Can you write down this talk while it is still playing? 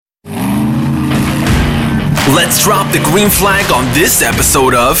Let's drop the green flag on this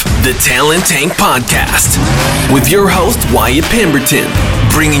episode of the Talent Tank Podcast with your host, Wyatt Pemberton,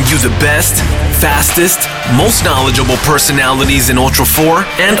 bringing you the best, fastest, most knowledgeable personalities in Ultra 4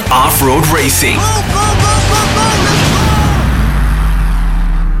 and off-road racing.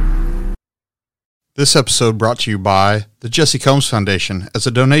 This episode brought to you by the Jesse Combs Foundation as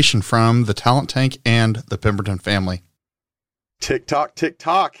a donation from the Talent Tank and the Pemberton family. Tick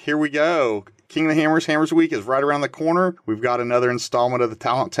tock, here we go. King of the Hammers Week is right around the corner. We've got another installment of the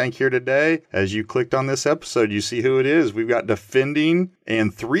Talent Tank here today. As you clicked on this episode, you see who it is. We've got defending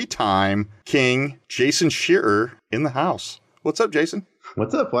and three-time King Jason Shearer in the house. What's up, Jason?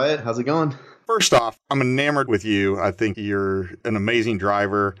 What's up, Wyatt? How's it going? First off, I'm enamored with you. I think you're an amazing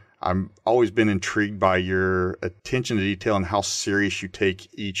driver. I've always been intrigued by your attention to detail and how serious you take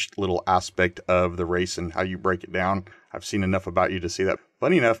each little aspect of the race and how you break it down. I've seen enough about you to see that.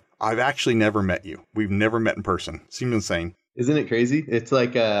 Funny enough, I've actually never met you. We've never met in person. Seems insane. Isn't it crazy? It's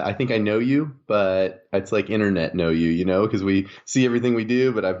like, I think I know you, but it's like internet know you, because we see everything we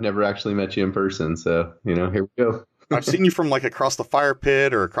do, but I've never actually met you in person. So, here we go. I've seen you from like across the fire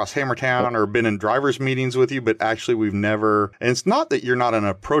pit or across Hammertown or been in drivers meetings with you, but actually we've never, and it's not that you're not an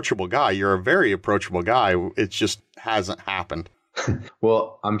approachable guy. You're a very approachable guy. It just hasn't happened.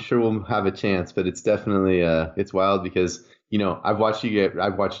 Well, I'm sure we'll have a chance, but it's definitely, it's wild because, I've watched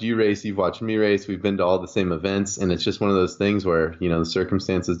you race, you've watched me race. We've been to all the same events, and it's just one of those things where, the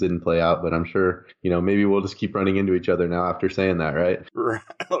circumstances didn't play out, but I'm sure, maybe we'll just keep running into each other now after saying that, right?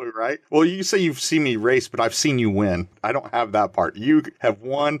 Right. Well, you say you've seen me race, but I've seen you win. I don't have that part. You have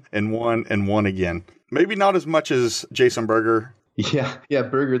won and won and won again. Maybe not as much as Jason Berger. Yeah,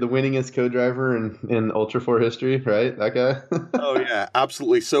 Berger, the winningest co-driver in Ultra 4 history, right? That guy? Oh, yeah,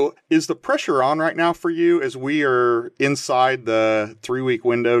 absolutely. So is the pressure on right now for you as we are inside the 3-week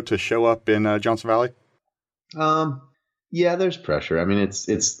window to show up in Johnson Valley? Yeah, there's pressure. I mean,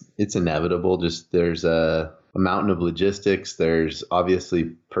 it's inevitable. Just there's a mountain of logistics. There's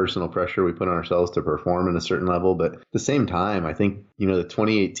obviously personal pressure we put on ourselves to perform at a certain level. But at the same time, I think, the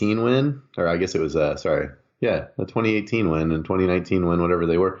 2018 win, or I guess it was, the 2018 win and 2019 win, whatever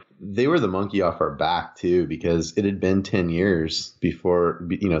they were the monkey off our back too, because it had been 10 years before,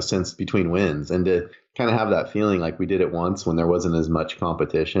 since between wins, and to kind of have that feeling like we did it once when there wasn't as much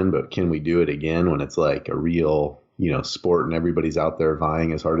competition, but can we do it again when it's like a real, sport and everybody's out there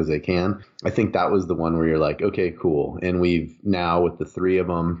vying as hard as they can? I think that was the one where you're like, okay, cool. And we've now with the three of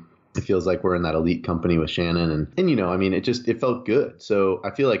them, it feels like we're in that elite company with Shannon and it felt good. So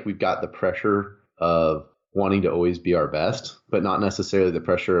I feel like we've got the pressure of wanting to always be our best, but not necessarily the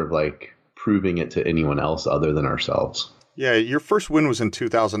pressure of like proving it to anyone else other than ourselves. Yeah, your first win was in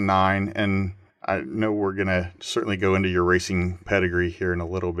 2009, and I know we're going to certainly go into your racing pedigree here in a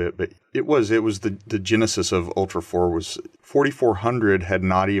little bit, but it was the genesis of Ultra 4 was 4400 had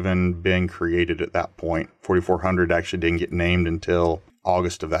not even been created at that point. 4400 actually didn't get named until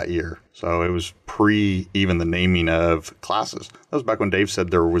August of that year. So it was pre even the naming of classes. That was back when Dave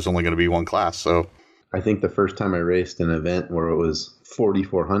said there was only going to be one class. So I think the first time I raced an event where it was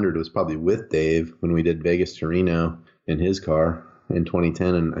 4,400 was probably with Dave when we did Vegas to Reno in his car in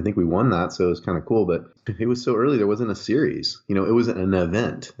 2010. And I think we won that. So it was kind of cool. But it was so early, there wasn't a series. It wasn't an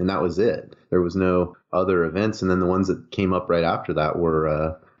event. And that was it. There was no other events. And then the ones that came up right after that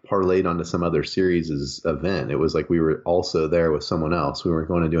were parlayed onto some other series' event. It was like we were also there with someone else. We weren't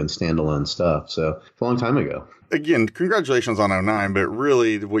going and doing standalone stuff. So it's a long time ago. Again, congratulations on 09, but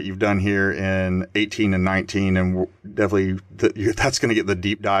really what you've done here in 18 and 19, and definitely that's going to get the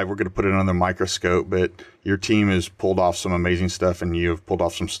deep dive. We're going to put it under the microscope, but your team has pulled off some amazing stuff, and you have pulled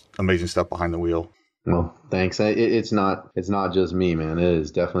off some amazing stuff behind the wheel. Well, thanks. It's not just me, man. It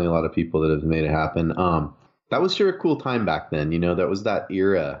is definitely a lot of people that have made it happen. That was sure a cool time back then. That was that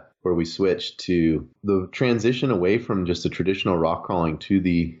era where we switched to the transition away from just the traditional rock crawling to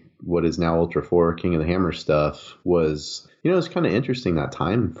the what is now Ultra 4 King of the Hammer stuff was, it's kind of interesting, that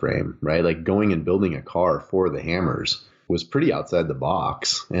time frame, right? Like going and building a car for the Hammers was pretty outside the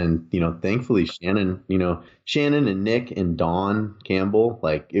box. And, thankfully Shannon and Nick and Don Campbell,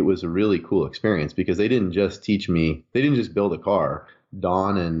 like it was a really cool experience because they didn't just build a car.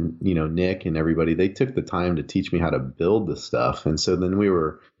 Don and, Nick and everybody, they took the time to teach me how to build the stuff. And so then we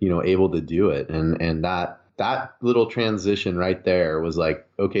were, able to do it. And that little transition right there was like,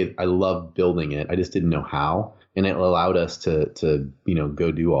 okay, I love building it. I just didn't know how. And it allowed us to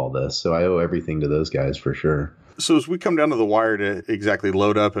go do all this. So I owe everything to those guys for sure. So as we come down to the wire to exactly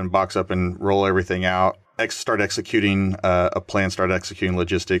load up and box up and roll everything out, start executing a plan, start executing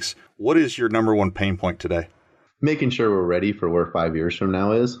logistics, what is your number one pain point today? making sure we're ready for where 5 years from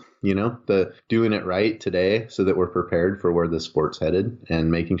now is, the doing it right today so that we're prepared for where the sport's headed,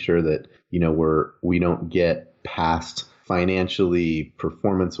 and making sure that, we don't get past financially,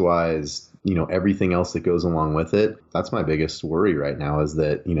 performance wise, everything else that goes along with it. That's my biggest worry right now, is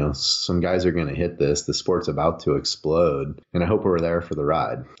that, some guys are going to hit this. The sport's about to explode, and I hope we're there for the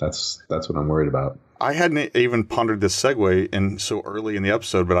ride. That's what I'm worried about. I hadn't even pondered this segue in so early in the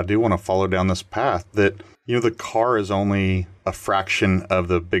episode, but I do want to follow down this path that, the car is only a fraction of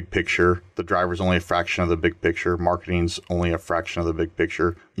the big picture. The driver's only a fraction of the big picture. Marketing's only a fraction of the big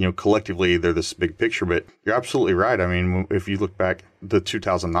picture. Collectively, they're this big picture, but you're absolutely right. I mean, if you look back the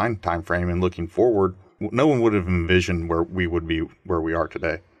 2009 timeframe and looking forward, no one would have envisioned where we would be where we are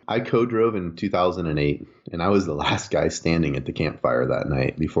today. I co-drove in 2008, and I was the last guy standing at the campfire that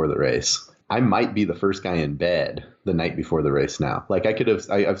night before the race. I might be the first guy in bed the night before the race now. Like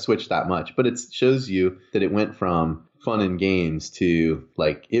I've switched that much, but it shows you that it went from fun and games to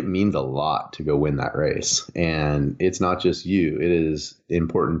like, it means a lot to go win that race. And it's not just you. It is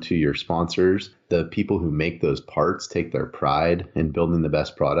important to your sponsors. The people who make those parts take their pride in building the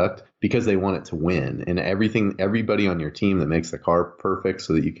best product because they want it to win. And everybody on your team that makes the car perfect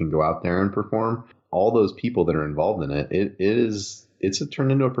so that you can go out there and perform, all those people that are involved in it, it's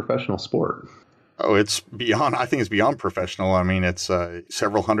turned into a professional sport. Oh, I think it's beyond professional. I mean, it's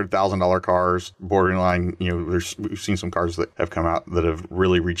several $100,000 cars, borderline, we've seen some cars that have come out that have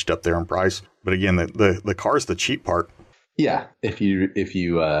really reached up there in price. But again, the car is the cheap part. Yeah. If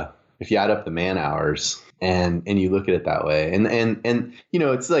you add up the man hours and you look at it that way, and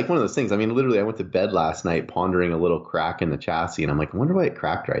it's like one of those things. I mean, literally, I went to bed last night pondering a little crack in the chassis, and I'm like, I wonder why it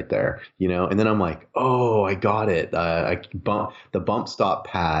cracked right there, and then I'm like, oh, I got it. The bump stop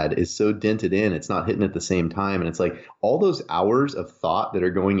pad is so dented in, it's not hitting at the same time, and it's like all those hours of thought that are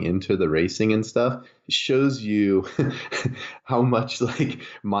going into the racing and stuff shows you how much like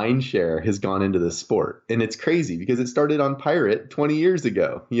mind share has gone into this sport. And it's crazy because it started on Pirate 20 years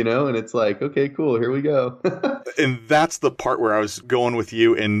ago, and it's like, okay, cool, here we go. And that's the part where I was going with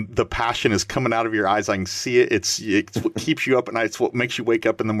you, and the passion is coming out of your eyes. I can see it. It's what keeps you up at night. It's what makes you wake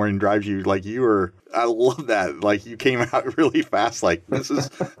up in the morning, drives you like I love that. Like you came out really fast. Like this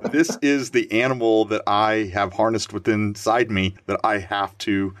is the animal that I have harnessed within inside me that I have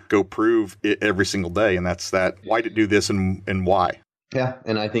to go prove it every single day. And that's that. Why to do this and why? Yeah,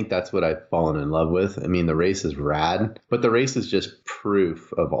 and I think that's what I've fallen in love with. I mean, the race is rad, but the race is just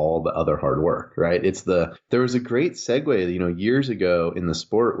proof of all the other hard work, right? There was a great segue, years ago in the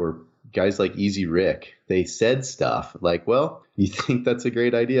sport where guys like Easy Rick, they said stuff like, well, you think that's a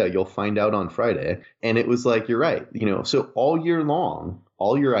great idea, you'll find out on Friday. And it was like, you're right. So all year long,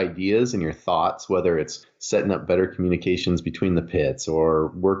 all your ideas and your thoughts, whether it's setting up better communications between the pits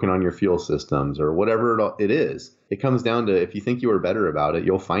or working on your fuel systems or whatever it is, it comes down to, if you think you are better about it,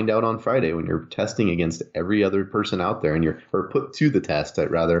 you'll find out on Friday when you're testing against every other person out there, and or put to the test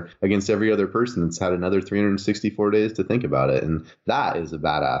rather against every other person that's had another 364 days to think about it. And that is a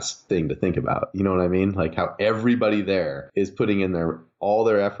badass thing to think about. You know what I mean? Like how everybody there is putting in all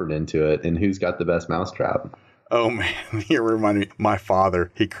their effort into it, and who's got the best mousetrap. Oh man, you remind me. My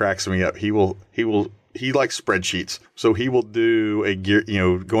father, he cracks me up. He likes spreadsheets. So he will do a gear,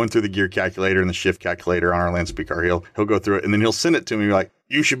 going through the gear calculator and the shift calculator on our land speed car. He'll go through it, and then he'll send it to me like,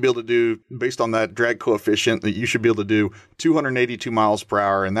 you should be able to do, based on that drag coefficient, that you should be able to do 282 miles per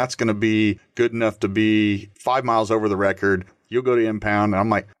hour. And that's going to be good enough to be 5 miles over the record. You'll go to impound. And I'm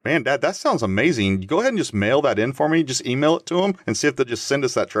like, man, Dad, that sounds amazing. You go ahead and just mail that in for me. Just email it to them and see if they'll just send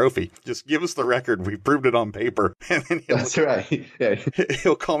us that trophy. Just give us the record. We proved it on paper. And then that's right. Yeah.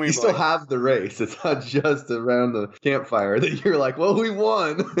 He'll call me. You still have the race. It's not just around the campfire that you're like, well, we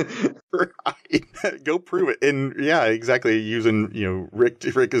won. Right. Go prove it. And yeah, exactly. Using, Rick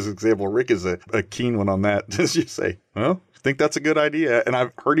as an example. Rick is a keen one on that. Just say, well, I think that's a good idea. And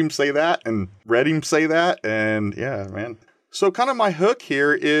I've heard him say that and read him say that. And yeah, man. So kind of my hook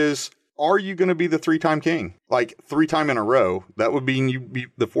here is, are you going to be the 3-time king? Like 3-time in a row. That would mean you be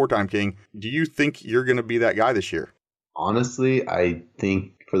the 4-time king. Do you think you're going to be that guy this year? Honestly, I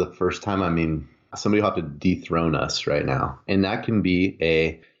think for the first time, somebody will have to dethrone us right now. And that can be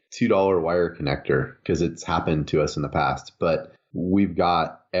a $2 wire connector because it's happened to us in the past. But we've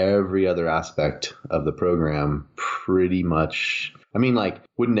got every other aspect of the program pretty much. I mean, like,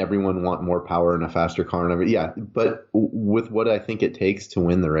 wouldn't everyone want more power and a faster car and everything? Yeah, but with what I think it takes to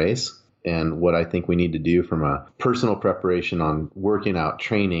win the race, and what I think we need to do from a personal preparation on working out,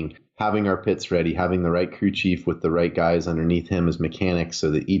 training, having our pits ready, having the right crew chief with the right guys underneath him as mechanics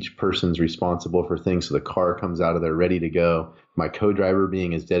so that each person's responsible for things so the car comes out of there ready to go. My co-driver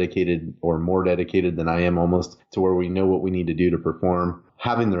being as dedicated or more dedicated than I am almost to where we know what we need to do to perform.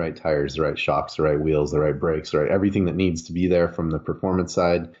 Having the right tires, the right shocks, the right wheels, the right brakes, right, everything that needs to be there from the performance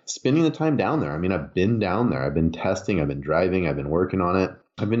side. Spending the time down there. I mean, I've been down there. I've been testing. I've been driving. I've been working on it.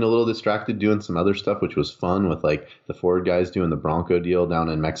 I've been a little distracted doing some other stuff, which was fun with like the Ford guys doing the Bronco deal down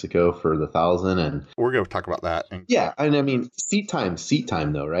in Mexico for the 1,000. And we're going to talk about that. Yeah. And I mean, seat time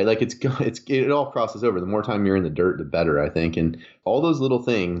though, right? Like it all crosses over. The more time you're in the dirt, the better, I think. And all those little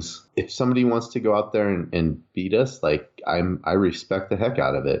things, if somebody wants to go out there and beat us, like I respect the heck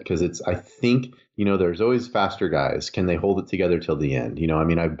out of it because I think, there's always faster guys. Can they hold it together till the end? I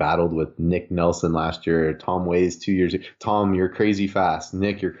mean, I battled with Nick Nelson last year, Tom Ways 2 years ago. Tom, you're crazy fast.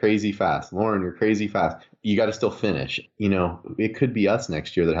 Nick, you're crazy fast. Lauren, you're crazy fast. You got to still finish. It could be us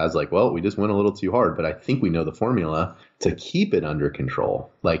next year that has like, well, we just went a little too hard, but I think we know the formula to keep it under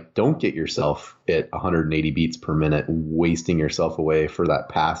control. Like, don't get yourself at 180 beats per minute, wasting yourself away for that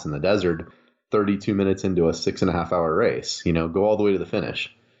pass in the desert, 32 minutes into a 6.5 hour race. Go all the way to the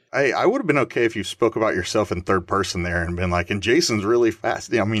finish. Hey, I would have been okay if you spoke about yourself in third person there and been like, and Jason's really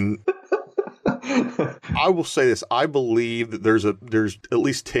fast. I mean, I will say this. I believe that there's at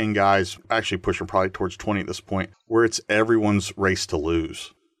least 10 guys, actually pushing probably towards 20 at this point, where it's everyone's race to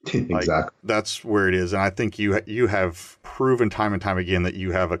lose. Exactly. Like, that's where it is. And I think you have proven time and time again that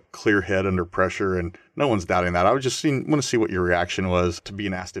you have a clear head under pressure, and no one's doubting that. I was just want to see what your reaction was to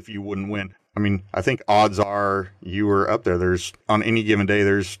being asked if you wouldn't win. I mean, I think odds are you were up there. There's on any given day,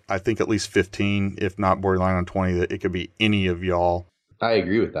 there's, I think, at least 15, if not borderline on 20, that it could be any of y'all. I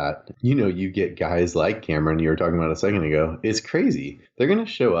agree with that. You get guys like Cameron you were talking about a second ago. It's crazy. They're going to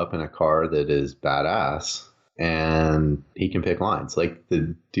show up in a car that is badass and he can pick lines. Like,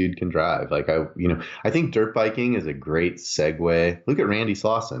 the dude can drive. Like, I think dirt biking is a great segue. Look at Randy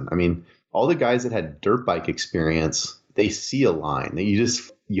Slauson. I mean, all the guys that had dirt bike experience, they see a line that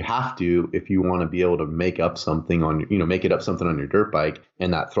you have to, if you want to be able to make it up something on your dirt bike,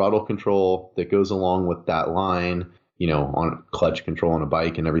 and that throttle control that goes along with that line, on clutch control on a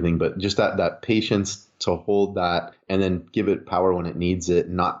bike and everything, but just that patience to hold that and then give it power when it needs it,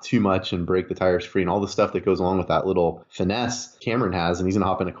 not too much, and break the tires free and all the stuff that goes along with that little finesse Cameron has. And he's going to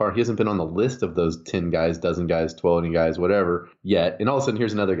hop in a car. He hasn't been on the list of those 10 guys, dozen guys, 12 guys, whatever yet. And all of a sudden,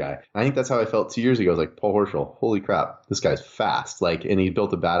 here's another guy. I think that's how I felt 2 years ago. I was like, Paul Horschel, holy crap, this guy's fast. Like, and he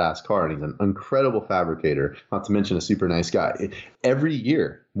built a badass car, and he's an incredible fabricator, not to mention a super nice guy. Every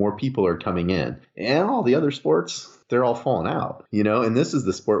year, more people are coming in, and all the other sports, they're all falling out, and this is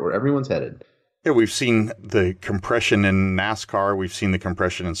the sport where everyone's headed. Yeah, we've seen the compression in NASCAR. We've seen the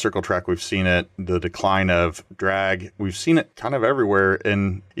compression in circle track. We've seen the decline of drag. We've seen it kind of everywhere,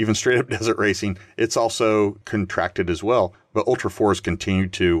 and even straight up desert racing, it's also contracted as well. But Ultra 4 has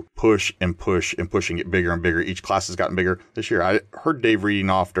continued to push and push and push and get bigger and bigger. Each class has gotten bigger this year. I heard Dave reading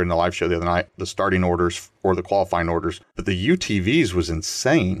off during the live show the other night, the starting orders or the qualifying orders, but the UTVs was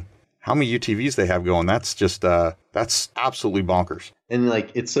insane. How many UTVs they have going? That's just, that's absolutely bonkers. And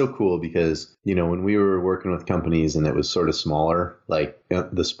like, it's so cool because, when we were working with companies and it was sort of smaller, like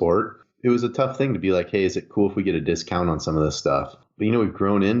the sport, it was a tough thing to be like, hey, is it cool if we get a discount on some of this stuff? But, we've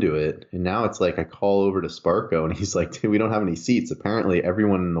grown into it. And now it's like I call over to Sparko and he's like, dude, we don't have any seats. Apparently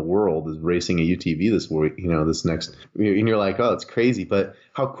everyone in the world is racing a UTV this week, this next. And you're like, oh, it's crazy. But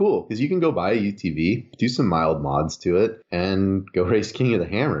how cool? Because you can go buy a UTV, do some mild mods to it, and go race King of the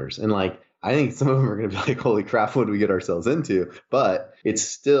Hammers. And like, I think some of them are going to be like, holy crap, what do we get ourselves into? But it's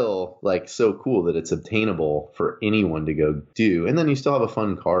still like so cool that it's obtainable for anyone to go do. And then you still have a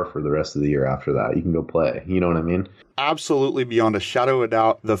fun car for the rest of the year after that. You can go play. You know what I mean? Absolutely, beyond a shadow of a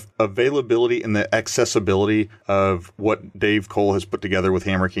doubt, the availability and the accessibility of what Dave Cole has put together with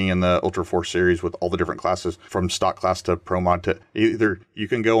Hammer King and the Ultra 4 series with all the different classes, from stock class to pro mod, to either you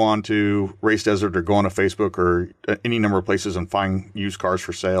can go on to Race Desert or go on to Facebook or any number of places and find used cars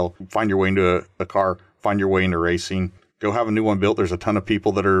for sale, find your way into a car, find your way into racing. Go have a new one built. There's a ton of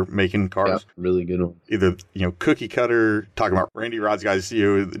people that are making cars. Yeah, really good one. Either, cookie cutter, talking about Randy Rod's guys,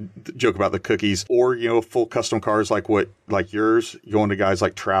 joke about the cookies, or, full custom cars like yours, going to guys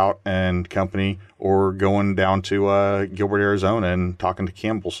like Trout and company, or going down to Gilbert, Arizona and talking to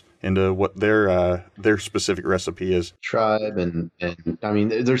Campbell's into what their specific recipe is. Tribe and I mean,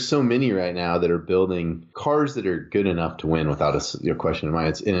 there's so many right now that are building cars that are good enough to win without a question in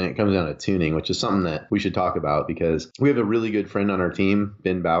mind. And it comes down to tuning, which is something that we should talk about because we have a really good friend on our team,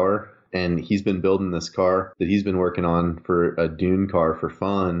 Ben Bauer. And he's been building this car that he's been working on for a dune car for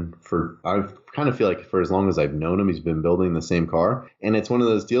fun I kind of feel like for as long as I've known him, he's been building the same car. And it's one of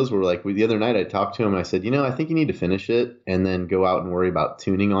those deals where like the other night I talked to him and I said, I think you need to finish it and then go out and worry about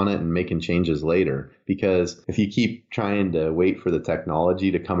tuning on it and making changes later. Because if you keep trying to wait for the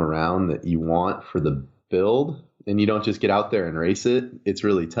technology to come around that you want for the build, and you don't just get out there and race it, it's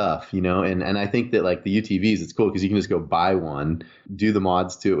really tough, and I think that like the UTVs, it's cool because you can just go buy one, do the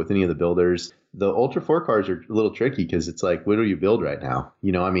mods to it with any of the builders. The Ultra 4 cars are a little tricky because it's like, what do you build right now?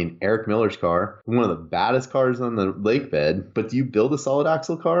 Eric Miller's car, one of the baddest cars on the lake bed, but do you build a solid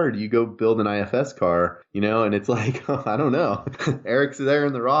axle car or do you go build an IFS car? And it's like, I don't know. Eric's there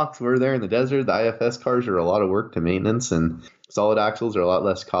in the rocks, we're there in the desert. The IFS cars are a lot of work to maintenance, and solid axles are a lot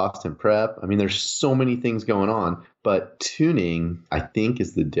less cost and prep. There's so many things going on, but tuning, I think,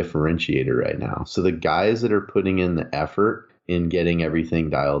 is the differentiator right now. So the guys that are putting in the effort in getting everything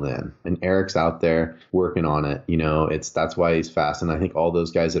dialed in, and Eric's out there working on it, that's why he's fast. And I think all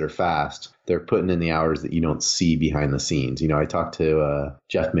those guys that are fast, they're putting in the hours that you don't see behind the scenes. I talked to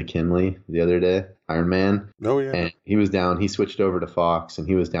Jeff McKinley the other day, Iron Man. Oh, yeah. And he switched over to Fox, and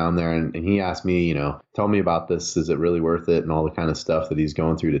he was down there, and he asked me, tell me about this. Is it really worth it? And all the kind of stuff that he's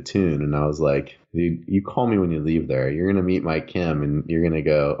going through to tune. And I was like, dude, you call me when you leave there. You're going to meet Mike Kim, and you're going to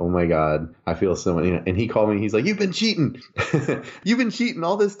go, oh my God, I feel so many. And he called me, he's like, you've been cheating. You've been cheating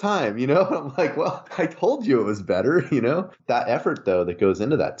all this time, I'm like, well, I told you it was better, That effort, though, that goes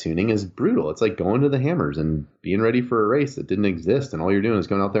into that tuning is brutal. It's like going to the Hammers and being ready for a race that didn't exist. And all you're doing is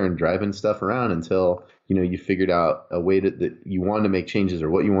going out there and driving stuff around until, you figured out a way that you wanted to make changes or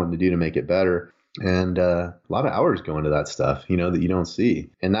what you wanted to do to make it better. And a lot of hours go into that stuff, that you don't see.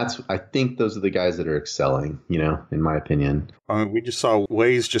 And I think those are the guys that are excelling, in my opinion. We just saw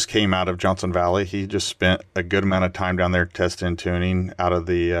Waze just came out of Johnson Valley. He just spent a good amount of time down there testing and tuning out of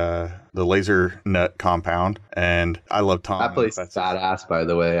the Laser Nut compound. And I love Tom. That place is badass, by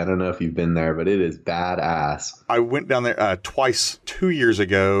the way. I don't know if you've been there, but it is badass. I went down there twice 2 years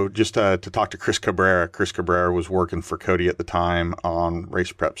ago just to talk to Chris Cabrera. Chris Cabrera was working for Cody at the time on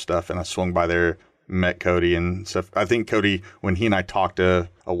race prep stuff, and I swung by there, met Cody and stuff. I think Cody, when he and I talked a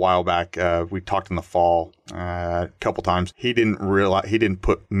while back, we talked in the fall a couple times. He didn't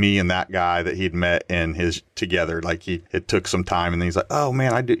put me and that guy that he'd met in his together. Like it took some time, and then he's like, oh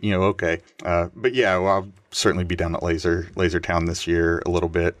man, I did, okay. But yeah, well, I'll certainly be down at Laser Town this year a little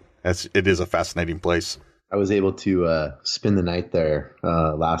bit. It is a fascinating place. I was able to spend the night there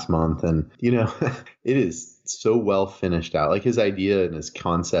last month, and it is so well finished out. Like his idea and his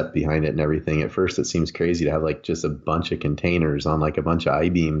concept behind it and everything. At first, it seems crazy to have like just a bunch of containers on like a bunch of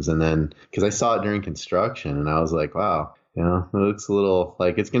I-beams, and then because I saw it during construction, and I was like, wow, it looks a little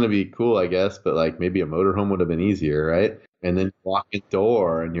like it's going to be cool, I guess, but like maybe a motorhome would have been easier, right? And then you walk in the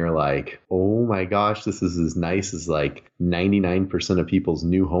door and you're like, oh my gosh, this is as nice as like 99% of people's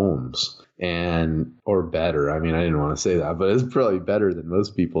new homes, or better. I mean, I didn't want to say that, but it's probably better than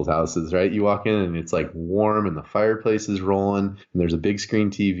most people's houses, right? You walk in and it's like warm and the fireplace is rolling and there's a big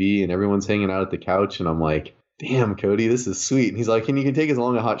screen TV and everyone's hanging out at the couch. And I'm like, damn, Cody, this is sweet. And he's like, and you can take as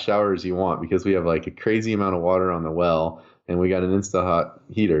long a hot shower as you want because we have like a crazy amount of water on the well and we got an Insta-Hot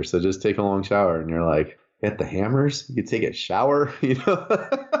heater. So just take a long shower. And you're like, at the Hammers, you could take a shower,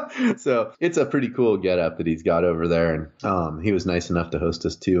 So it's a pretty cool getup that he's got over there. And he was nice enough to host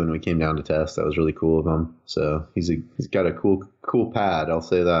us too when we came down to test. That was really cool of him. So he's got a cool pad. I'll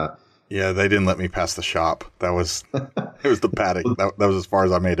say that. Yeah, they didn't let me pass the shop. It was the paddock. That was as far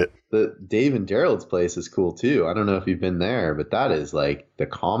as I made it. The Dave and Gerald's place is cool too. I don't know if you've been there, but that is like the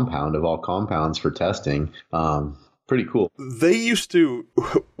compound of all compounds for testing. Pretty cool. They used to,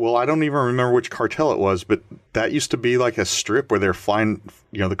 well, I don't even remember which cartel it was, but that used to be like a strip where they're flying,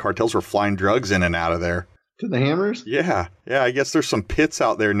 the cartels were flying drugs in and out of there. To the Hammers? Yeah. I guess there's some pits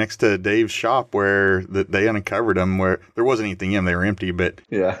out there next to Dave's shop where they uncovered them where there wasn't anything in. They were empty, but.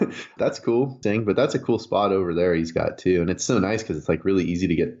 Yeah, that's cool thing. But that's a cool spot over there he's got too. And it's so nice because it's like really easy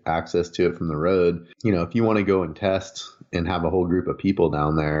to get access to it from the road. If you want to go and test and have a whole group of people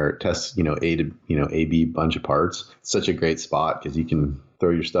down there, test, A, B bunch of parts. It's such a great spot because you can throw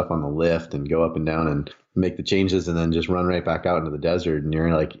your stuff on the lift and go up and down and make the changes and then just run right back out into the desert. And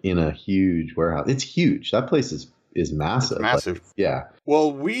you're like in a huge warehouse. It's huge. That place is massive. It's massive. Like, yeah.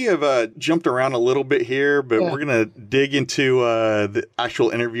 Well, we have jumped around a little bit here, but we're going to dig into the actual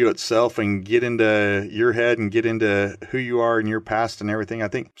interview itself and get into your head and get into who you are and your past and everything. I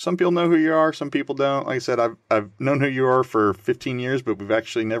think some people know who you are. Some people don't. Like I said, I've known who you are for 15 years, but we've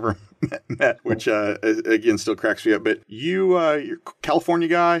actually never met, which again still cracks me up. But you're a California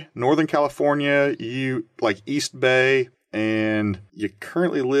guy, Northern California, you like East Bay. and you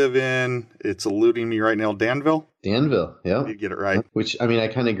currently live in, it's eluding me right now, Danville? Danville, yeah. You get it right. Which, I mean, I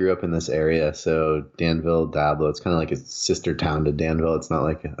kind of grew up in this area, so Danville, Dablo, it's kind of like a sister town to Danville. It's not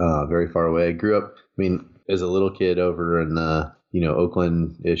like very far away. I grew up, I mean, as a little kid over in the,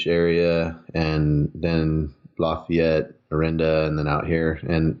 Oakland-ish area, and then Lafayette, Orinda, and then out here,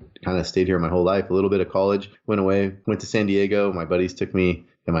 and kind of stayed here my whole life. A little bit of college, went away, went to San Diego. My buddies took me,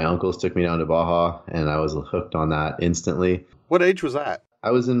 and my uncles took me down to Baja, and I was hooked on that instantly. What age was that?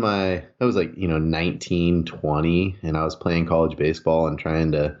 I was 19, 20, and I was playing college baseball and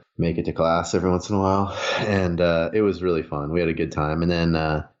trying to make it to class every once in a while. And it was really fun. We had a good time. And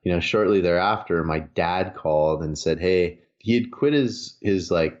then, shortly thereafter, my dad called and said, hey, he had quit his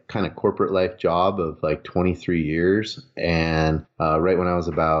like kind of corporate life job of like 23 years. And right when I was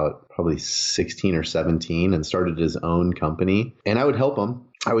about probably 16 or 17, and started his own company. And I would help him.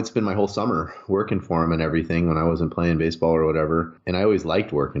 I would spend my whole summer working for him and everything when I wasn't playing baseball or whatever. And I always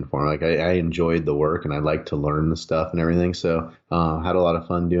liked working for him. Like I enjoyed the work, and I liked to learn the stuff and everything. So had a lot of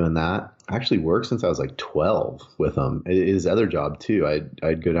fun doing that. I actually worked since I was like 12 with him. His other job too,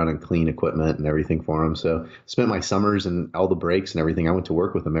 I'd go down and clean equipment and everything for him. So spent my summers and all the breaks and everything. I went to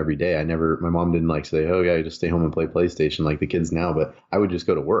work with him every day. My mom didn't like say, oh yeah, you just stay home and play PlayStation like the kids now, but I would just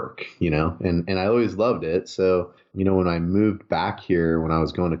go to work, and I always loved it. So, when I moved back here, when I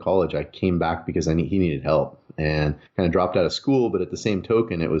was going to college, I came back because he needed help, and kind of dropped out of school. But at the same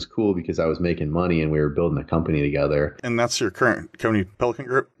token, it was cool because I was making money and we were building a company together. And that's your current Coney Pelican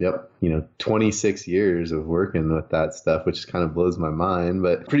Group? Yep. 26 years of working with that stuff, which kind of blows my mind,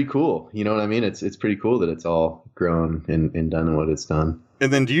 but pretty cool. You know what I mean? It's pretty cool that it's all grown and done what it's done.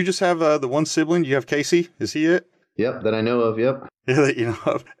 And then do you just have the one sibling? Do you have Casey? Is he it? Yep, that I know of. Yep. Yeah, that you know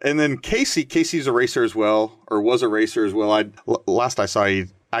of. And then Casey's a racer as well, or was a racer as well. Last I saw, he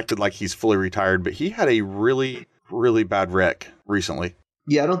acted like he's fully retired, but he had a really, really bad wreck recently.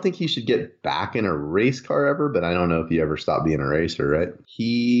 Yeah, I don't think he should get back in a race car ever, but I don't know if he ever stopped being a racer, right?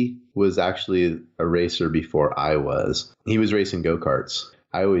 He was actually a racer before I was. He was racing go-karts.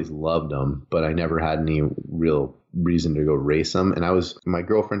 I always loved them, but I never had any real reason to go race them. And my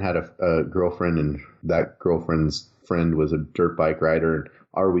girlfriend had a girlfriend, and that girlfriend's friend was a dirt bike rider, and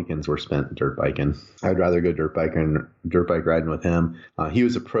our weekends were spent dirt biking. I'd rather go dirt bike riding with him. He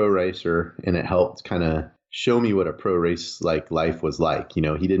was a pro racer, and it helped kind of show me what a pro race like life was like. He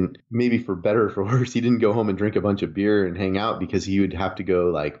didn't, maybe for better or for worse, he didn't go home and drink a bunch of beer and hang out, because he would have to go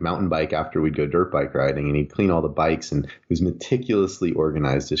like mountain bike after we'd go dirt bike riding, and he'd clean all the bikes, and he was meticulously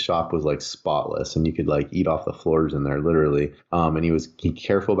organized. His shop was like spotless, and you could like eat off the floors in there literally. And he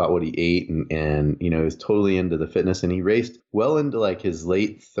careful about what he ate, and he was totally into the fitness, and he raced well into like his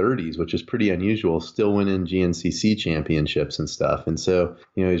late 30s, which is pretty unusual, still winning GNCC championships and stuff. And so,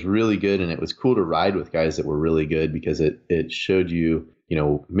 he's really good, and it was cool to ride with guys that were really good, because it showed you,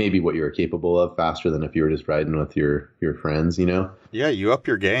 maybe what you were capable of faster than if you were just riding with your friends, Yeah, you up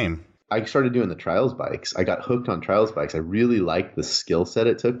your game. I started doing the trials bikes. I got hooked on trials bikes. I really liked the skill set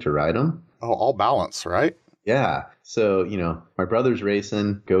it took to ride them. Oh, all balance, right? Yeah. So, my brother's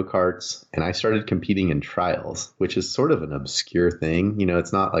racing go-karts, and I started competing in trials, which is sort of an obscure thing.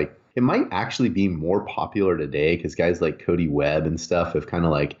 It's not like, it might actually be more popular today, because guys like Cody Webb and stuff have kind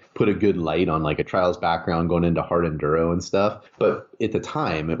of like put a good light on like a trials background going into hard enduro and stuff. But at the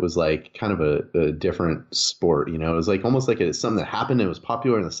time, it was like kind of a different sport. It was like almost like it's something that happened and it was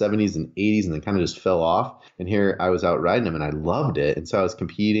popular in the 70s and 80s, and then kind of just fell off. And here I was out riding them, and I loved it. And so I was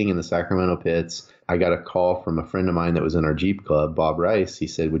competing in the Sacramento pits. I got a call from a friend of mine that was in our Jeep club, Bob Rice. He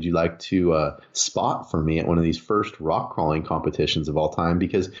said, would you like to spot for me at one of these first rock crawling competitions of all time?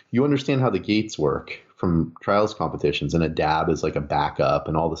 Because you understand how the gates work from trials competitions, and a dab is like a backup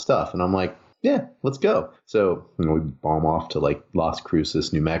and all the stuff. And I'm like, yeah, let's go. So we bomb off to like Las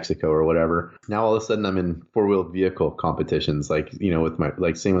Cruces, New Mexico or whatever. Now all of a sudden I'm in four-wheeled vehicle competitions, like,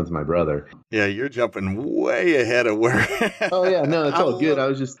 with same with my brother. Yeah, you're jumping way ahead of where. Oh yeah, no, it's all good. I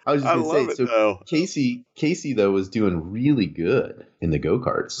was just gonna say, so Casey though was doing really good in the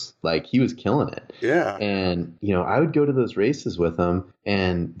go-karts. Like, he was killing it. Yeah. And, I would go to those races with him,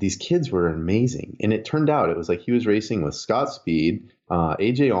 and these kids were amazing. And it turned out it was like he was racing with Scott Speed,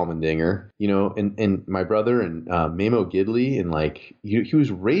 AJ Allmendinger, and my brother and Mamo Gidley, and like he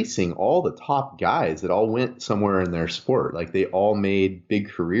was racing all the top guys that all went somewhere in their sport. Like, they all made big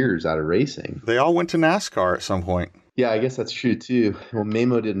careers out of racing. They all went to NASCAR at some point. Yeah, I guess that's true too. Well,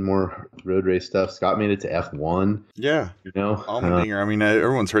 Mamo did more road race stuff. Scott made it to F1. Yeah. Allmendinger.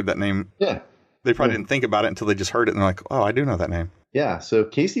 Everyone's heard that name. Yeah. They probably didn't think about it until they just heard it and they're like, oh, I do know that name. Yeah, so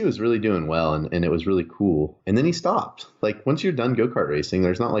Casey was really doing well, and it was really cool. And then he stopped. Like, once you're done go-kart racing,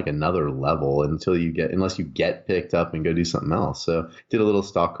 there's not like another level unless you get picked up and go do something else. So did a little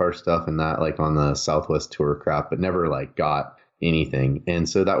stock car stuff and that, like on the Southwest Tour crap, but never like got anything. And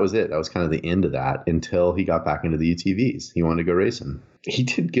so that was it. That was kind of the end of that until he got back into the UTVs. He wanted to go racing. He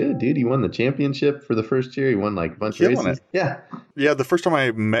did good, dude. He won the championship for the first year. He won like a bunch of races. Yeah. Yeah, the first time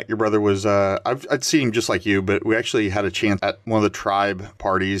I met your brother was, I'd seen him just like you, but we actually had a chance at one of the tribe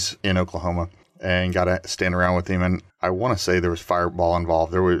parties in Oklahoma and got to stand around with him. And I want to say there was Fireball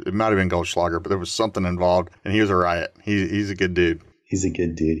involved. It might have been Goldschlager, but there was something involved, and he was a riot. He's a good dude. He's a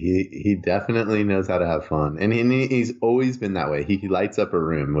good dude. He definitely knows how to have fun. And he's always been that way. He lights up a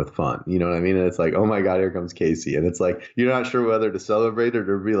room with fun. You know what I mean? And it's like, oh my God, here comes Casey. And it's like, you're not sure whether to celebrate or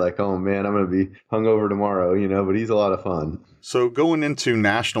to be like, oh man, I'm going to be hungover tomorrow, but he's a lot of fun. So going into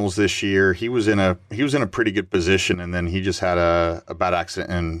nationals this year, he was in a pretty good position, and then he just had a bad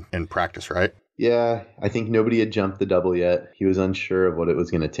accident in practice, right? Yeah, I think nobody had jumped the double yet. He was unsure of what it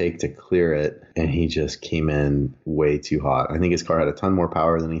was going to take to clear it, and he just came in way too hot. I think his car had a ton more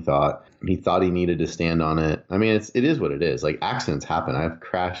power than he thought. He thought he needed to stand on it. I mean, it is what it is. Like, accidents happen.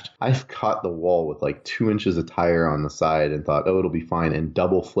 I've caught the wall with like 2 inches of tire on the side and thought, oh, it'll be fine, and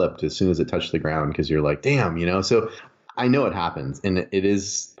double flipped as soon as it touched the ground because you're like, damn, So I know it happens, and it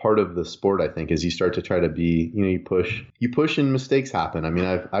is part of the sport, I think, is you start to try to be, you push and mistakes happen. I mean,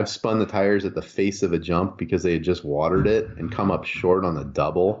 I've spun the tires at the face of a jump because they had just watered it and come up short on the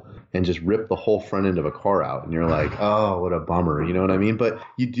double and just rip the whole front end of a car out. And you're like, oh, what a bummer. You know what I mean? But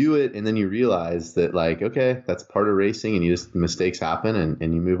you do it, and then you realize that, like, okay, that's part of racing, and mistakes happen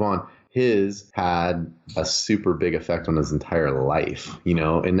and you move on. His had a super big effect on his entire life,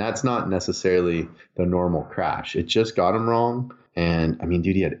 and that's not necessarily the normal crash. It just got him wrong. And I mean,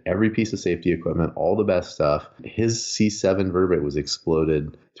 dude, he had every piece of safety equipment, all the best stuff. His C7 vertebrae was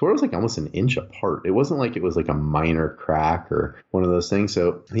exploded to where it was like almost an inch apart. It wasn't like it was like a minor crack or one of those things.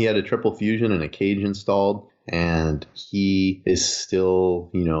 So he had a triple fusion and a cage installed. And he is still,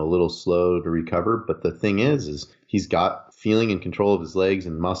 a little slow to recover. But the thing is he's got feeling and control of his legs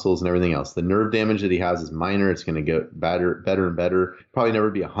and muscles and everything else. The nerve damage that he has is minor. It's going to get better and better. Probably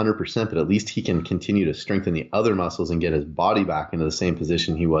never be 100%, but at least he can continue to strengthen the other muscles and get his body back into the same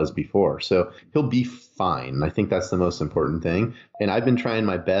position he was before. So he'll be fine. I think that's the most important thing. And I've been trying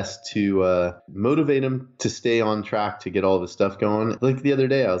my best to motivate him to stay on track to get all of his stuff going. Like the other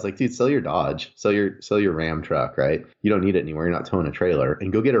day, I was like, dude, sell your Dodge, sell your Ram truck, right? You don't need it anymore. You're not towing a trailer,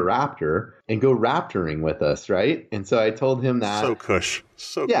 and go get a Raptor and go Raptoring with us, right? And so I told him that. So cush.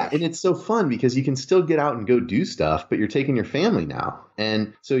 Yeah, and it's so fun because you can still get out and go do stuff, but you're taking your family now.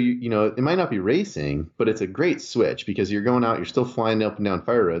 And so, it might not be racing, but it's a great switch because you're going out, you're still flying up and down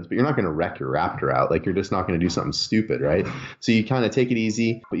fire roads, but you're not going to wreck your Raptor out. Like, you're just not going to do something stupid, right? So you kind of take it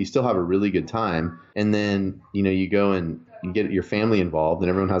easy, but you still have a really good time. And then, you go and you get your family involved and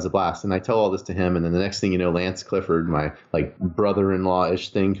everyone has a blast. And I tell all this to him. And then the next thing you know, Lance Clifford, my like brother-in-law-ish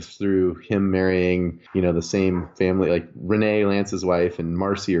thing through him marrying, the same family, like Renee, Lance's wife, and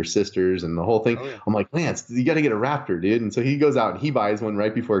Marcy are sisters and the whole thing. Oh, yeah. I'm like, Lance, you got to get a Raptor, dude. And so he goes out and he buys one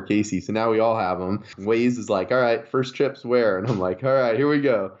right before Casey. So now we all have them. Waze is like, all right, first trip's where? And I'm like, all right, here we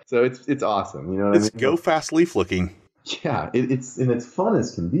go. So it's awesome. You know what I mean? Go fast leaf looking. Yeah, it's fun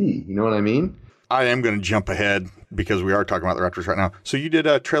as can be. You know what I mean? I am going to jump ahead because we are talking about the Raptors right now. So you did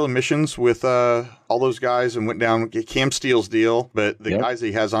Trail of Missions with all those guys and went down Cam Steele's deal, but the guys that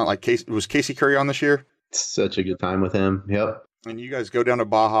he has on, like was Casey Curry on this year? Such a good time with him. Yep. And you guys go down to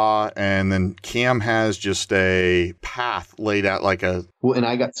Baja, and then Cam has just a path laid out like a... Well, and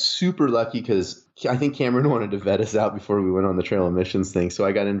I got super lucky because I think Cameron wanted to vet us out before we went on the Trail of Missions thing. So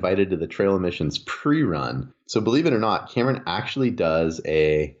I got invited to the Trail of Missions pre-run. So believe it or not, Cameron actually does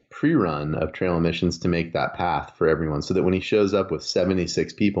a pre-run of Trail of Missions to make that path for everyone so that when he shows up with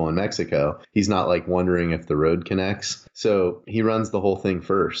 76 people in Mexico, he's not like wondering if the road connects. So he runs the whole thing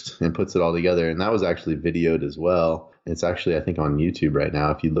first and puts it all together. And that was actually videoed as well. It's actually, I think, on YouTube right now.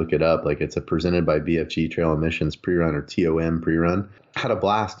 If you look it up, like it's a presented by BFG Trail of Missions pre-run or TOM pre-run. Had a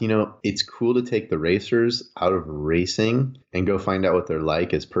blast. It's cool to take the racers out of racing and go find out what they're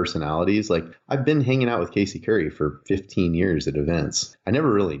like as personalities. Like, I've been hanging out with Casey Curry for 15 years at events. I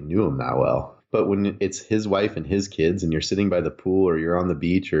never really knew him that well. But when it's his wife and his kids and you're sitting by the pool or you're on the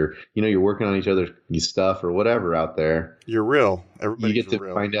beach or, you're working on each other's stuff or whatever out there. You're real. You get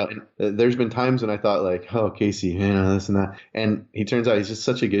to find out. And there's been times when I thought like, oh, Casey, this and that. And he turns out he's just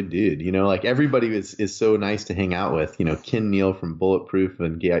such a good dude. Like everybody is so nice to hang out with. Ken Neal from Bulletproof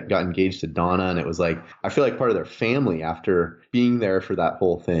and got engaged to Donna. And it was like, I feel like part of their family after being there for that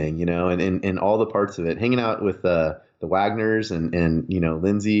whole thing, and all the parts of it, hanging out with the Wagners and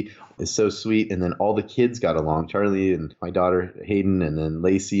Lindsay is so sweet. And then all the kids got along, Charlie and my daughter Hayden, and then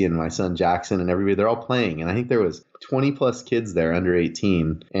Lacey and my son Jackson and everybody, they're all playing. And I think there was 20 plus kids there under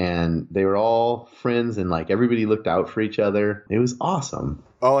 18 and they were all friends and like everybody looked out for each other. It was awesome.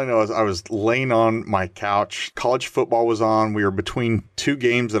 All I know is I was laying on my couch. College football was on. We were between two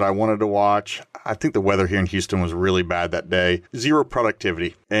games that I wanted to watch. I think the weather here in Houston was really bad that day. Zero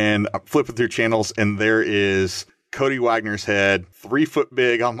productivity. And I'm flipping through channels and there is Cody Wagner's head, 3 foot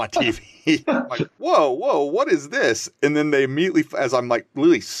big on my TV. I'm like, whoa, what is this? And then they immediately, as I'm like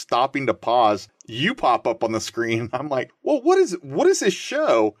literally stopping to pause, you pop up on the screen. I'm like, well, what is this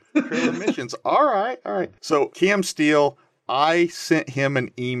show? Trailer Missions. All right. So Cam Steele, I sent him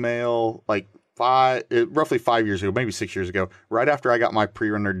an email like roughly 5 years ago, maybe 6 years ago, right after I got my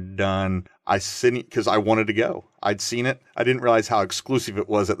pre-runner done. I sent it because I wanted to go. I'd seen it. I didn't realize how exclusive it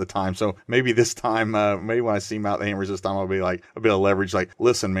was at the time. So maybe this time, maybe when I see him out the Hammers this time, I'll be like a bit of leverage. Like,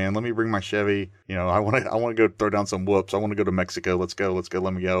 listen, man, let me bring my Chevy. I want to go throw down some whoops. I want to go to Mexico. Let's go.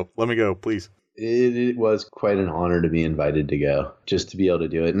 Let me go, please. It was quite an honor to be invited to go, just to be able to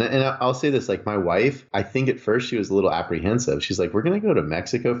do it. And I'll say this, like my wife, I think at first she was a little apprehensive. She's like, we're going to go to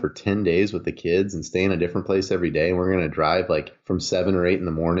Mexico for 10 days with the kids and stay in a different place every day. And we're going to drive like from 7 or 8 in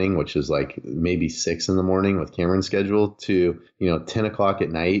the morning, which is like maybe 6 in the morning with Cameron's schedule, to, 10 o'clock at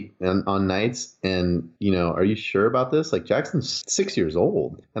night and on nights. And, are you sure about this? Like Jackson's 6 years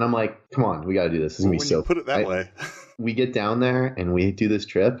old. And I'm like, come on, we got to do this. This is going to be so. Put it that way. We get down there and we do this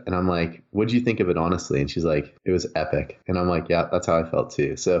trip and I'm like, what'd you think of it honestly? And she's like, it was epic. And I'm like, yeah, that's how I felt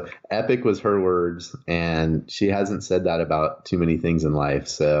too. So epic was her words, and she hasn't said that about too many things in life.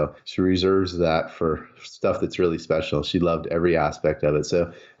 So she reserves that for stuff that's really special. She loved every aspect of it.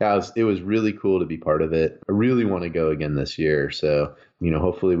 So yeah, it was really cool to be part of it. I really want to go again this year. So,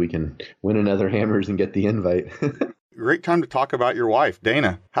 hopefully we can win another Hammers and get the invite. Great time to talk about your wife,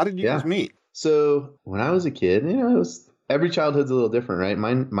 Dana. How did you guys meet? So when I was a kid, every childhood's a little different, right?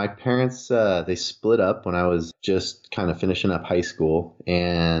 My parents, they split up when I was just kind of finishing up high school,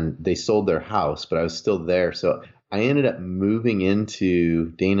 and they sold their house, but I was still there. So I ended up moving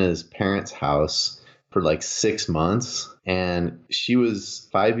into Dana's parents' house for like 6 months, and she was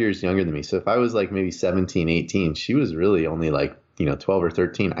 5 years younger than me. So if I was like maybe 17, 18, she was really only like 12 or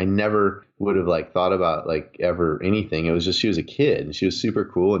 13. I never would have like thought about like ever anything. It was just, she was a kid and she was super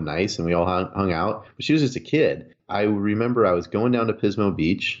cool and nice and we all hung out, but she was just a kid. I remember I was going down to Pismo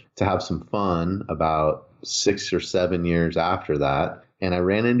Beach to have some fun about 6 or 7 years after that. And I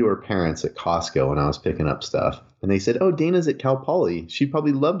ran into her parents at Costco when I was picking up stuff. And they said, oh, Dana's at Cal Poly. She'd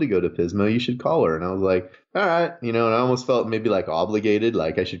probably love to go to Pismo. You should call her. And I was like, all right. And I almost felt maybe like obligated,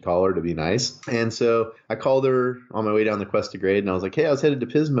 like I should call her to be nice. And so I called her on my way down the Quest to Grade. And I was like, hey, I was headed to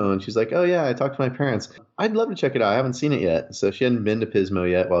Pismo. And she's like, oh, yeah, I talked to my parents. I'd love to check it out. I haven't seen it yet. So she hadn't been to Pismo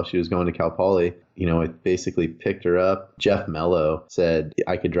yet while she was going to Cal Poly. I basically picked her up. Jeff Mello said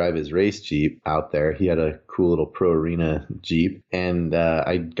I could drive his race Jeep out there. He had a cool little Pro Arena Jeep. And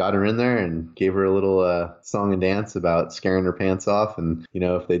I got her in there and gave her a little song and dance about scaring her pants off. And,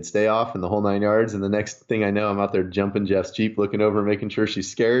 if they'd stay off in the whole 9 yards. And the next thing I know, I'm out there jumping Jeff's Jeep, looking over, making sure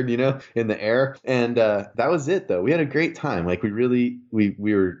she's scared, in the air. And that was it, though. We had a great time. Like we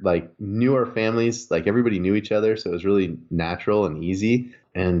were like knew our families, like everybody knew each other. So it was really natural and easy.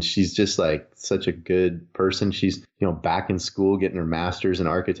 And she's just like such a good person. She's, back in school, getting her master's in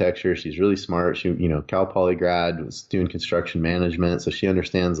architecture. She's really smart. She, Cal Poly grad, was doing construction management. So she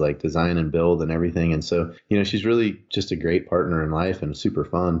understands like design and build and everything. And so, she's really just a great partner in life and super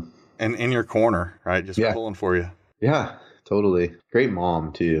fun. And in your corner, right? Just pulling for you. Yeah, totally. Great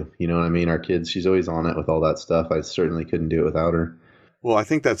mom too. You know what I mean? Our kids, she's always on it with all that stuff. I certainly couldn't do it without her. Well, I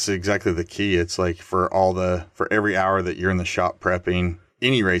think that's exactly the key. It's like for every hour that you're in the shop prepping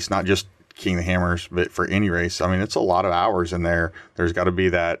any race, not just King of the Hammers, but for any race, I mean, it's a lot of hours in there. There's got to be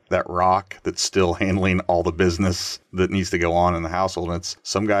that rock that's still handling all the business that needs to go on in the household. And it's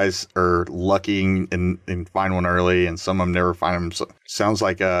some guys are lucky and find one early, and some of them never find them. So sounds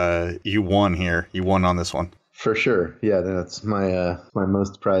like you won here. You won on this one. For sure. Yeah, that's my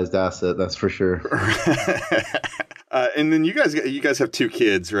most prized asset. That's for sure. And then you guys have 2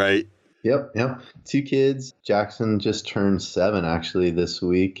 kids, right? Yep. 2 kids. Jackson just turned 7 actually this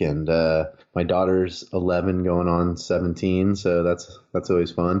week, and my daughter's 11 going on 17, so that's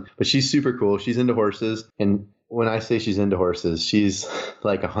always fun. But she's super cool. She's into horses, and when I say she's into horses, she's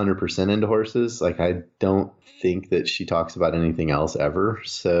like 100% into horses. Like, I don't think that she talks about anything else ever.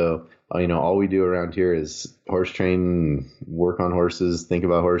 So, all we do around here is horse train, work on horses, think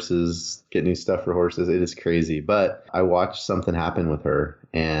about horses, get new stuff for horses. It is crazy. But I watched something happen with her,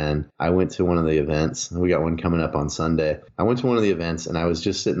 and I went to one of the events. We got one coming up on Sunday. I went to one of the events, and I was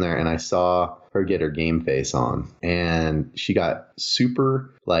just sitting there, and I saw her get her game face on, and she got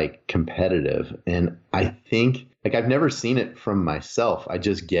super competitive. And I think I've never seen it from myself. I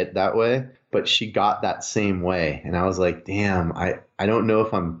just get that way, but she got that same way. And I was like, damn, I don't know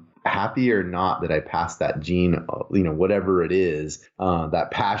if I'm happy or not that I passed that gene, whatever it is, that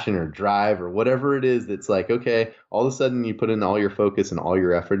passion or drive or whatever it is. That's like, okay, all of a sudden you put in all your focus and all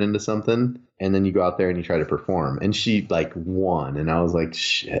your effort into something, and then you go out there and you try to perform. And she won. And I was like,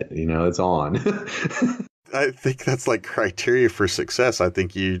 shit, it's on. I think that's criteria for success. I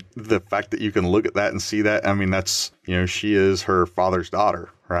think the fact that you can look at that and see that, I mean, that's, she is her father's daughter,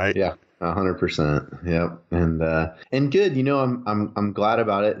 right? Yeah. 100%. Yep. And good, I'm glad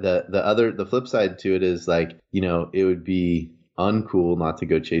about it. The flip side to it is it would be uncool not to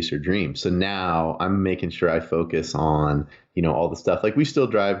go chase your dream. So now I'm making sure I focus on, all the stuff. We still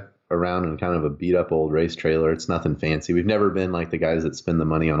drive around in kind of a beat up old race trailer. It's nothing fancy. We've never been like the guys that spend the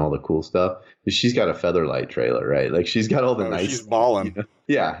money on all the cool stuff. She's got a Featherlight trailer, right? She's got all the nice. She's balling.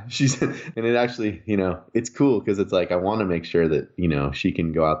 Yeah, and it actually, it's cool because it's I want to make sure that she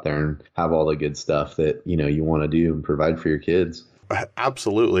can go out there and have all the good stuff that you want to do and provide for your kids.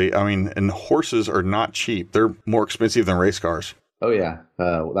 Absolutely. I mean, and horses are not cheap. They're more expensive than race cars. Oh, yeah.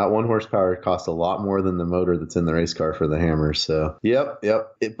 That 1 horsepower costs a lot more than the motor that's in the race car for the Hammers. So, yep.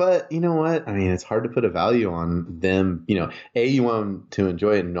 But you know what? I mean, it's hard to put a value on them. You want them to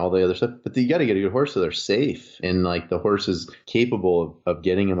enjoy it and all the other stuff, but you got to get a good horse so they're safe. And the horse is capable of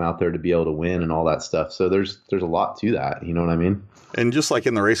getting them out there to be able to win and all that stuff. So there's a lot to that. You know what I mean? And just like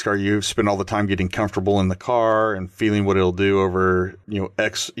in the race car, you spend all the time getting comfortable in the car and feeling what it'll do over,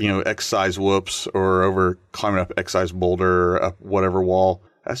 X size whoops or over climbing up X size boulder or up whatever wall.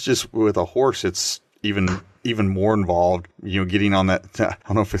 That's just with a horse. It's even more involved, getting on that. I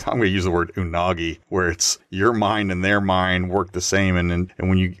don't know if I'm going to use the word unagi, where it's your mind and their mind work the same. And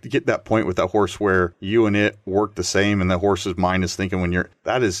when you get that point with that horse where you and it work the same and the horse's mind is thinking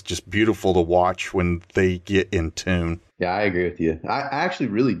that is just beautiful to watch when they get in tune. Yeah, I agree with you. I actually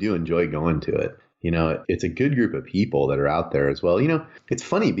really do enjoy going to it. It's a good group of people that are out there as well. It's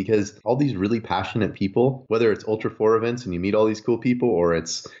funny because all these really passionate people, whether it's Ultra 4 events and you meet all these cool people, or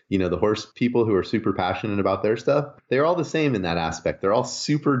it's, the horse people who are super passionate about their stuff, they're all the same in that aspect. They're all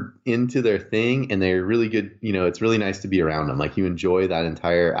super into their thing and they're really good. It's really nice to be around them. You enjoy that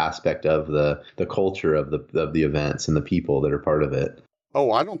entire aspect of the culture of the events and the people that are part of it.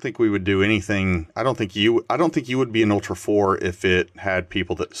 Oh, I don't think we would do anything. I don't think you would be an Ultra 4 if it had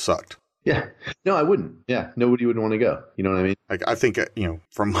people that sucked. Yeah. No, I wouldn't. Yeah. Nobody would want to go. You know what I mean? I think,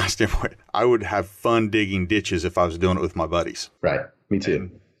 from my standpoint, I would have fun digging ditches if I was doing it with my buddies. Right. Me too.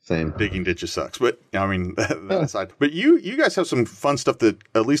 And same. Digging ditches sucks. But I mean, that aside. But you guys have some fun stuff that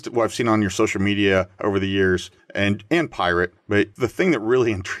at least what I've seen on your social media over the years and Pirate. But the thing that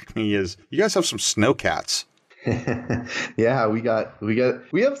really intrigued me is you guys have some snowcats. Yeah, we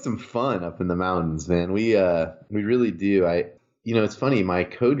have some fun up in the mountains, man. We really do. It's funny, my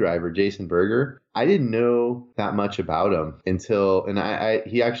co-driver, Jason Berger, I didn't know that much about him until,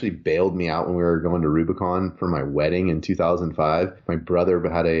 he actually bailed me out when we were going to Rubicon for my wedding in 2005. My brother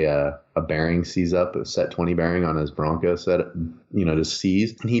had a bearing seize up, a set 20 bearing on his Bronco set, to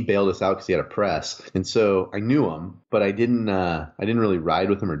seize. And he bailed us out because he had a press. And so I knew him, but I didn't really ride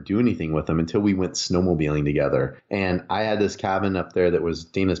with him or do anything with him until we went snowmobiling together. And I had this cabin up there that was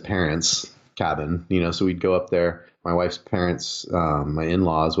Dana's parents' cabin, so we'd go up there. My wife's parents, my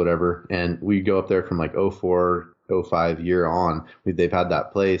in-laws, whatever. And we go up there from 04, 05 year on. They've had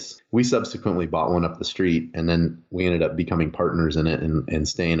that place. We subsequently bought one up the street, and then we ended up becoming partners in it and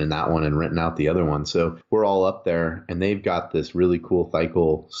staying in that one and renting out the other one. So we're all up there, and they've got this really cool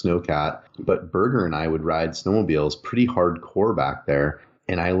Thikel Snowcat. But Berger and I would ride snowmobiles pretty hardcore back there.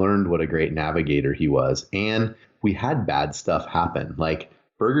 And I learned what a great navigator he was. And we had bad stuff happen.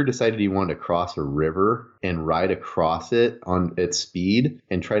 Berger decided he wanted to cross a river and ride across it on its speed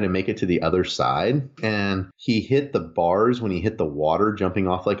and try to make it to the other side. And he hit the bars when he hit the water, jumping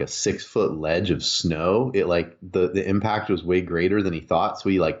off like a 6-foot ledge of snow. It like the impact was way greater than he thought. So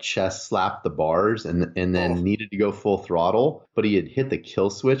he like chest slapped the bars and then needed to go full throttle, but he had hit the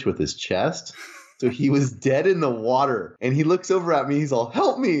kill switch with his chest. So he was dead in the water, and he looks over at me. He's all,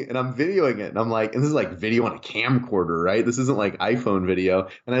 help me. And I'm videoing it. And I'm like, and this is like video on a camcorder, right? This isn't like iPhone video.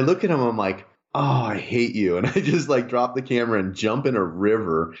 And I look at him, I'm like, oh, I hate you. And I just like drop the camera and jump in a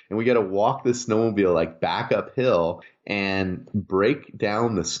river. And we got to walk the snowmobile like back uphill and break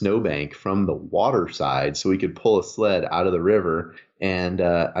down the snowbank from the water side so we could pull a sled out of the river. And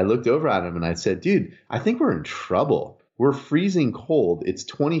I looked over at him and I said, dude, I think we're in trouble. We're freezing cold. It's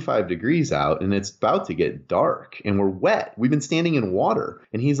 25 degrees out and it's about to get dark and we're wet. We've been standing in water.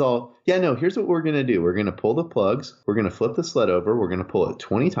 And he's all, yeah, no, here's what we're going to do. We're going to pull the plugs. We're going to flip the sled over. We're going to pull it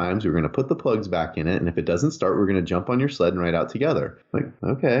 20 times. We're going to put the plugs back in it. And if it doesn't start, we're going to jump on your sled and ride out together. I'm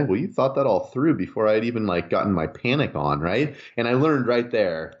like, okay, well, you thought that all through before I'd even like gotten my panic on, right? And I learned right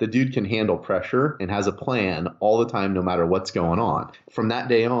there, the dude can handle pressure and has a plan all the time, no matter what's going on. From that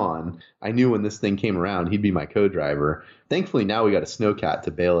day on, I knew when this thing came around, he'd be my co-driver. Thankfully, now we got a snowcat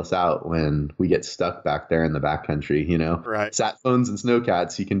to bail us out when we get stuck back there in the backcountry, you know? Right. Sat phones and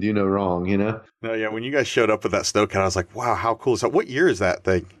snowcats, you can do no wrong, you know? No, yeah. When you guys showed up with that snowcat, I was like, wow, how cool is that? What year is that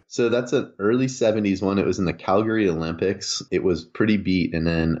thing? So that's an early 70s one. It was in the Calgary Olympics. It was pretty beat. And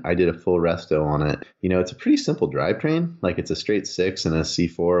then I did a full resto on it. You know, it's a pretty simple drivetrain. Like it's a straight 6 and a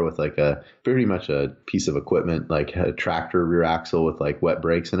C4 with like a pretty much a piece of equipment, like a tractor rear axle with like wet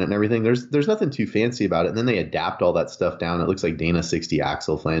brakes in it and everything. There's nothing too fancy about it. And then they adapt all that stuff down. It looks like Dana 60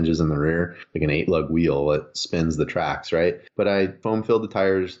 axle flanges in the rear, like an 8-lug wheel that spins the tracks, right? But I foam filled the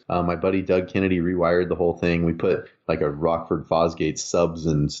tires. My buddy Doug Kennedy rewired the whole thing. We put like a Rockford Fosgate subs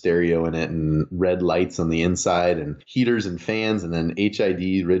and stereo in it and red lights on the inside and heaters and fans and then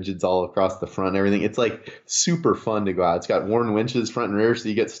HID rigids all across the front and everything. It's like super fun to go out. It's got Warn winches front and rear so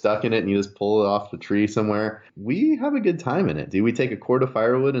you get stuck in it and you just pull it off the tree somewhere. We have a good time in it, dude. We take a cord of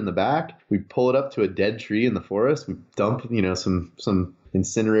firewood in the back. We pull it up to a dead tree in the forest. We dump, you know, some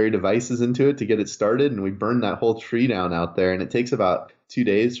incendiary devices into it to get it started and we burn that whole tree down out there. And it takes about 2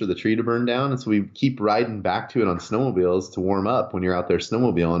 days for the tree to burn down. And so we keep riding back to it on snowmobiles to warm up when you're out there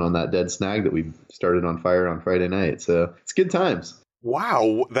snowmobiling on that dead snag that we started on fire on Friday night. So it's good times.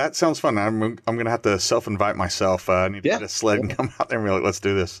 Wow, that sounds fun. I'm going to have to self-invite myself. I need to get a sled and come out there and be like, let's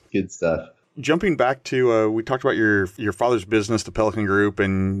do this. Good stuff. Jumping back to, we talked about your father's business, the Pelican Group,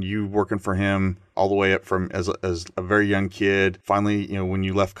 and you working for him all the way up from as a very young kid. Finally, you know, when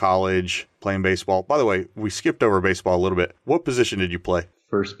you left college, playing baseball. By the way, we skipped over baseball a little bit. What position did you play?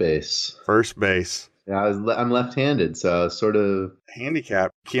 First base. First base. Yeah, I'm left-handed, so sort of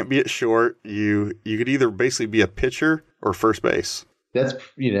handicap. Can't be at short. You could either basically be a pitcher or first base. That's,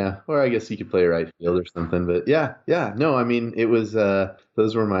 you know, or I guess you could play right field or something, but yeah. No, I mean, it was, that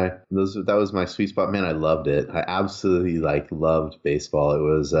was my sweet spot. Man, I loved it. I absolutely loved baseball. It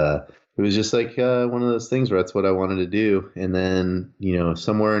was just like one of those things where that's what I wanted to do. And then, you know,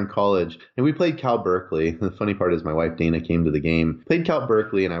 somewhere in college, and we played Cal Berkeley. The funny part is my wife, Dana, came to the game, played Cal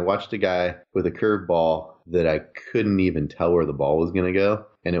Berkeley, and I watched a guy with a curved ball that I couldn't even tell where the ball was going to go.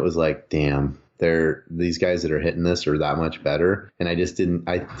 And it was like, damn. These guys that are hitting this are that much better. And I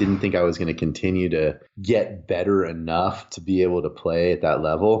didn't think I was going to continue to get better enough to be able to play at that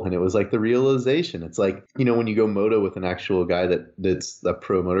level. And it was like the realization. It's like, you know, when you go moto with an actual guy that's a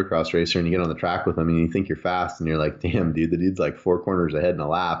pro motocross racer and you get on the track with him and you think you're fast and you're like, damn, dude, the dude's like 4 corners ahead in a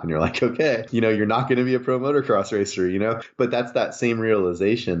lap. And you're like, okay, you know, you're not going to be a pro motocross racer, you know, but that's that same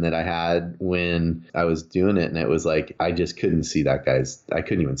realization that I had when I was doing it. And it was like, I just couldn't see I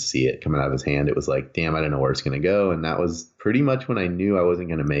couldn't even see it coming out of his hand. It was like, damn, I don't know where it's going to go. And that was pretty much when I knew I wasn't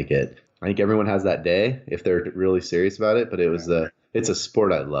going to make it. I think everyone has that day if they're really serious about it, but it's a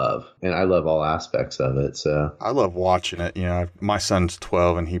sport I love and I love all aspects of it. So I love watching it. You know, my son's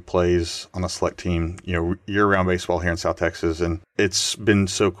 12 and he plays on a select team, you know, year-round baseball here in South Texas. And it's been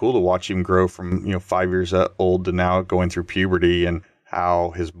so cool to watch him grow from, you know, 5 years old to now going through puberty and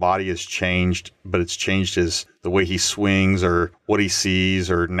how his body has changed, but it's changed the way he swings or what he sees,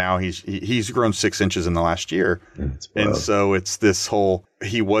 or now he's grown 6 inches in the last year. And so it's this whole,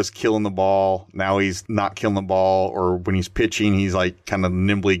 he was killing the ball. Now he's not killing the ball, or when he's pitching, he's like kind of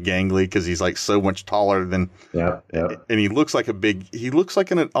nimbly gangly because he's like so much taller than, and he looks like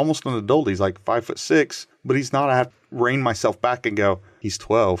almost an adult. He's like 5'6", but he's not. I have to rein myself back and go, he's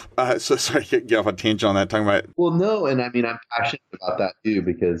 12. So sorry to get off a tangent on that, talking about. Well, no. And I mean, I'm passionate about that too,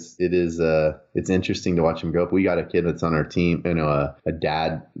 because it is, it's interesting to watch him grow up. up. We got a kid that's on our team, a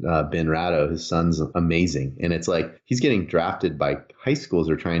dad, Ben Ratto, his son's amazing. And it's like, he's getting drafted by high schools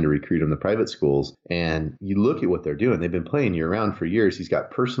are trying to recruit him to private schools. And you look at what they're doing. They've been playing year round for years. He's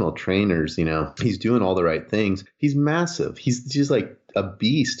got personal trainers, he's doing all the right things. He's massive. He's just like a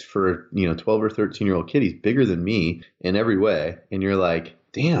beast for, 12 or 13-year-old kid. He's bigger than me in every way. And you're like,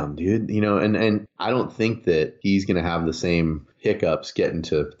 damn, dude, and I don't think that he's going to have the same hiccups getting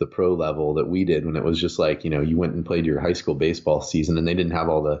to the pro level that we did when it was just like, you went and played your high school baseball season and they didn't have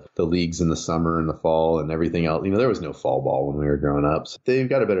all the leagues in the summer and the fall and everything else. There was no fall ball when we were growing up. So they've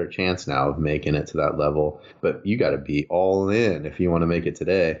got a better chance now of making it to that level, but you got to be all in if you want to make it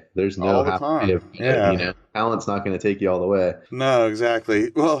today. There's no talent's not going to take you all the way. No, exactly.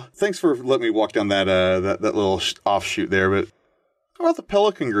 Well, thanks for letting me walk down that little offshoot there, but how about the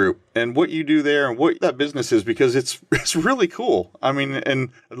Pelican Group and what you do there and what that business is? Because it's really cool. I mean, and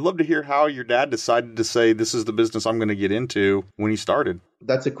I'd love to hear how your dad decided to say, this is the business I'm going to get into when he started.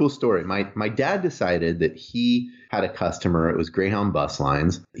 That's a cool story. My dad decided that he had a customer. It was Greyhound Bus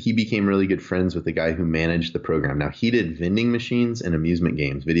Lines. He became really good friends with the guy who managed the program. Now, he did vending machines and amusement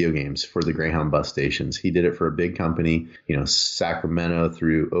games, video games for the Greyhound bus stations. He did it for a big company, Sacramento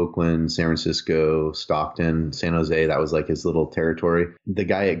through Oakland, San Francisco, Stockton, San Jose. That was like his little territory. The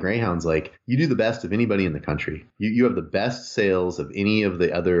guy at Greyhound's like, you do the best of anybody in the country. You have the best sales of any of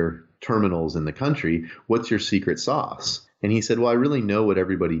the other terminals in the country. What's your secret sauce? And he said, well, I really know what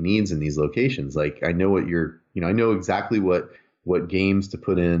everybody needs in these locations. Like, I know what I know exactly what games to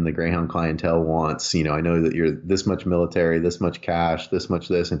put in the Greyhound clientele wants. I know that you're this much military, this much cash, this much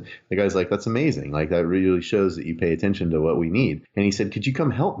this. And the guy's like, that's amazing. Like, that really shows that you pay attention to what we need. And he said, could you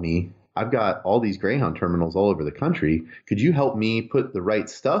come help me? I've got all these Greyhound terminals all over the country. Could you help me put the right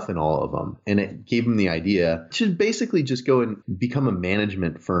stuff in all of them? And it gave him the idea to basically just go and become a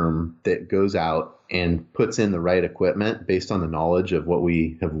management firm that goes out and puts in the right equipment based on the knowledge of what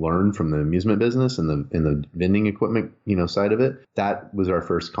we have learned from the amusement business and the vending equipment, side of it. That was our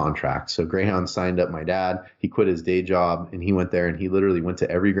first contract. So Greyhound signed up my dad. He quit his day job and he went there and he literally went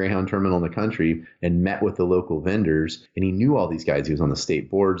to every Greyhound terminal in the country and met with the local vendors. And he knew all these guys. He was on the state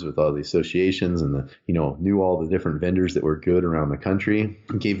boards with all the associations and knew all the different vendors that were good around the country.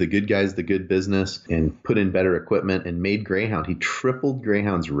 He gave the good guys the good business and put in better equipment and made Greyhound. He tripled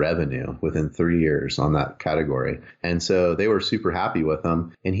Greyhound's revenue within 3 years on that category. And so they were super happy with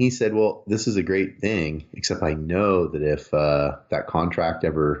him. And he said, well, this is a great thing, except I know that if that contract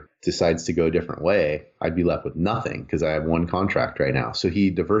ever decides to go a different way, I'd be left with nothing because I have one contract right now. So he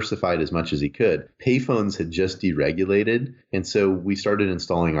diversified as much as he could. Payphones had just deregulated. And so we started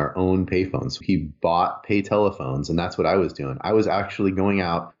installing our own payphones. He bought pay telephones, and that's what I was doing. I was actually going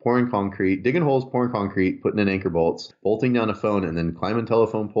out, pouring concrete, digging holes, pouring concrete, putting in anchor bolts, bolting down a phone, and then climbing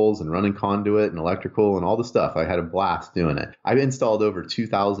telephone poles and running conduit and electrical and all the stuff. I had a blast doing it. I've installed over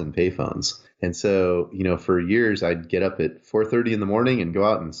 2,000 payphones. And so, for years, I'd get up at 4:30 in the morning and go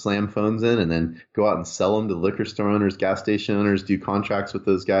out and slam phones in and then go out and sell them to liquor store owners, gas station owners, do contracts with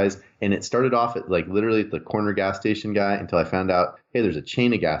those guys. And it started off at like literally the corner gas station guy until I found out, hey, there's a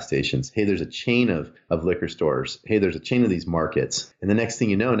chain of gas stations. Hey, there's a chain of liquor stores. Hey, there's a chain of these markets. And the next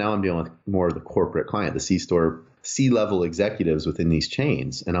thing you know, now I'm dealing with more of the corporate client, the C-level executives within these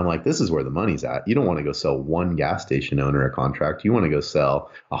chains. And I'm like, this is where the money's at. You don't want to go sell one gas station owner a contract. You want to go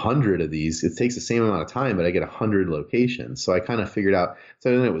sell 100 of these. It takes the same amount of time, but I get 100 locations. So I kind of figured out,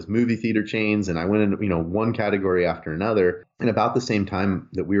 so then it was movie theater chains, and I went into, one category after another. And about the same time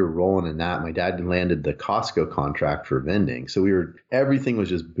that we were rolling in that, my dad landed the Costco contract for vending. So everything was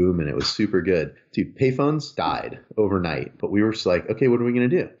just booming. It was super good. Dude, payphones died overnight, but we were just like, okay, what are we going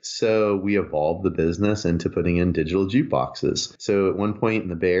to do? So we evolved the business into putting in digital jukeboxes. So at one point in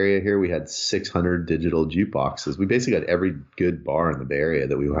the Bay Area here, we had 600 digital jukeboxes. We basically had every good bar in the Bay Area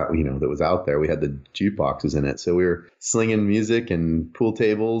that that was out there. We had the jukeboxes in it. So we were slinging music and pool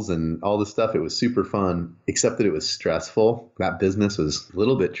tables and all this stuff. It was super fun, except that it was stressful. That business was a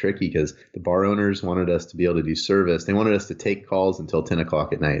little bit tricky because the bar owners wanted us to be able to do service. They wanted us to take calls until 10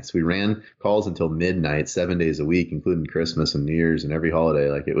 o'clock at night. So we ran calls until midnight, 7 days a week, including Christmas and New Year's and every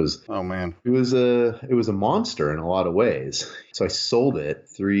holiday. Like it was, oh man, it was a monster in a lot of ways. So I sold it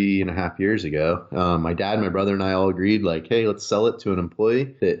 3.5 years ago. My dad, my brother, and I all agreed, like, hey, let's sell it to an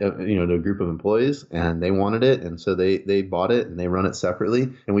employee, to a group of employees, and they wanted it, and so they bought it and they run it separately.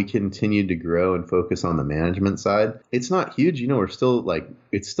 And we continued to grow and focus on the management side. It's not huge, we're still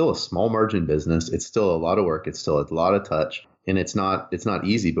it's still a small margin business. It's still a lot of work. It's still a lot of touch. And it's not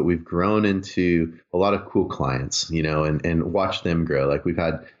easy, but we've grown into a lot of cool clients, and watch them grow. Like we've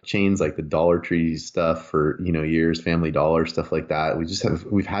had chains like the Dollar Tree stuff for, years, Family Dollar, stuff like that.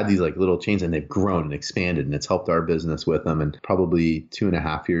 We've had these like little chains, and they've grown and expanded, and it's helped our business with them. And probably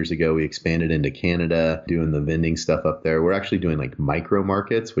 2.5 years ago, we expanded into Canada, doing the vending stuff up there. We're actually doing like micro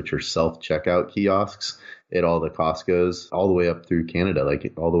markets, which are self-checkout kiosks at all the Costco's all the way up through Canada,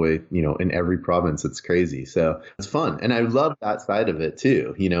 like all the way, in every province. It's crazy. So it's fun. And I love that side of it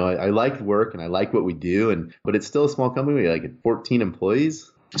too. I like work and I like what we do, but it's still a small company. We like 14 employees,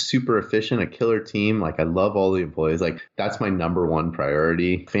 super efficient, a killer team. Like I love all the employees. Like that's my number one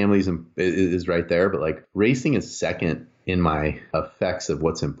priority. Families is right there, but like racing is second in my effects of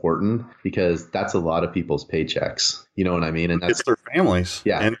what's important, because that's a lot of people's paychecks. You know what I mean? And that's it's their families,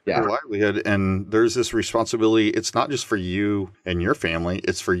 and their livelihood. And there's this responsibility. It's not just for you and your family.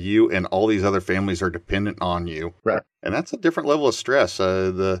 It's for you and all these other families are dependent on you. Right. And that's a different level of stress.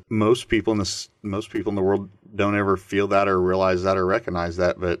 Most people in the world don't ever feel that or realize that or recognize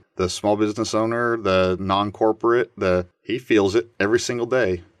that. But the small business owner, the non-corporate, he feels it every single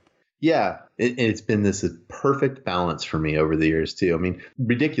day. Yeah, it's been this perfect balance for me over the years too. I mean,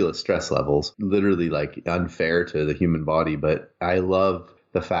 ridiculous stress levels, literally like unfair to the human body. But I love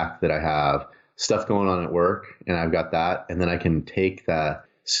the fact that I have stuff going on at work and I've got that. And then I can take that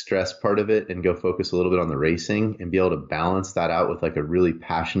stress part of it and go focus a little bit on the racing and be able to balance that out with like a really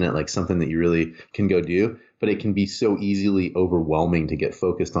passionate, like something that you really can go do. But it can be so easily overwhelming to get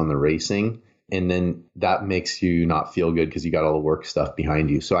focused on the racing. And then that makes you not feel good because you got all the work stuff behind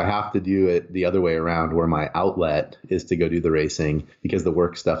you. So I have to do it the other way around, where my outlet is to go do the racing because the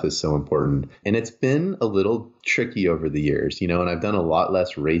work stuff is so important. And it's been a little tricky over the years, and I've done a lot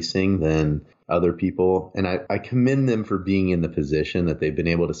less racing than other people. And I commend them for being in the position that they've been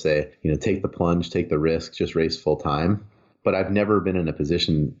able to say, take the plunge, take the risk, just race full time. But I've never been in a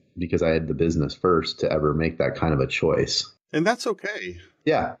position, because I had the business first, to ever make that kind of a choice. And that's okay.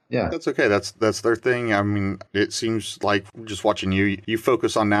 Yeah. That's okay. That's their thing. I mean, it seems like just watching you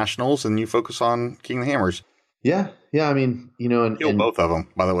focus on nationals and you focus on King of the Hammers. Yeah. I mean, and kill both of them,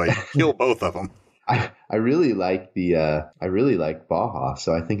 by the way. Kill both of them. I really like Baja.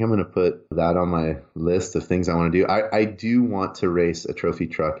 So I think I'm going to put that on my list of things I want to do. I do want to race a trophy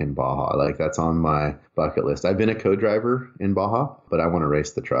truck in Baja. Like that's on my bucket list. I've been a co-driver in Baja, but I want to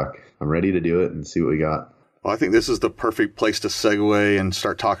race the truck. I'm ready to do it and see what we got. Well, I think this is the perfect place to segue and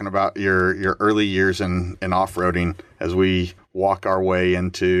start talking about your early years in off-roading as we walk our way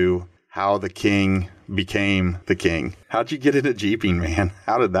into how the King became the King. How'd you get into Jeeping, man?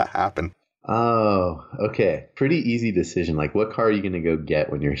 How did that happen? Oh, okay. Pretty easy decision. Like, what car are you going to go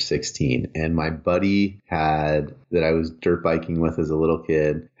get when you're 16? And my buddy that I was dirt biking with as a little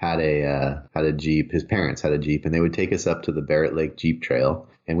kid had a Jeep. His parents had a Jeep, and they would take us up to the Barrett Lake Jeep Trail.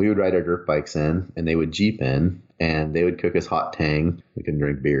 And we would ride our dirt bikes in, and they would Jeep in, and they would cook us hot tang. We couldn't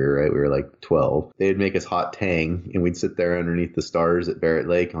drink beer, right? We were like 12. They would make us hot tang, and we'd sit there underneath the stars at Barrett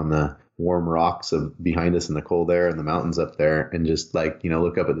Lake on the warm rocks behind us in the cold air and the mountains up there, and just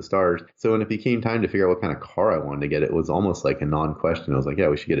look up at the stars. So when it became time to figure out what kind of car I wanted to get, it was almost like a non-question. I was like, yeah,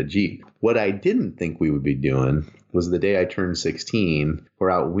 we should get a Jeep. What I didn't think we would be doing was the day I turned 16, we're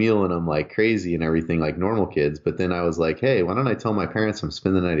out wheeling them like crazy and everything like normal kids. But then I was like, hey, why don't I tell my parents I'm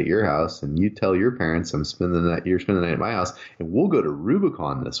spending the night at your house, and you tell your parents you're spending the night at my house, and we'll go to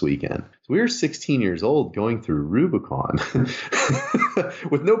Rubicon this weekend. So we were 16 years old going through Rubicon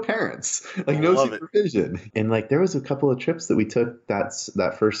with no parents, no supervision. And there was a couple of trips that we took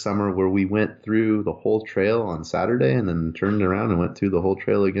that first summer where we went through the whole trail on Saturday and then turned around and went through the whole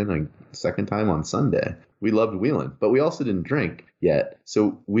trail again a second time on Sunday. We loved wheeling, but we also didn't drink yet.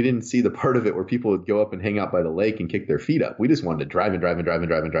 So we didn't see the part of it where people would go up and hang out by the lake and kick their feet up. We just wanted to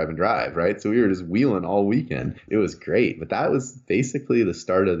drive, right? So we were just wheeling all weekend. It was great. But that was basically the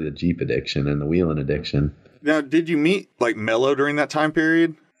start of the Jeep addiction and the wheeling addiction. Now, did you meet Mello during that time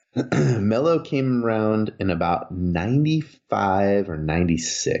period? Mello came around in about 95 or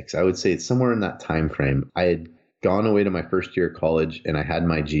 96. I would say it's somewhere in that time frame. I had gone away to my first year of college, and I had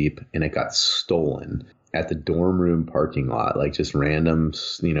my Jeep, and it got stolen at the dorm room parking lot, just random,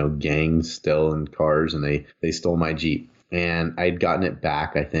 gangs stealing cars, and they stole my Jeep. And I'd gotten it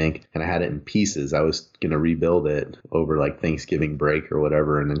back, I think, and I had it in pieces. I was going to rebuild it over Thanksgiving break or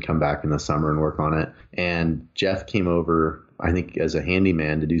whatever, and then come back in the summer and work on it. And Jeff came over, I think, as a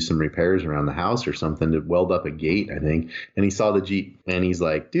handyman to do some repairs around the house or something, to weld up a gate, I think. And he saw the Jeep, and he's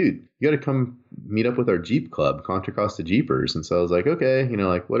like, dude, you got to come meet up with our Jeep club, Contra Costa Jeepers. And so I was like, okay,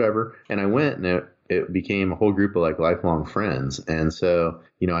 whatever. And I went, and it became a whole group of like lifelong friends. And so,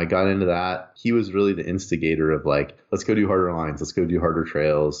 I got into that. He was really the instigator of like, let's go do harder lines, let's go do harder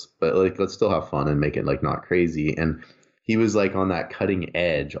trails, but like, let's still have fun and make it like not crazy. And he was like on that cutting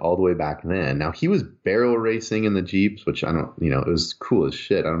edge all the way back then. Now he was barrel racing in the Jeeps, which I don't, it was cool as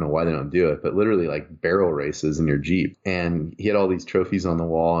shit. I don't know why they don't do it, but literally like barrel races in your Jeep. And he had all these trophies on the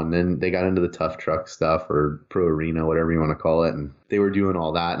wall. And then they got into the tough truck stuff or pro arena, whatever you want to call it. And they were doing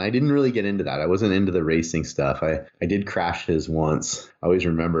all that. And I didn't really get into that. I wasn't into the racing stuff. I did crash his once. I always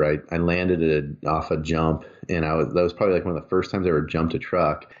remember I landed it off a jump, and that was probably like one of the first times I ever jumped a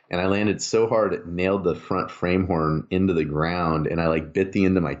truck. And I landed so hard it nailed the front frame horn into the ground, and I like bit the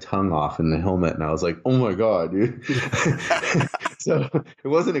end of my tongue off in the helmet, and I was like, oh my God, dude. So it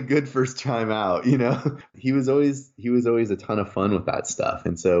wasn't a good first time out, He was always a ton of fun with that stuff.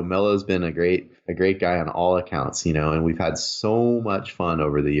 And so Mello's been a great guy on all accounts, and we've had so much fun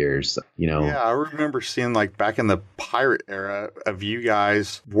over the years, Yeah, I remember seeing like back in the pirate era of you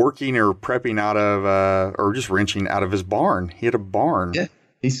guys working or prepping out of or just wrenching out of his barn. He had a barn. Yeah.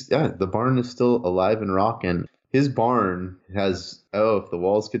 The barn is still alive and rocking. His barn has, if the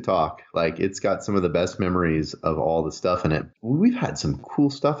walls could talk, like it's got some of the best memories of all the stuff in it. We've had some cool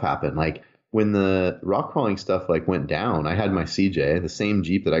stuff happen. Like when the rock crawling stuff like went down, I had my CJ, the same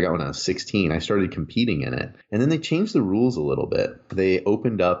Jeep that I got when I was 16. I started competing in it. And then they changed the rules a little bit. They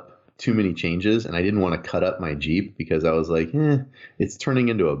opened up too many changes, and I didn't want to cut up my Jeep because I was like, it's turning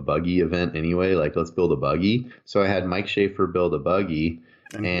into a buggy event anyway. Like, let's build a buggy. So I had Mike Schaefer build a buggy.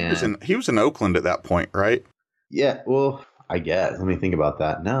 And he was in Oakland at that point, right? Yeah, well, I guess. Let me think about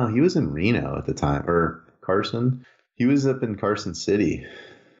that. No, he was in Reno at the time, or Carson. He was up in Carson City.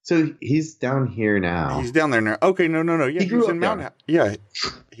 So he's down here now. He's down there now. Okay, no. Yeah, he was in Mound House. Yeah,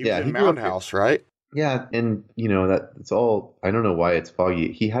 he was in Mound House, right? Yeah, and that's all. I don't know why it's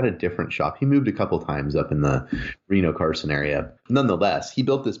foggy. He had a different shop. He moved a couple times up in the Reno Carson area. Nonetheless, he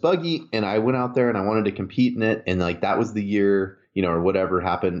built this buggy, and I went out there and I wanted to compete in it. And like that was the year, or whatever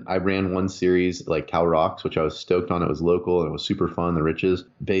happened. I ran one series like Cal Rocks, which I was stoked on. It was local and it was super fun. The Riches.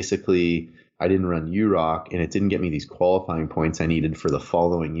 Basically, I didn't run U-Rock, and it didn't get me these qualifying points I needed for the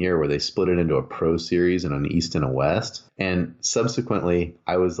following year, where they split it into a pro series and an East and a West. And subsequently,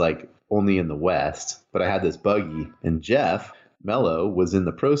 I was like only in the West, but I had this buggy, and Jeff Mello was in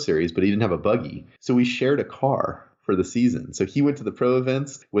the pro series, but he didn't have a buggy. So we shared a car for the season. So he went to the pro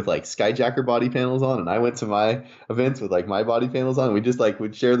events with like Skyjacker body panels on, and I went to my events with like my body panels on. We just like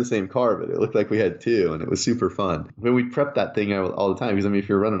would share the same car, but it looked like we had two, and it was super fun. When we prepped that thing all the time, because if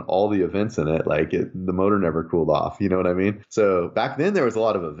you're running all the events in it, like the motor never cooled off. You know what I mean? So back then there was a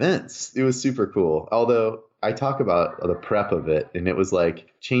lot of events. It was super cool. Although I talk about the prep of it, and it was like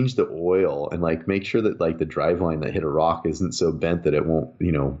change the oil and like make sure that like the driveline that hit a rock isn't so bent that it won't,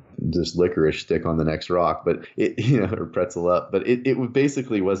 just licorice stick on the next rock, but it, or pretzel up. But it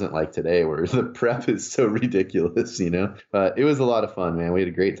basically wasn't like today where the prep is so ridiculous, But it was a lot of fun, man. We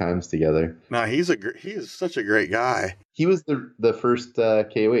had great times together. No, he is such a great guy. He was the first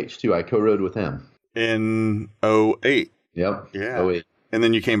KOH too. I co-rode with him in 2008. Yep. Yeah. 2008. And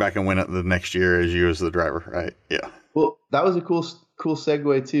then you came back and went it the next year as you as the driver, right? Yeah. Well, that was a cool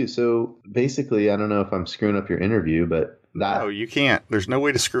segue too. So basically, I don't know if I'm screwing up your interview, but no, you can't. There's no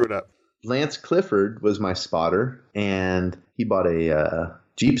way to screw it up. Lance Clifford was my spotter, and he bought a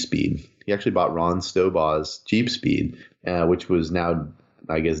Jeep Speed. He actually bought Ron Stobaugh's Jeep Speed, which was now,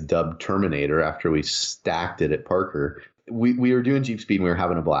 I guess, dubbed Terminator after we stacked it at Parker. We were doing Jeep Speed and we were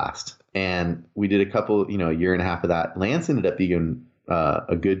having a blast. And we did a couple, a year and a half of that. Lance ended up being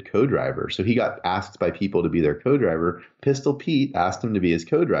a good co-driver. So he got asked by people to be their co-driver. Pistol Pete asked him to be his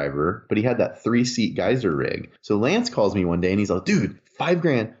co-driver, but he had that 3-seat geyser rig. So Lance calls me one day and he's like, dude,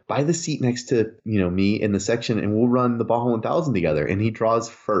 $5,000, buy the seat next to, me in the section and we'll run the Baja 1000 together. And he draws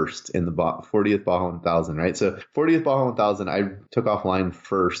first in the 40th Baja 1000, right? So 40th Baja 1000, I took off line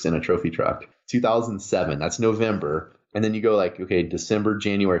first in a trophy truck. 2007, that's November. And then you go like, okay, December,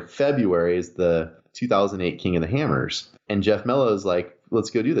 January, February is the 2008 King of the Hammers. And Jeff Mello's like,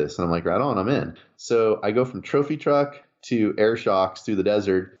 let's go do this. And I'm like, right on, I'm in. So I go from trophy truck to air shocks through the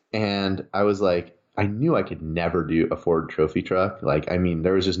desert. And I was like, I knew I could never do a Ford trophy truck. Like, I mean,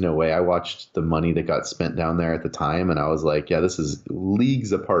 there was just no way. I watched the money that got spent down there at the time, and I was like, yeah, this is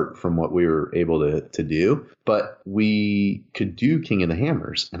leagues apart from what we were able to do. But we could do King of the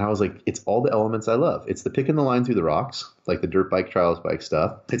Hammers. And I was like, it's all the elements I love. It's the picking the line through the rocks, like the dirt bike, trials bike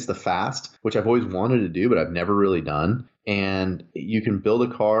stuff. It's the fast, which I've always wanted to do, but I've never really done. And you can build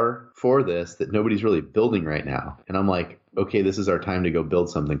a car for this that nobody's really building right now. And I'm like, okay, this is our time to go build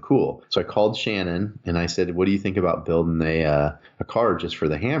something cool. So I called Shannon and I said, what do you think about building a car just for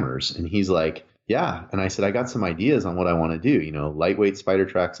the Hammers? And he's like, yeah. And I said, I got some ideas on what I want to do, lightweight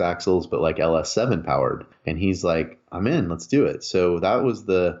Spider-Trax axles, but like LS7 powered. And he's like, I'm in, let's do it. So that was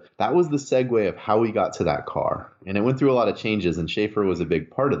the segue of how we got to that car. And it went through a lot of changes, and Schaefer was a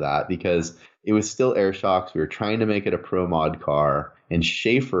big part of that because it was still air shocks. We were trying to make it a pro mod car. And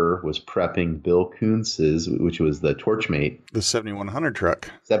Schaefer was prepping Bill Kuntz's, which was the Torchmate. The 7100 truck.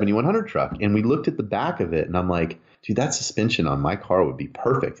 7100 truck. And we looked at the back of it, and I'm like, dude, that suspension on my car would be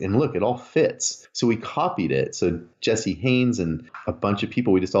perfect. And look, it all fits. So we copied it. So Jesse Haynes and a bunch of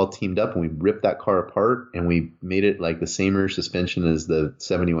people, we just all teamed up and we ripped that car apart and we made it like the same rear suspension as the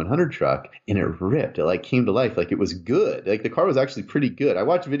 7100 truck. And it ripped. It like came to life. Like it was good. Like the car was actually pretty good. I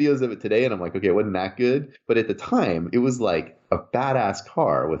watched videos of it today and I'm like, okay, it wasn't that good. But at the time, it was like a badass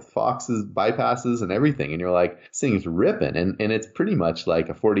car with Fox's bypasses and everything. And you're like, this thing's ripping. And it's pretty much like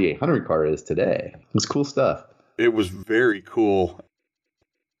a 4800 car is today. It's cool stuff. It was very cool.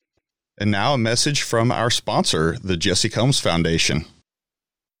 And now a message from our sponsor, the Jesse Combs Foundation.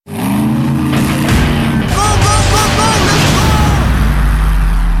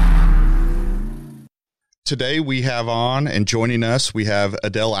 Today we have on and joining us, we have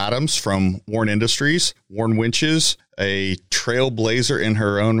Adele Adams from Warn Industries, Warn Winches, a trailblazer in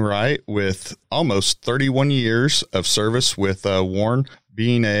her own right with almost 31 years of service with Warn,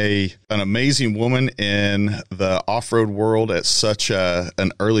 being an amazing woman in the off-road world at such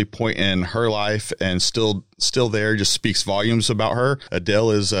an early point in her life and still there, just speaks volumes about her.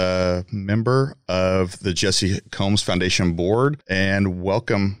 Adele is a member of the Jesse Combs Foundation board. And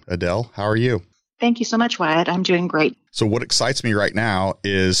welcome, Adele. How are you? Thank you so much, Wyatt. I'm doing great. So what excites me right now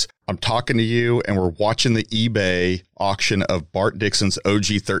is I'm talking to you and we're watching the eBay auction of Bart Dixon's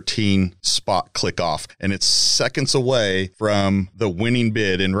OG13 spot click off. And it's seconds away from the winning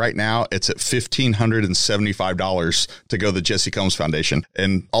bid. And right now it's at $1,575 to go to the Jesse Combs Foundation.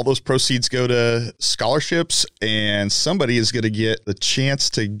 And all those proceeds go to scholarships, and somebody is going to get the chance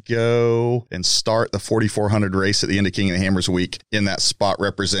to go and start the 4,400 race at the end of King of the Hammers week in that spot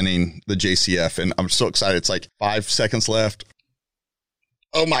representing the JCF. And I'm so excited. It's like 5 seconds left.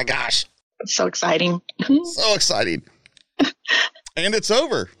 Oh my gosh. It's so exciting. So exciting. And it's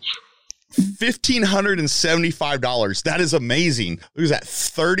over. $1,575. That is amazing. Look at that.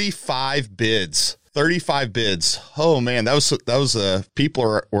 35 bids. 35 bids. Oh man, that was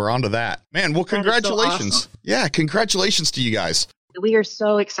people were onto that. Man, well, congratulations. So awesome. Yeah, congratulations to you guys. We are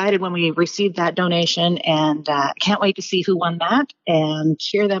so excited when we received that donation, and can't wait to see who won that and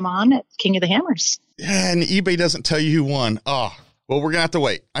cheer them on at King of the Hammers. Yeah, and eBay doesn't tell you who won. Oh, well, we're going to have to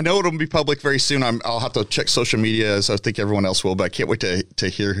wait. I know it'll be public very soon. I'll have to check social media, as I think everyone else will, but I can't wait to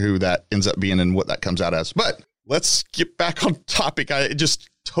hear who that ends up being and what that comes out as. But let's get back on topic. I just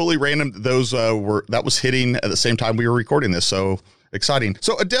totally random. Those that was hitting at the same time we were recording this. So exciting.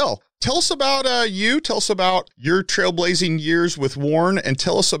 So Adele, tell us about you. Tell us about your trailblazing years with Warn, and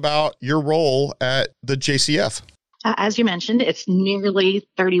tell us about your role at the JCF. As you mentioned, it's nearly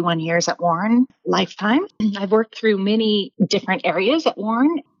 31 years at Warn, lifetime. I've worked through many different areas at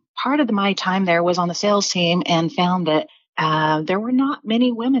Warn. Part of my time there was on the sales team, and found that there were not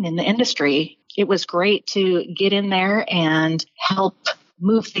many women in the industry. It was great to get in there and help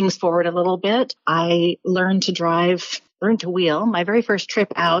move things forward a little bit. I learned to wheel. My very first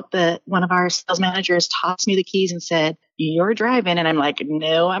trip out, one of our sales managers tossed me the keys and said, "You're driving." And I'm like,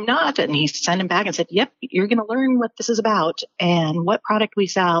 "No, I'm not." And he sent him back and said, "Yep, you're going to learn what this is about and what product we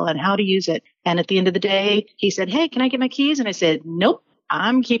sell and how to use it." And at the end of the day, he said, "Hey, can I get my keys?" And I said, "Nope,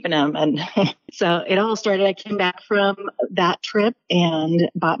 I'm keeping them." And so it all started. I came back from that trip and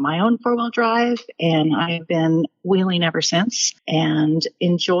bought my own 4-wheel drive, and I've been wheeling ever since, and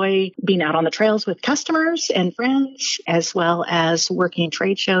enjoy being out on the trails with customers and friends, as well as working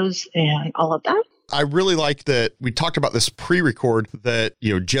trade shows and all of that. I really like that we talked about this pre-record that,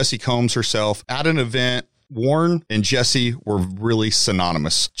 Jesse Combs herself at an event, Warn and Jesse were really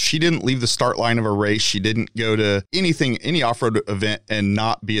synonymous. She didn't leave the start line of a race. She didn't go to any off-road event and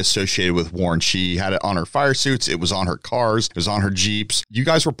not be associated with Warn. She had it on her fire suits. It was on her cars. It was on her Jeeps. You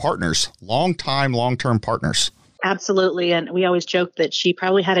guys were partners, long-term partners. Absolutely. And we always joke that she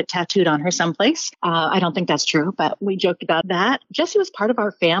probably had it tattooed on her someplace. I don't think that's true, but we joked about that. Jessie was part of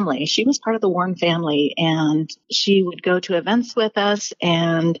our family. She was part of the Warn family, and she would go to events with us.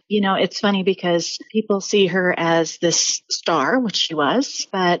 And, it's funny because people see her as this star, which she was,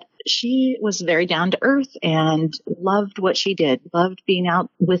 but she was very down to earth and loved what she did, loved being out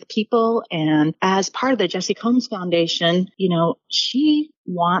with people. And as part of the Jesse Combs Foundation, she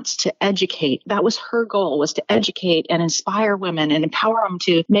wants to educate. That was her goal, was to educate and inspire women and empower them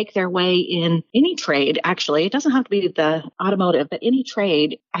to make their way in any trade. Actually, it doesn't have to be the automotive, but any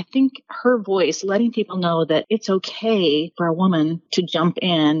trade. I think her voice, letting people know that it's okay for a woman to jump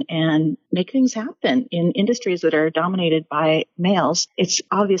in and make things happen in industries that are dominated by males. It's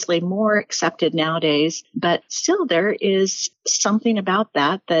obviously more accepted nowadays, but still there is something about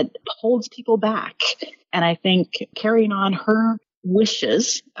that holds people back. And I think carrying on her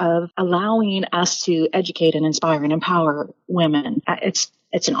wishes of allowing us to educate and inspire and empower women, it's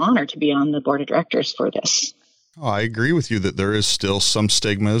an honor to be on the board of directors for this. Oh, I agree with you that there is still some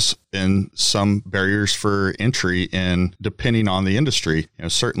stigmas and some barriers for entry, and depending on the industry.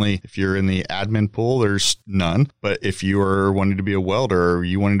 Certainly if you're in the admin pool, there's none. But if you are wanting to be a welder, or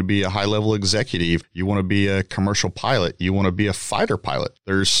you wanting to be a high-level executive, you want to be a commercial pilot, you want to be a fighter pilot,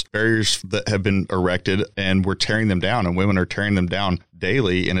 there's barriers that have been erected, and we're tearing them down, and women are tearing them down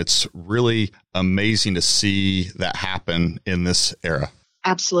daily. And it's really amazing to see that happen in this era.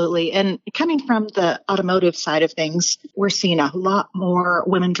 Absolutely. And coming from the automotive side of things, we're seeing a lot more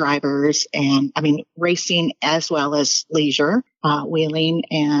women drivers and racing as well as leisure, wheeling,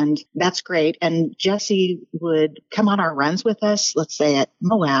 and that's great. And Jessie would come on our runs with us, let's say at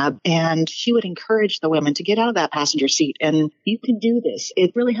Moab, and she would encourage the women to get out of that passenger seat and you can do this.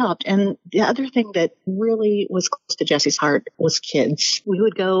 It really helped. And the other thing that really was close to Jessie's heart was kids. We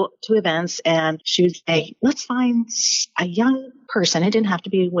would go to events and she would say, let's find a young person. It didn't have to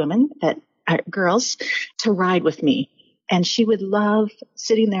be women, but girls, to ride with me. And she would love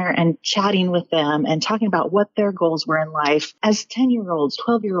sitting there and chatting with them and talking about what their goals were in life as 10-year-olds,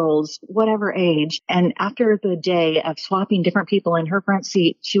 12-year-olds, whatever age. And after the day of swapping different people in her front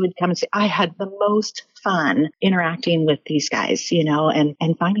seat, she would come and say, I had the most fun interacting with these guys,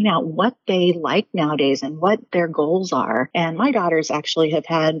 and finding out what they like nowadays and what their goals are. And my daughters actually have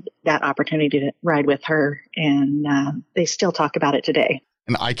had that opportunity to ride with her, and they still talk about it today.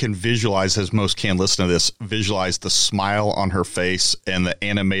 And I can visualize, as most can listen to this, visualize the smile on her face and the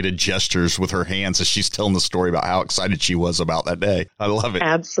animated gestures with her hands as she's telling the story about how excited she was about that day. I love it.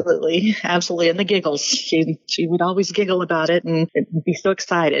 Absolutely. Absolutely. And the giggles. She would always giggle about it and be so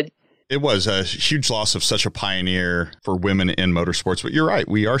excited. It was a huge loss of such a pioneer for women in motorsports. But you're right.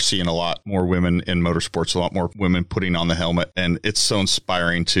 We are seeing a lot more women in motorsports, a lot more women putting on the helmet. And it's so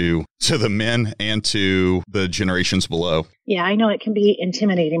inspiring to the men and to the generations below. Yeah, I know it can be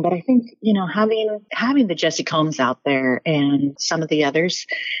intimidating, but I think, having the Jessie Combs out there and some of the others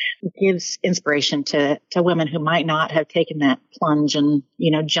gives inspiration to women who might not have taken that plunge and,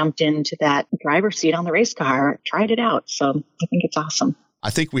 jumped into that driver's seat on the race car, tried it out. So I think it's awesome. I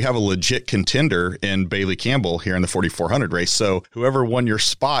think we have a legit contender in Bailey Campbell here in the 4,400 race. So whoever won your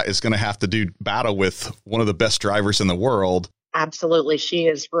spot is going to have to do battle with one of the best drivers in the world. Absolutely. She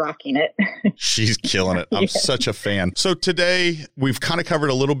is rocking it. She's killing it. I'm such a fan. So today we've kind of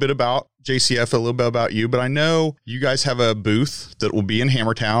covered a little bit about JCF, a little bit about you, but I know you guys have a booth that will be in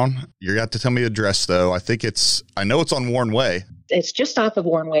Hammertown. You're going to have to tell me the address though. I know it's on Warren Way. It's just off of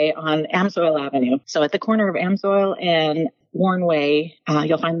Warren Way on Amsoil Avenue. So at the corner of Amsoil and Warren Way,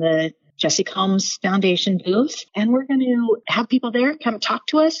 you'll find the Jessie Combs Foundation booth, and we're going to have people there come talk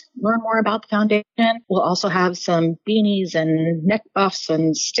to us, learn more about the foundation. We'll also have some beanies and neck buffs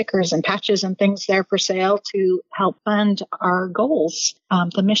and stickers and patches and things there for sale to help fund our goals,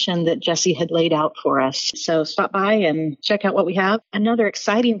 the mission that Jessie had laid out for us. So stop by and check out what we have. Another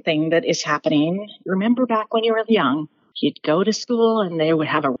exciting thing that is happening, remember back when you were young, you'd go to school and they would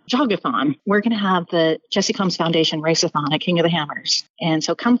have a jogathon. We're going to have the Jessie Combs Foundation Raceathon at King of the Hammers. And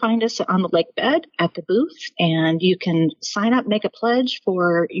so come find us on the lake bed at the booth, and you can sign up, make a pledge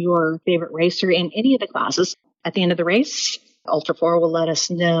for your favorite racer in any of the classes. At the end of the race, Ultra 4 will let us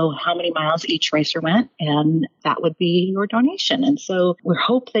know how many miles each racer went, and that would be your donation. And so we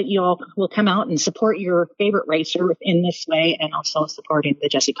hope that you all will come out and support your favorite racer in this way, and also supporting the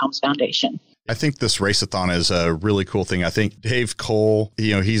Jessie Combs Foundation. I think this raceathon is a really cool thing. I think Dave Cole,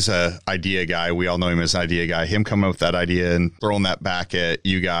 he's an idea guy. We all know him as an idea guy. Him coming up with that idea and throwing that back at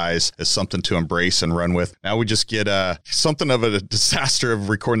you guys is something to embrace and run with. Now we just get something of a disaster of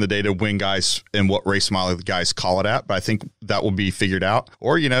recording the data when guys and what race mile the guys call it at. But I think that will be figured out.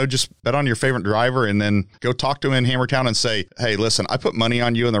 Or, just bet on your favorite driver and then go talk to him in Hammertown and say, hey, listen, I put money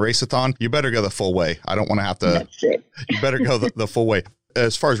on you in the raceathon. You better go the full way. I don't want to have to. That's it. You better go the full way.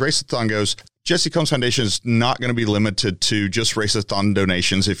 As far as raceathon goes, Jesse Combs Foundation is not going to be limited to just Race-a-thon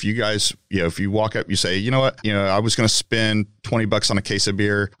donations. If you guys, if you walk up, you say, you know what, I was going to spend $20 on a case of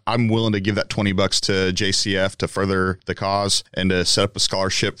beer. I'm willing to give that $20 to JCF to further the cause and to set up a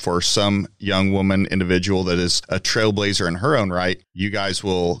scholarship for some young woman individual that is a trailblazer in her own right. You guys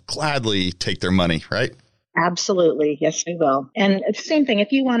will gladly take their money, right? Absolutely. Yes, we will. And the same thing,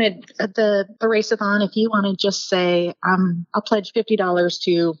 if you wanted the race-a-thon, if you want to just say, I'll pledge $50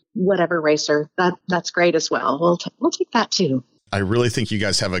 to whatever racer, that's great as well. We'll take that too. I really think you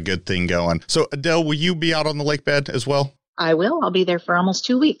guys have a good thing going. So Adele, will you be out on the lake bed as well? I will. I'll be there for almost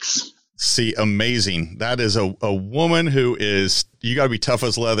 2 weeks. See, amazing. That is a woman who is, you got to be tough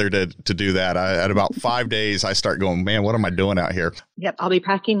as leather to do that. At about 5 days, I start going, man, what am I doing out here? Yep. I'll be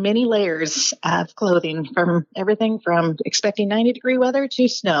packing many layers of clothing, from everything from expecting 90-degree weather to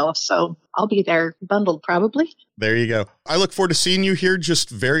snow. So I'll be there bundled probably. There you go. I look forward to seeing you here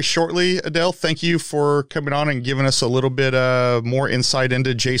just very shortly, Adele. Thank you for coming on and giving us a little bit more insight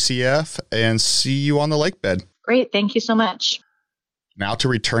into JCF, and see you on the lake bed. Great. Thank you so much. Now to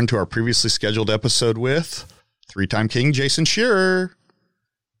return to our previously scheduled episode with three-time king Jason Shearer.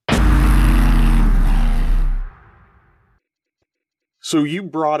 So you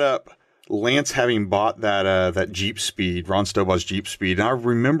brought up Lance having bought that Jeep Speed, Ron Stobaugh's Jeep Speed, and I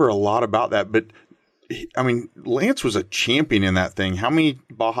remember a lot about that. But I mean, Lance was a champion in that thing. How many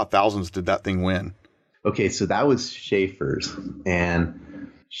Baja Thousands did that thing win? Okay, so that was Schaefer's, and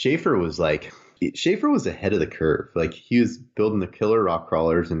Schaefer was ahead of the curve. Like, he was building the killer rock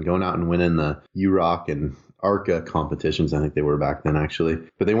crawlers and going out and winning the U-Rock and ARCA competitions. I think they were back then, actually.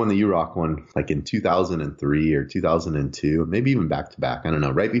 But they won the U-Rock one like in 2003 or 2002, maybe even back to back. I don't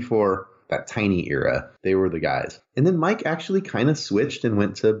know. Right before that tiny era, they were the guys. And then Mike actually kind of switched and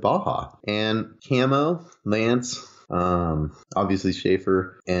went to Baja. And Camo, Lance, obviously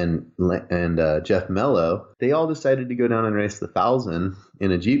Schaefer and Jeff Mello, they all decided to go down and race the 1,000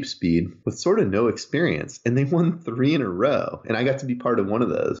 in a Jeep Speed with sort of no experience, and they won 3 in a row. And I got to be part of one of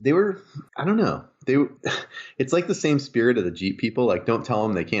those. They were, I don't know. It's like the same spirit of the Jeep people. Like, don't tell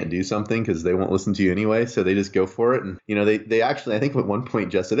them they can't do something because they won't listen to you anyway. So they just go for it. And, they actually, I think at one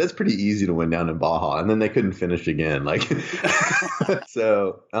point just said, it's pretty easy to win down in Baja. And then they couldn't finish again. Like,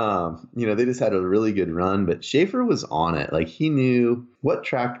 so, they just had a really good run. But Schaefer was on it. Like, he knew what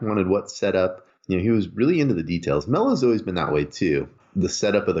track wanted what setup. He was really into the details. Mello's always been that way too. The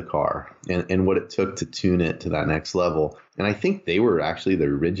setup of the car and what it took to tune it to that next level. And I think they were actually the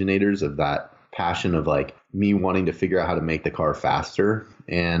originators of that passion of like me wanting to figure out how to make the car faster.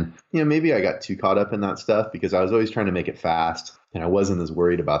 And, maybe I got too caught up in that stuff because I was always trying to make it fast and I wasn't as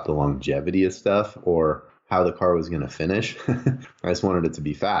worried about the longevity of stuff or how the car was going to finish. I just wanted it to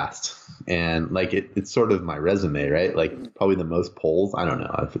be fast. And like, it's sort of my resume, right? Like, probably the most poles. I don't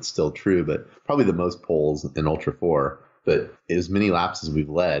know if it's still true, but probably the most poles in Ultra 4. But as many laps as we've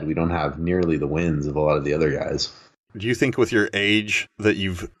led, we don't have nearly the wins of a lot of the other guys. Do you think with your age that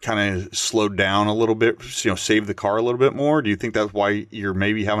you've kind of slowed down a little bit, saved the car a little bit more? Do you think that's why you're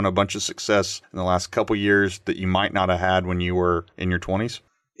maybe having a bunch of success in the last couple of years that you might not have had when you were in your 20s?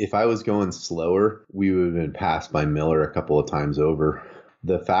 If I was going slower, we would have been passed by Miller a couple of times over.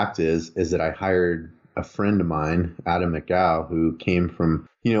 The fact is that I hired a friend of mine, Adam McGow, who came from,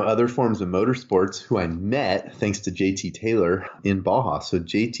 other forms of motorsports, who I met thanks to JT Taylor in Baja. So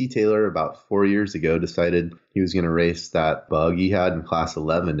JT Taylor about 4 years ago decided he was going to race that bug he had in class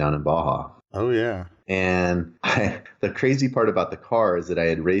 11 down in Baja. Oh, yeah. And the crazy part about the car is that I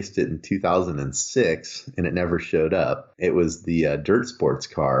had raced it in 2006 and it never showed up. It was the dirt sports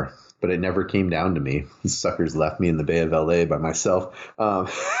car, but it never came down to me. The suckers left me in the Bay of LA by myself. I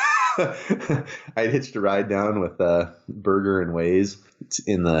hitched a ride down with Berger and Waze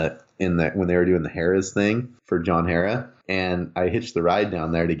in the when they were doing the Harrah's thing for John Harrah, and I hitched the ride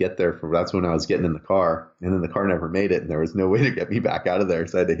down there to get there. That's when I was getting in the car, and then the car never made it, and there was no way to get me back out of there,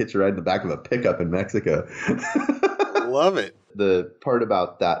 so I had to hitch a ride in the back of a pickup in Mexico. Love it. The part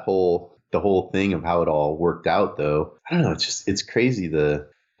about the whole thing of how it all worked out, though, I don't know. It's crazy the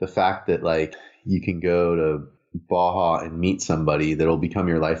fact that like you can go to Baja and meet somebody that'll become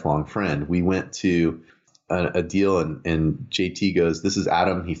your lifelong friend. We went to a deal and JT goes, this is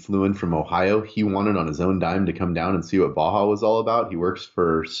Adam. He flew in from Ohio. He wanted on his own dime to come down and see what Baja was all about. He works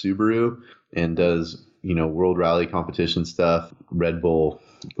for Subaru and does, World Rally competition stuff, Red Bull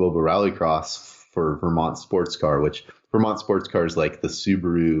Global Rallycross for Vermont Sports Car, which Vermont Sports Car is like the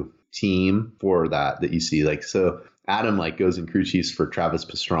Subaru team for that you see. Like, so Adam like goes and crew chiefs for Travis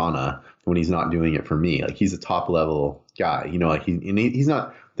Pastrana when he's not doing it for me. Like, he's a top level guy, like he's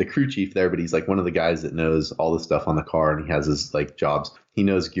not the crew chief there, but he's like one of the guys that knows all the stuff on the car, and he has his like jobs. He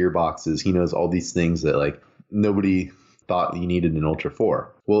knows gearboxes. He knows all these things that like nobody thought you needed an Ultra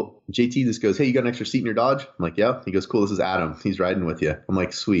 4. Well, JT just goes, hey, you got an extra seat in your Dodge? I'm like, yeah. He goes, cool, this is Adam. He's riding with you. I'm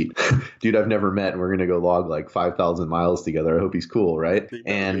like, sweet. Dude, I've never met, and we're going to go log like 5,000 miles together. I hope he's cool, right?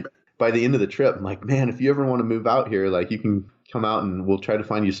 And by the end of the trip, I'm like, man, if you ever want to move out here, like you can come out and we'll try to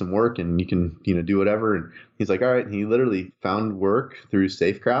find you some work and you can, do whatever. And he's like, all right. And he literally found work through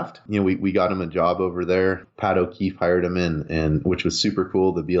Safecraft. We got him a job over there. Pat O'Keefe hired him in, and which was super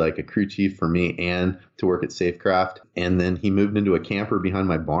cool to be like a crew chief for me and to work at Safecraft. And then he moved into a camper behind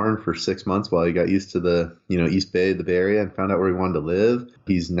my barn for 6 months while he got used to the, East Bay, the Bay Area, and found out where he wanted to live.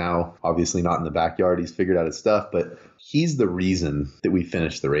 He's now obviously not in the backyard. He's figured out his stuff, but he's the reason that we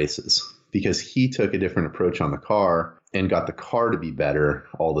finished the races, because he took a different approach on the car and got the car to be better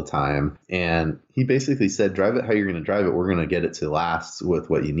all the time. And he basically said, drive it how you're going to drive it. We're going to get it to last with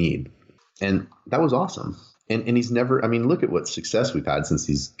what you need. And that was awesome. And he's never, look at what success we've had since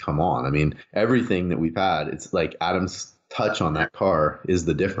he's come on. Everything that we've had, it's like Adam's touch on that car is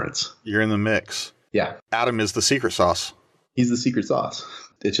the difference. You're in the mix. Yeah. Adam is the secret sauce. He's the secret sauce.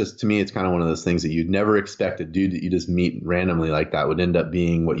 It's just, to me, it's kind of one of those things that you'd never expect a dude that you just meet randomly like that would end up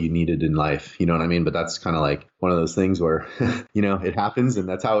being what you needed in life. You know what I mean? But that's kind of like one of those things where, it happens, and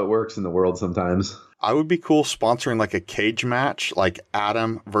that's how it works in the world sometimes. I would be cool sponsoring like a cage match, like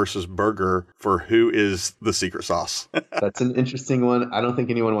Adam versus Burger, for who is the secret sauce. That's an interesting one. I don't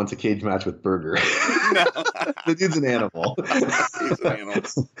think anyone wants a cage match with Burger. No. The dude's an animal. He's an animal.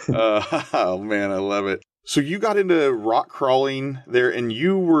 Oh, man, I love it. So you got into rock crawling there, and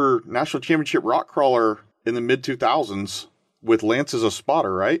you were national championship rock crawler in the mid 2000s with Lance as a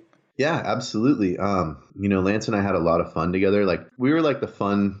spotter, right? Yeah, absolutely. Lance and I had a lot of fun together. Like, we were like the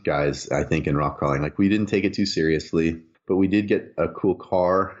fun guys, I think, in rock crawling. Like, we didn't take it too seriously, but we did get a cool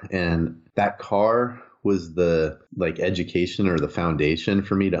car, and that car was the like education or the foundation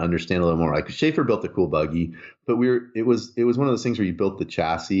for me to understand a little more. Like, Schaefer built a cool buggy, but it was one of those things where you built the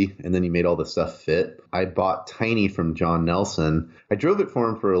chassis and then you made all the stuff fit. I bought Tiny from John Nelson. I drove it for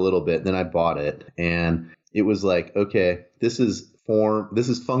him for a little bit, then I bought it, and it was like, okay, this is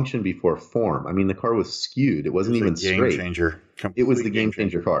function before form. The car was skewed. It wasn't even straight. It was the game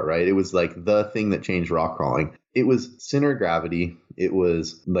changer car, right? It was like the thing that changed rock crawling. It was center of gravity. It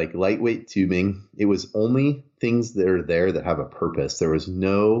was like lightweight tubing. It was only things that are there that have a purpose. There was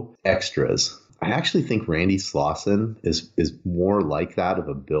no extras. I actually think Randy Slauson is more like that of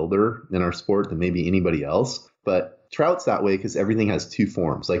a builder in our sport than maybe anybody else. But Trout's that way because everything has two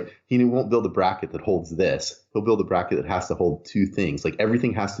forms. Like, he won't build a bracket that holds this. He'll build a bracket that has to hold two things. Like,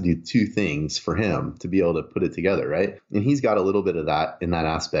 everything has to do two things for him to be able to put it together, right? And he's got a little bit of that in that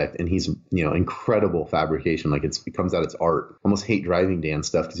aspect. And he's, incredible fabrication. Like, it comes out, it's art. Almost hate driving Dan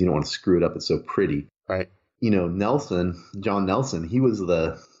stuff because you don't want to screw it up. It's so pretty. Right. John Nelson, he was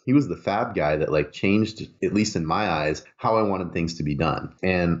the fab guy that like changed, at least in my eyes, how I wanted things to be done.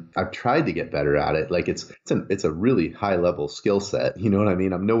 And I've tried to get better at it. Like, it's a really high level skill set. You know what I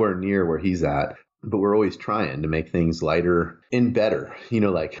mean? I'm nowhere near where he's at, but we're always trying to make things lighter and better,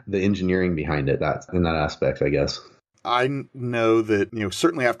 like the engineering behind it, that's in that aspect, I guess. I know that,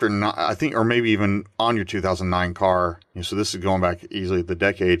 certainly after, I think, or maybe even on your 2009 car, so this is going back easily the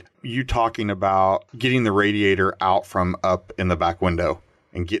decade, you talking about getting the radiator out from up in the back window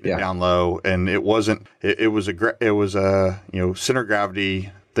and getting it down low. And it was a center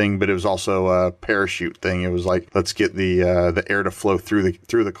gravity thing, but it was also a parachute thing. It was like, let's get the air to flow through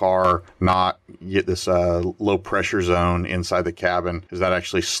the car, not get this low pressure zone inside the cabin, because that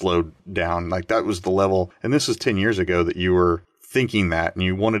actually slowed down. Like, that was the level. And this is 10 years ago that you were thinking that, and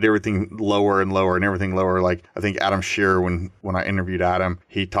you wanted everything lower and lower and everything lower. Like, I think Adam Shearer, when I interviewed Adam,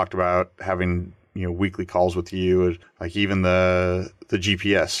 he talked about having weekly calls with you, like even the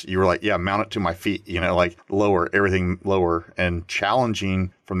GPS, you were like, yeah, mount it to my feet, like lower, everything lower, and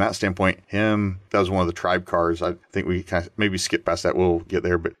challenging from that standpoint. That was one of the Tribe cars. I think we kind of maybe skip past that. We'll get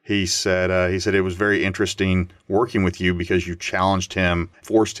there. But he said it was very interesting working with you because you challenged him,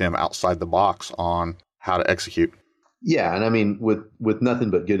 forced him outside the box on how to execute. Yeah. And with nothing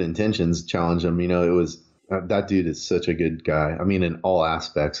but good intentions, challenge him. It was, that dude is such a good guy. In all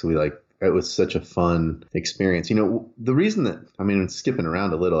aspects, it was such a fun experience. The reason that, I'm skipping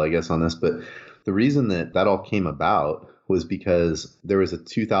around a little, I guess, on this, but the reason that all came about was because there was a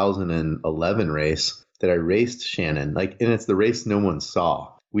 2011 race that I raced Shannon, and it's the race no one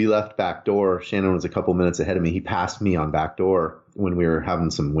saw. We left backdoor. Shannon was a couple minutes ahead of me. He passed me on backdoor when we were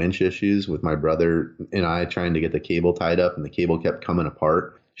having some winch issues with my brother and I trying to get the cable tied up, and the cable kept coming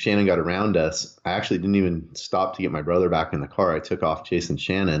apart. Shannon got around us, I actually didn't even stop to get my brother back in the car. I took off chasing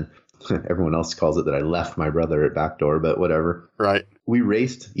Shannon. Everyone else calls it that I left my brother at back door, but whatever. Right. We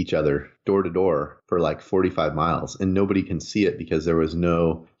raced each other door to door for like 45 miles, and nobody can see it because there was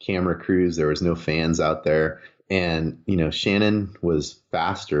no camera crews. There was no fans out there. And, you know, Shannon was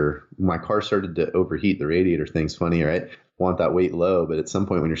faster. My car started to overheat. The radiator thing's funny, right? Want that weight low, but at some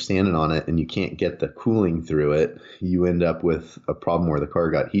point when you're standing on it and you can't get the cooling through it, you end up with a problem where the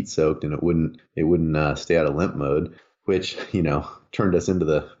car got heat soaked and it wouldn't stay out of limp mode, which, you know, turned us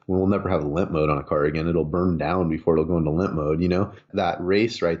into we'll never have a limp mode on a car again. It'll burn down before it'll go into limp mode. You know, that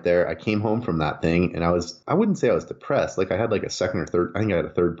race right there, I came home from that thing and I wouldn't say I was depressed. Like I had like a second or third, I think I had a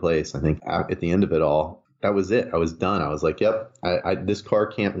third place, I think, at the end of it all. That was it. I was done. I was like, yep, this car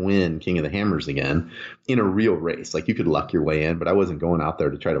can't win King of the Hammers again in a real race. Like you could luck your way in, but I wasn't going out there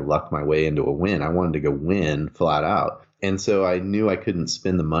to try to luck my way into a win. I wanted to go win flat out. And so I knew I couldn't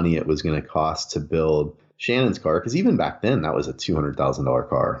spend the money it was going to cost to build Shannon's car, because even back then that was a $200,000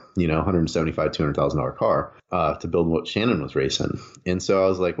 car, you know, $200,000 car to build what Shannon was racing. And so I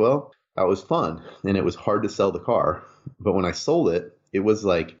was like, well, that was fun. And it was hard to sell the car. But when I sold it, it was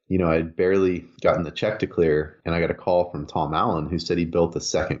like, you know, I'd barely gotten the check to clear and I got a call from Tom Allen who said he built a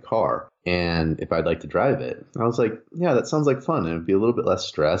second car and if I'd like to drive it. I was like, yeah, that sounds like fun. And it'd be a little bit less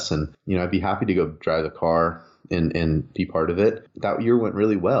stress. And, you know, I'd be happy to go drive the car and be part of it. That year went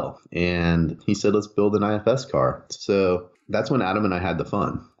really well. And he said, let's build an IFS car. So that's when Adam and I had the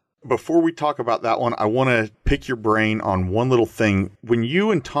fun. Before we talk about that one, I want to pick your brain on one little thing. When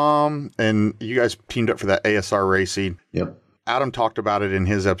you and Tom and you guys teamed up for that ASR racing, yep. Adam talked about it in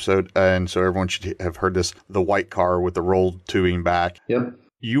his episode, and so everyone should have heard this, the white car with the rolled tubing back. Yep.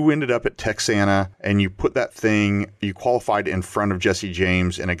 You ended up at Texana, and you put that thing, you qualified in front of Jesse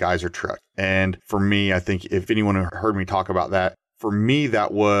James in a Geyser truck. And for me, I think if anyone heard me talk about that, for me,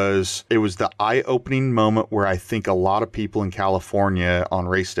 it was the eye-opening moment where I think a lot of people in California on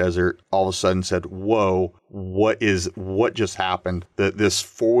Race Desert all of a sudden said, whoa, what just happened? This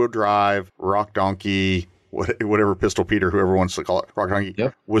four-wheel drive, Rock Donkey, whatever Pistol Peter, whoever wants to call it, Rock Donkey,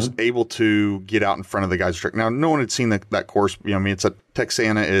 yep. was able to get out in front of the Geyser truck. Now, no one had seen that course. You know, I mean,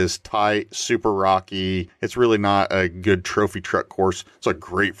 Texana is tight, super rocky. It's really not a good trophy truck course. It's a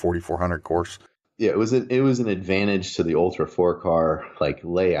great 4,400 course. Yeah, it was an advantage to the Ultra 4 car like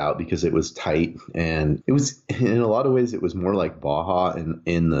layout because it was tight, and it was in a lot of ways it was more like Baja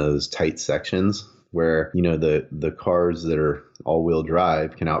in those tight sections where, you know, the cars that are all-wheel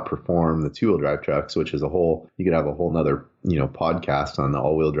drive can outperform the two-wheel drive trucks, which is you could have a whole nother, you know, podcast on the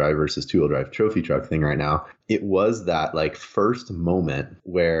all-wheel drive versus two-wheel drive trophy truck thing right now. It was that like first moment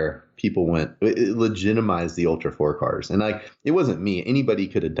where people it legitimized the Ultra 4 cars. And like, it wasn't me. Anybody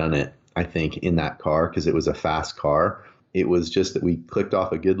could have done it, I think, in that car because it was a fast car. It was just that we clicked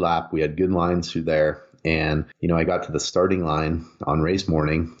off a good lap. We had good lines through there. And, you know, I got to the starting line on race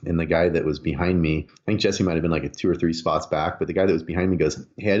morning and the guy that was behind me, I think Jesse might have been like a 2 or 3 spots back, but the guy that was behind me goes,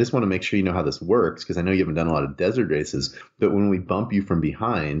 hey, I just want to make sure you know how this works because I know you haven't done a lot of desert races, but when we bump you from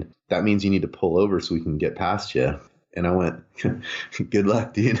behind, that means you need to pull over so we can get past you. And I went, good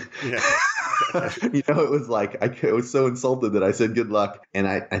luck, dude. Yeah. You know, it was like, I was so insulted that I said good luck. And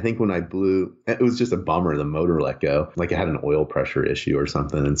I think when I blew, it was just a bummer. The motor let go. Like it had an oil pressure issue or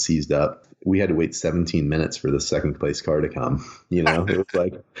something and seized up. We had to wait 17 minutes for the second place car to come. You know, it was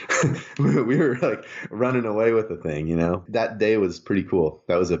like, we were like running away with the thing, you know. That day was pretty cool.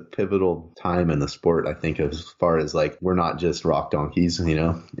 That was a pivotal time in the sport, I think, as far as like, we're not just rock donkeys, you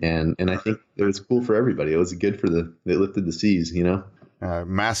know. And I think it was cool for everybody. It was good for it lifted the seas, you know.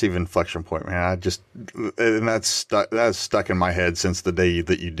 Massive inflection point, man. And that's stuck in my head since the day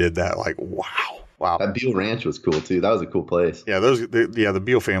that you did that. Like, wow. That Beal Ranch was cool too. That was a cool place. Yeah, the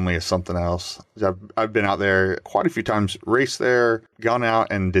Beal family is something else. I've been out there quite a few times, raced there, gone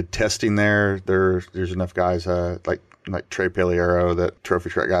out and did testing there. There's enough guys like Trey Paliero, that trophy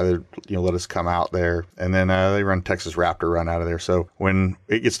truck guy, that, you know, let us come out there. And then they run Texas Raptor Run out of there. So when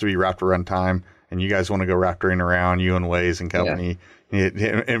it gets to be Raptor Run time and you guys want to go raptoring around, you and Waze and company,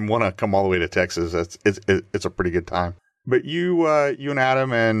 and want to come all the way to Texas, it's a pretty good time. But you and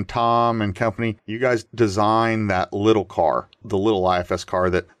Adam and Tom and company, you guys designed that little car, the little IFS car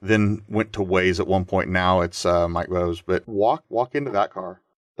that then went to Waze at one point. Now it's Mike Bose. But walk into that car.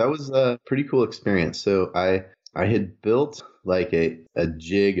 That was a pretty cool experience. So I had built like a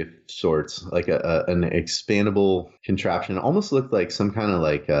jig of sorts, like an expandable contraption. It almost looked like some kind of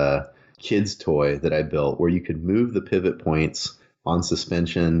like a kid's toy that I built where you could move the pivot points on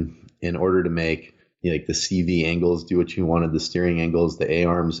suspension in order to make, you know, like the CV angles do what you wanted, the steering angles, the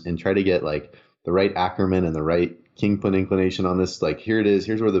A-arms, and try to get like the right Ackerman and the right kingpin inclination on this. Like, here it is.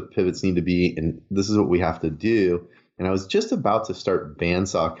 Here's where the pivots need to be. And this is what we have to do. And I was just about to start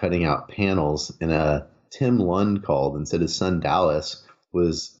bandsaw cutting out panels, and Tim Lund called and said his son Dallas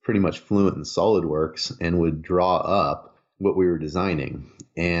was pretty much fluent in SolidWorks and would draw up what we were designing.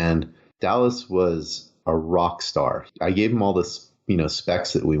 And Dallas was a rock star. I gave him all this,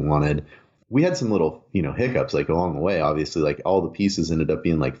 specs that we wanted. We had some little, hiccups like along the way. Obviously, like all the pieces ended up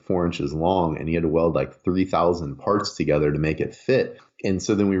being like 4 inches long, and you had to weld like 3,000 parts together to make it fit. And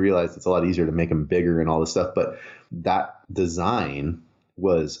so then we realized it's a lot easier to make them bigger and all this stuff. But that design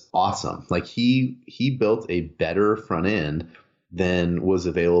was awesome. Like he built a better front end than was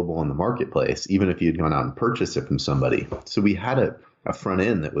available in the marketplace, even if you had gone out and purchased it from somebody. So we had a front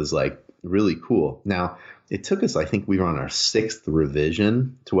end that was like really cool. Now, it took us, I think we were on our 6th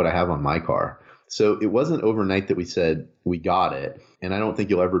revision to what I have on my car. So it wasn't overnight that we said we got it. And I don't think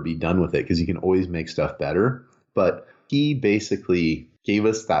you'll ever be done with it because you can always make stuff better. But he basically gave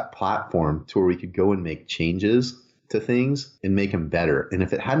us that platform to where we could go and make changes to things and make them better. And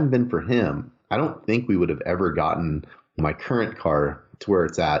if it hadn't been for him, I don't think we would have ever gotten my current car to where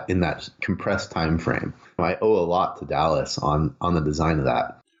it's at in that compressed time frame. I owe a lot to Dallas on the design of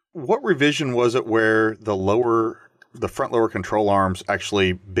that. What revision was it where the front lower control arms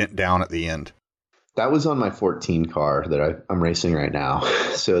actually bent down at the end? That was on my 14 car that I'm racing right now.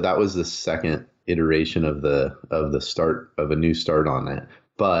 So that was the second iteration of the start of a new start on it.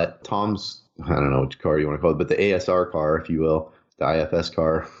 But Tom's, I don't know which car you want to call it, but the ASR car, if you will, the IFS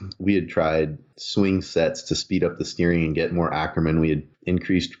car, we had tried swing sets to speed up the steering and get more Ackerman. We had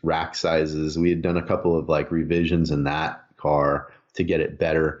increased rack sizes. We had done a couple of like revisions in that car to get it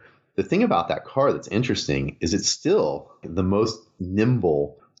better. The thing about that car that's interesting is it's still the most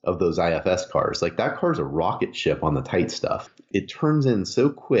nimble of those IFS cars. Like that car's a rocket ship on the tight stuff. It turns in so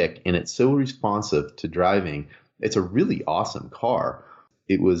quick and it's so responsive to driving. It's a really awesome car.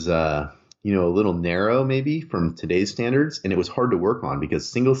 It was, a little narrow maybe from today's standards, and it was hard to work on because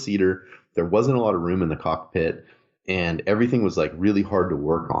single seater, there wasn't a lot of room in the cockpit, and everything was like really hard to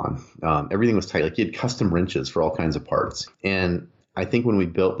work on. Everything was tight. Like you had custom wrenches for all kinds of parts. And I think when we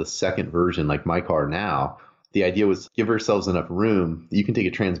built the second version, like my car now, the idea was give ourselves enough room. You can take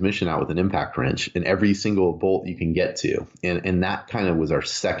a transmission out with an impact wrench and every single bolt you can get to. And that kind of was our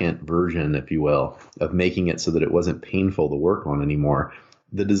second version, if you will, of making it so that it wasn't painful to work on anymore.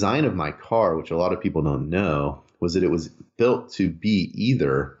 The design of my car, which a lot of people don't know, was that it was built to be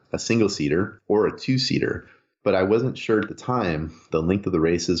either a single seater or a 2-seater. But I wasn't sure at the time, the length of the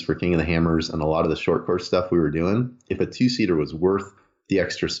races for King of the Hammers and a lot of the short course stuff we were doing, if a 2-seater was worth the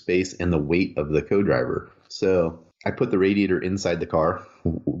extra space and the weight of the co-driver. So I put the radiator inside the car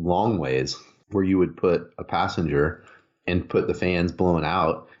long ways where you would put a passenger and put the fans blowing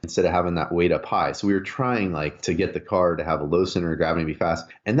out instead of having that weight up high. So we were trying like to get the car to have a low center of gravity and be fast.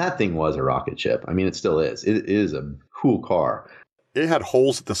 And that thing was a rocket ship. I mean, it still is. It is a cool car. It had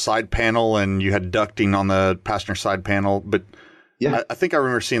holes at the side panel and you had ducting on the passenger side panel. But yeah, I think I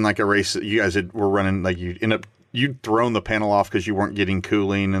remember seeing like a race that you guys were running, like you'd thrown the panel off because you weren't getting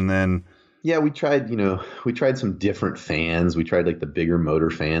cooling. And then yeah, we tried some different fans. We tried like the bigger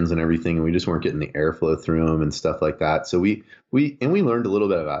motor fans and everything, and we just weren't getting the airflow through them and stuff like that. So we learned a little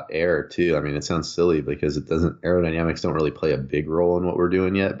bit about air too. I mean, it sounds silly because aerodynamics don't really play a big role in what we're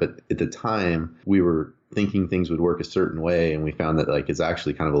doing yet. But at the time, we were thinking things would work a certain way, and we found that like it's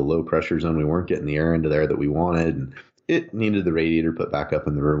actually kind of a low pressure zone. We weren't getting the air into there that we wanted, and it needed the radiator put back up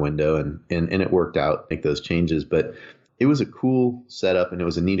in the rear window, and it worked out, make those changes. But it was a cool setup and it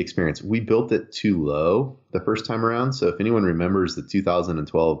was a neat experience. We built it too low the first time around. So if anyone remembers the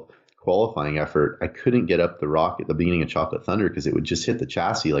 2012 qualifying effort, I couldn't get up the rock at the beginning of Chocolate Thunder because it would just hit the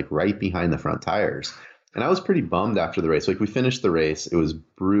chassis like right behind the front tires. And I was pretty bummed after the race. Like we finished the race. It was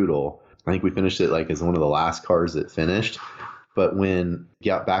brutal. I think we finished it like as one of the last cars that finished. But when we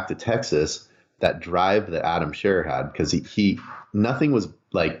got back to Texas, that drive that Adam Scherer had, because he nothing was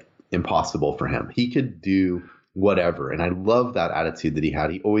like impossible for him. He could do whatever. And I love that attitude that he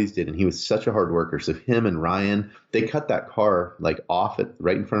had. He always did. And he was such a hard worker. So him and Ryan, they cut that car like off at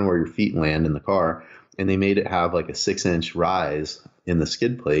right in front of where your feet land in the car. And they made it have like a 6-inch rise in the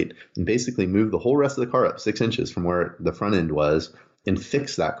skid plate and basically moved the whole rest of the car up 6 inches from where the front end was and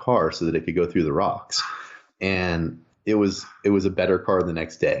fixed that car so that it could go through the rocks. And it was a better car the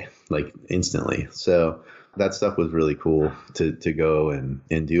next day, like instantly. So that stuff was really cool to go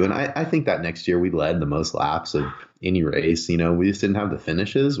and do. And I think that next year we led the most laps of any race. We just didn't have the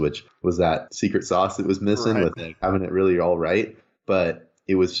finishes, which was that secret sauce that was missing with like having it really all right. But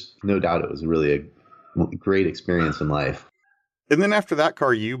it was no doubt it was really a great experience in life. And then after that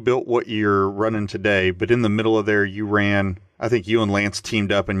car, you built what you're running today, but in the middle of there, you ran, I think you and Lance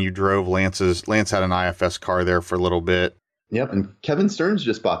teamed up and you drove Lance had an IFS car there for a little bit. Yep, and Kevin Stearns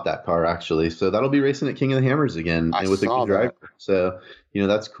just bought that car, actually. So that'll be racing at King of the Hammers again and with a good driver. So,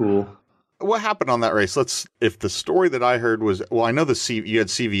 that's cool. What happened on that race? If the story that I heard was, well, I know you had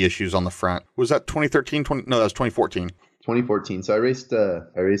CV issues on the front. Was that 2013? No, that was 2014. 2014. So I raced the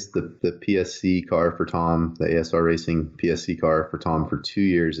PSC car for Tom, the ASR Racing PSC car for Tom for 2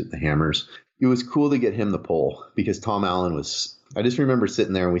 years at the Hammers. It was cool to get him the pole because Tom Allen I just remember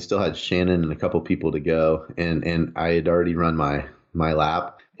sitting there and we still had Shannon and a couple people to go, and I had already run my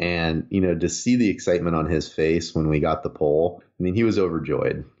lap. And, to see the excitement on his face when we got the pole, I mean, he was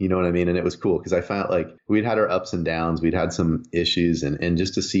overjoyed, you know what I mean? And it was cool because I felt like we'd had our ups and downs. We'd had some issues, and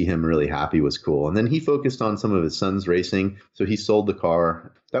just to see him really happy was cool. And then he focused on some of his son's racing. So he sold the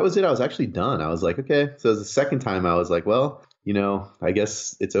car. That was it. I was actually done. I was like, okay. So it was the second time I was like, well, I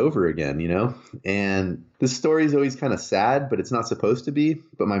guess it's over again, And this story is always kind of sad, but it's not supposed to be.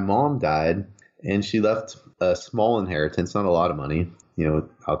 But my mom died and she left a small inheritance, not a lot of money.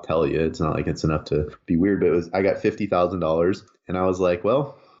 I'll tell you, it's not like it's enough to be weird, but I got $50,000 and I was like,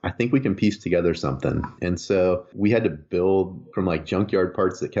 well, I think we can piece together something. And so we had to build from like junkyard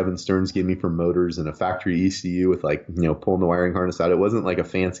parts that Kevin Stearns gave me for motors and a factory ECU with pulling the wiring harness out. It wasn't like a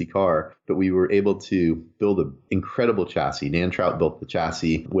fancy car, but we were able to build an incredible chassis. Dan Trout built the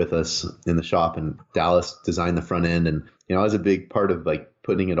chassis with us in the shop, and Dallas designed the front end. And, I was a big part of like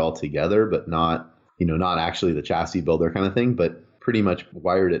putting it all together, but not actually the chassis builder kind of thing, but pretty much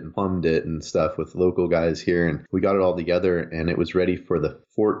wired it and plumbed it and stuff with local guys here. And we got it all together and it was ready for the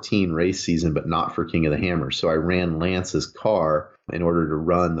 14 race season, but not for King of the Hammers. So I ran Lance's car in order to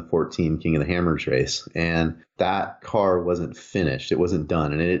run the 14 King of the Hammers race. And that car wasn't finished. It wasn't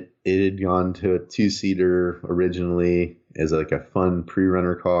done. And it had gone to a 2-seater originally as like a fun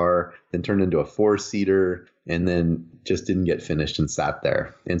pre-runner car, then turned into a 4-seater, and then just didn't get finished and sat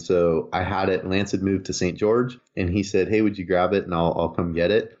there. And so I had it. Lance had moved to St. George and he said, hey, would you grab it and I'll come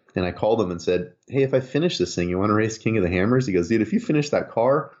get it? And I called him and said, hey, if I finish this thing, you want to race King of the Hammers? He goes, dude, if you finish that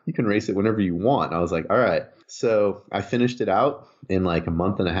car, you can race it whenever you want. And I was like, all right. So I finished it out in like a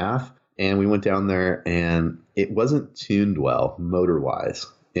month and a half, and we went down there and it wasn't tuned well motor wise.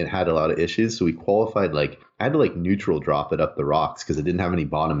 It had a lot of issues. So we qualified, I had to neutral drop it up the rocks because it didn't have any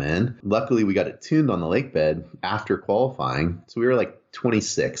bottom end. Luckily, we got it tuned on the lake bed after qualifying. So we were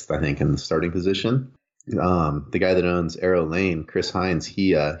 26th, I think, in the starting position. The guy that owns Arrow Lane, Chris Hines,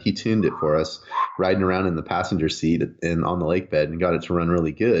 he tuned it for us, riding around in the passenger seat and on the lake bed, and got it to run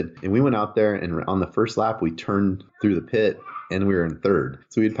really good. And we went out there, and on the first lap, we turned through the pit and we were in third.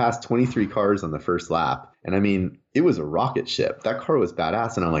 So we had passed 23 cars on the first lap. And I mean, it was a rocket ship. That car was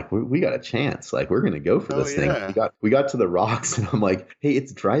badass. And I'm like, we got a chance. We're going to go for this thing. We got to the rocks and I'm like, hey,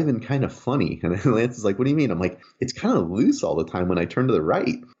 it's driving kind of funny. And then Lance is like, what do you mean? I'm like, it's kind of loose all the time when I turn to the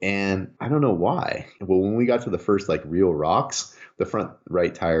right. And I don't know why. Well, when we got to the first real rocks, the front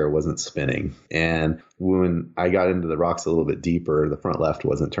right tire wasn't spinning. And when I got into the rocks a little bit deeper, the front left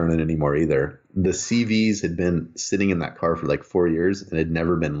wasn't turning anymore either. The CVs had been sitting in that car for 4 years and had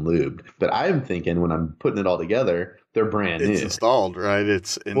never been lubed. But I'm thinking when I'm putting it all together, they're brand new. It's installed, right?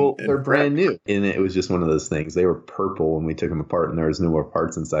 They're brand new. And it was just one of those things. They were purple when we took them apart and there was no more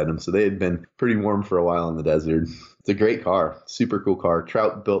parts inside them. So they had been pretty warm for a while in the desert. It's a great car. Super cool car.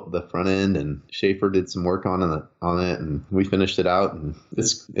 Trout built the front end and Schaefer did some work on it and we finished it out. And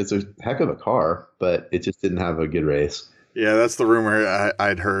it's a heck of a car, but it just didn't have a good race. Yeah, that's the rumor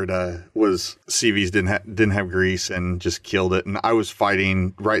I'd heard was CVs didn't have grease and just killed it. And I was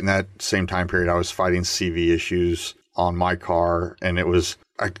fighting right in that same time period. I was fighting CV issues on my car, and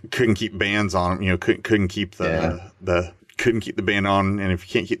I couldn't keep bands on them. Couldn't keep couldn't keep the band on. And if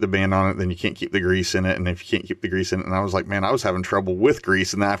you can't keep the band on it, then you can't keep the grease in it. And if you can't keep the grease in it, and I was like, man, I was having trouble with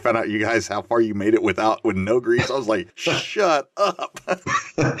grease. And then I found out you guys how far you made it with no grease. I was like, shut up.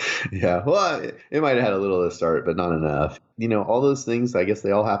 Yeah. Well, it might have had a little to start, but not enough. All those things, I guess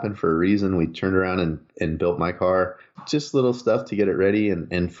they all happen for a reason. We turned around and built my car, just little stuff to get it ready.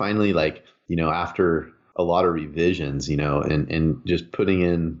 And finally, after a lot of revisions, and just putting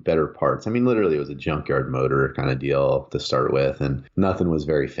in better parts. I mean, literally it was a junkyard motor kind of deal to start with, and nothing was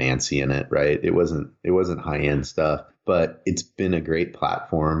very fancy in it, right? It wasn't high end stuff, but it's been a great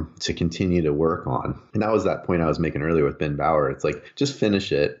platform to continue to work on. And that was that point I was making earlier with Ben Bauer. It's just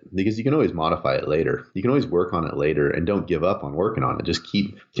finish it because you can always modify it later. You can always work on it later and don't give up on working on it. Just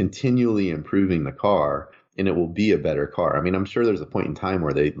keep continually improving the car. And it will be a better car. I mean, I'm sure there's a point in time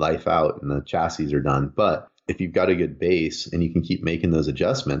where they life out and the chassis are done, but if you've got a good base and you can keep making those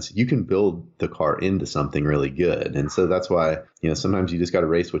adjustments, you can build the car into something really good. And so that's why, sometimes you just got to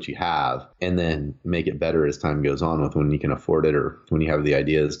race what you have and then make it better as time goes on with when you can afford it or when you have the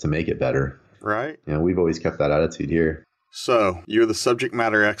ideas to make it better. Right. We've always kept that attitude here. So you're the subject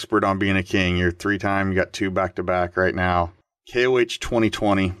matter expert on being a king. You're 3-time, you got 2 back-to-back right now. KOH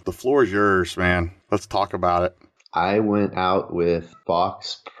 2020, the floor is yours, man. Let's talk about it. I went out with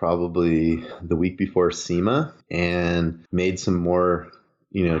Fox probably the week before SEMA and made some more,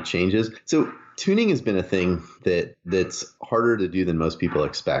 changes. So tuning has been a thing that's harder to do than most people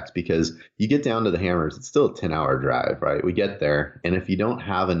expect, because you get down to the hammers, it's still a 10-hour drive, right? We get there, and if you don't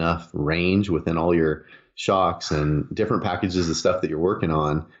have enough range within all your shocks and different packages of stuff that you're working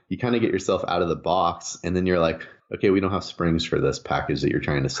on, you kind of get yourself out of the box, and then you're like, okay, we don't have springs for this package that you're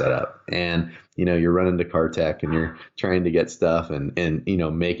trying to set up. And, you're running to CarTech and you're trying to get stuff and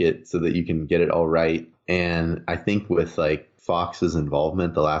make it so that you can get it all right. And I think with like Fox's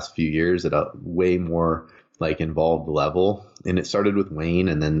involvement the last few years at a way more like involved level, and it started with Wayne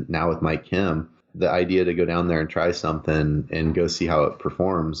and then now with Mike Kim, the idea to go down there and try something and go see how it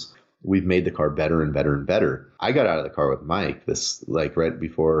performs, we've made the car better and better and better. I got out of the car with Mike this like right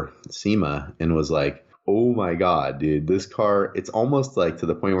before SEMA and was like, oh my God, dude, this car, it's almost like to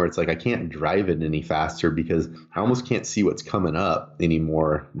the point where it's like I can't drive it any faster because I almost can't see what's coming up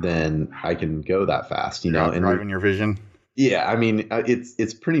anymore than I can go that fast, and driving your vision. Yeah, I mean,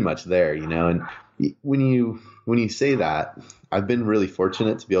 it's pretty much there, and when you say that, I've been really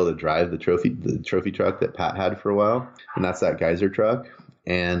fortunate to be able to drive the trophy truck that Pat had for a while, and that's that Geyser truck.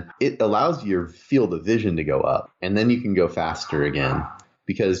 And it allows your field of vision to go up, and then you can go faster again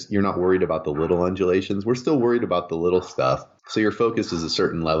because you're not worried about the little undulations. We're still worried about the little stuff. So your focus is a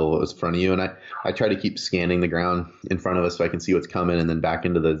certain level in front of you. And I try to keep scanning the ground in front of us so I can see what's coming and then back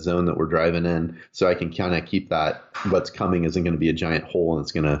into the zone that we're driving in. So I can kind of keep that what's coming isn't going to be a giant hole and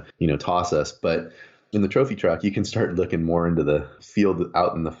it's going to, toss us. But in the trophy truck, you can start looking more into the field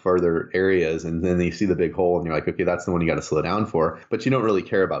out in the further areas. And then you see the big hole and you're like, okay, that's the one you got to slow down for. But you don't really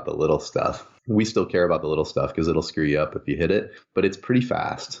care about the little stuff. We still care about the little stuff because it'll screw you up if you hit it. But it's pretty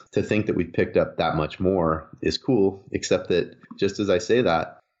fast. To think that we picked up that much more is cool, except that just as I say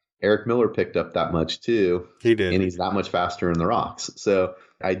that, Eric Miller picked up that much too. He did. And he's that much faster in the rocks. So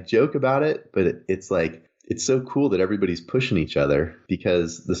I joke about it, but it's like, it's so cool that everybody's pushing each other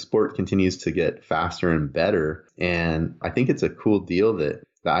because the sport continues to get faster and better. And I think it's a cool deal that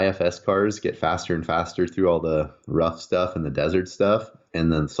the IFS cars get faster and faster through all the rough stuff and the desert stuff.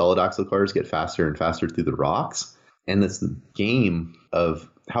 And then solid axle cars get faster and faster through the rocks. And it's the game of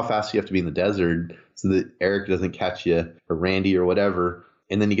how fast you have to be in the desert so that Eric doesn't catch you or Randy or whatever.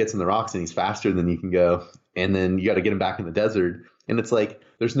 And then he gets in the rocks and he's faster than you can go. And then you got to get him back in the desert. And it's like,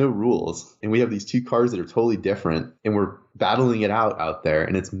 there's no rules. And we have these two cars that are totally different. And we're battling it out there.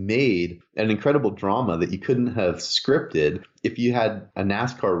 And it's made an incredible drama that you couldn't have scripted if you had a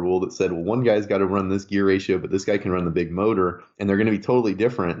NASCAR rule that said, well, one guy's got to run this gear ratio, but this guy can run the big motor. And they're going to be totally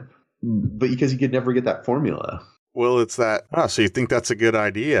different. But because you could never get that formula. Well, it's that. So you think that's a good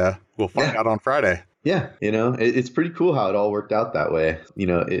idea? We'll find out on Friday. Yeah, it's pretty cool how it all worked out that way.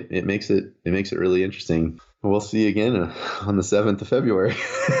 It makes it really interesting. We'll see you again on the 7th of February.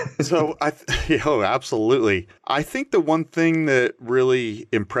 So absolutely. I think the one thing that really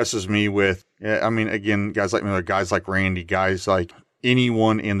impresses me with, again, guys like Miller, guys like Randy, guys like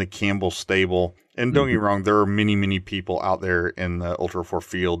anyone in the Campbell stable. And don't get me wrong, there are many, many people out there in the Ultra 4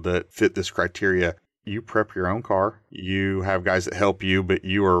 field that fit this criteria. You prep your own car. You have guys that help you, but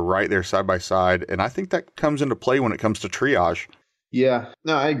you are right there side by side. And I think that comes into play when it comes to triage. Yeah,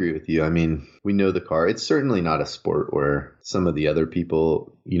 no, I agree with you. I mean, we know the car. It's certainly not a sport where some of the other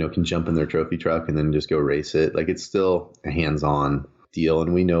people, can jump in their trophy truck and then just go race it. Like, it's still a hands-on deal.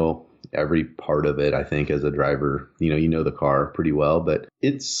 And we know every part of it, I think, as a driver. You know the car pretty well, but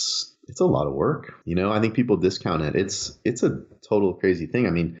it's a lot of work. I think people discount it. It's a total crazy thing.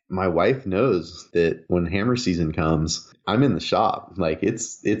 I mean, my wife knows that when hammer season comes, I'm in the shop. Like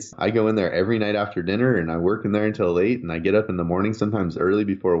I go in there every night after dinner and I work in there until late, and I get up in the morning, sometimes early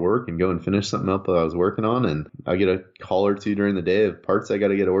before work, and go and finish something up that I was working on. And I get a call or two during the day of parts I got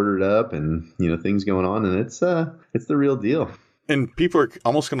to get ordered up and, things going on. And it's the real deal. And people are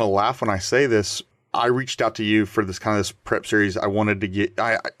almost going to laugh when I say this. I reached out to you for this prep series. I wanted to get,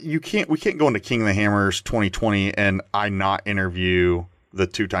 we can't go into King of the Hammers 2020 and I not interview the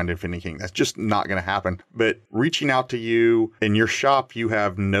two-tined Infinity King. That's just not going to happen. But reaching out to you in your shop, you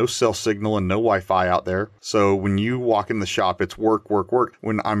have no cell signal and no Wi-Fi out there. So when you walk in the shop, it's work, work, work.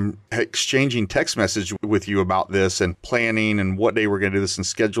 When I'm exchanging text message with you about this and planning and what day we're going to do this and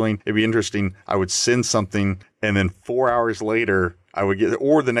scheduling, it'd be interesting. I would send something and then 4 hours later I would get,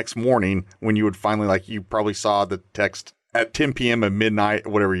 or the next morning when you would finally, like, you probably saw the text at 10 p.m. at midnight,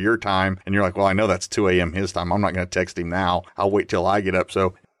 whatever your time. And you're like, well, I know that's 2 a.m. his time. I'm not going to text him now. I'll wait till I get up.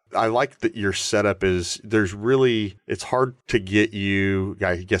 So I like that your setup is it's hard to get you,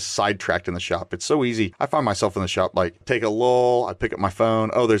 I guess, sidetracked in the shop. It's so easy. I find myself in the shop, like, take a lull. I pick up my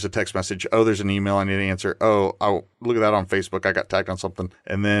phone. Oh, there's a text message. Oh, there's an email I need to answer. Oh, look at that on Facebook. I got tagged on something.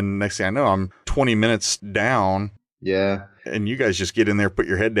 And then next thing I know, I'm 20 minutes down. Yeah. And you guys just get in there, put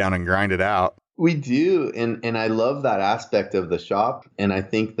your head down and grind it out. We do. And I love that aspect of the shop. And I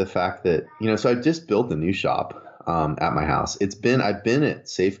think the fact that, so I just built a new shop at my house. I've been at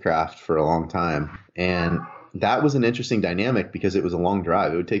Safecraft for a long time. And that was an interesting dynamic because it was a long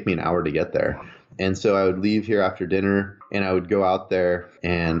drive. It would take me an hour to get there. And so I would leave here after dinner and I would go out there,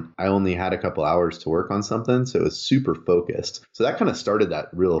 and I only had a couple hours to work on something. So it was super focused. So that kind of started that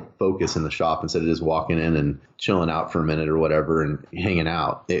real focus in the shop instead of just walking in and chilling out for a minute or whatever and hanging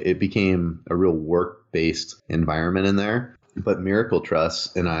out. It became a real work-based environment in there. But Miracle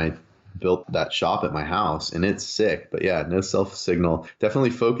Truss and I built that shop at my house, and it's sick. But yeah, no self signal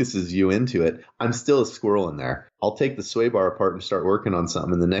definitely focuses you into it. I'm still a squirrel in there. I'll take the sway bar apart and start working on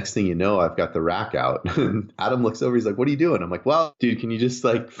something. And the next thing you know, I've got the rack out. Adam looks over. He's like, what are you doing? I'm like, well, dude, can you just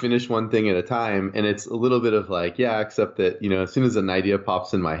like finish one thing at a time? And it's a little bit of like, yeah, except that, as soon as an idea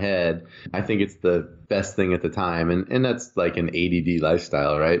pops in my head, I think it's the best thing at the time. And that's like an ADD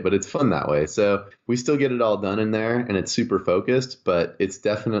lifestyle, right? But it's fun that way. So we still get it all done in there, and it's super focused, but it's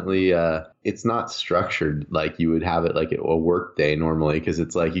definitely, it's not structured like you would have it like a work day normally, because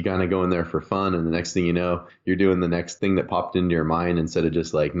it's like you kind of go in there for fun, and the next thing you know, you're doing the next thing that popped into your mind instead of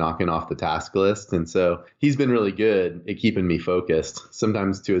just like knocking off the task list. And so he's been really good at keeping me focused,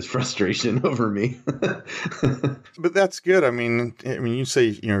 sometimes to his frustration over me. But that's good. I mean, you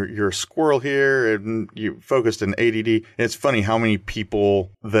say you're a squirrel here and you focused in ADD. It's funny how many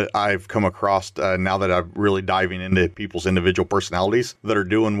people that I've come across now that I'm really diving into people's individual personalities that are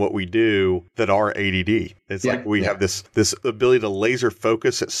doing what we do that are ADD. It's like we have this ability to laser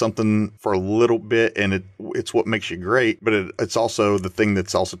focus at something for a little bit, and it's what makes you great, but it's also the thing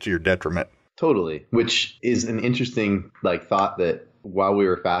that's also to your detriment. Totally. Which is an interesting thought that while we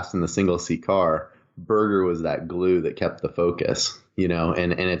were fast in the single seat car, Berger was that glue that kept the focus,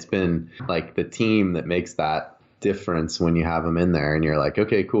 and it's been like the team that makes that difference when you have him in there and you're like,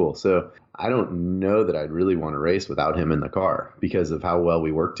 okay, cool. So I don't know that I'd really want to race without him in the car because of how well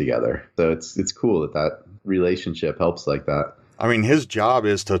we work together. So it's cool that relationship helps like that. I mean, his job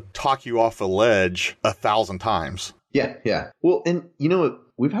is to talk you off a ledge 1,000 times. Yeah. Well, and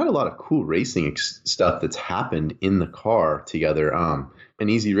we've had a lot of cool racing stuff that's happened in the car together. An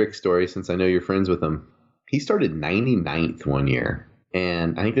Easy Rick story, since I know you're friends with him. He started 99th one year.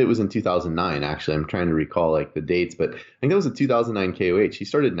 And I think it was in 2009, actually. I'm trying to recall the dates, but I think that was a 2009 KOH. He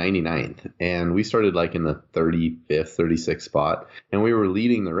started 99th, and we started in the 35th, 36th spot. And we were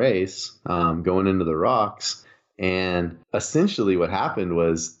leading the race going into the rocks. And essentially what happened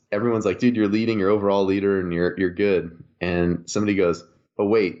was everyone's like, dude, you're leading, you're overall leader, and you're good. And somebody goes, oh,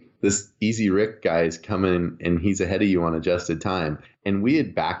 wait, this Easy Rick guy is coming, and he's ahead of you on adjusted time. And we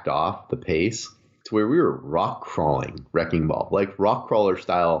had backed off the pace to where we were rock crawling Wrecking Ball, like rock crawler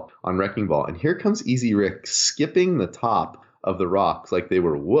style on Wrecking Ball. And here comes Easy Rick skipping the top of the rocks like they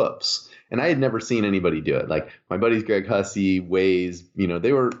were whoops. And I had never seen anybody do it. Like my buddies Greg Hussey, Waze,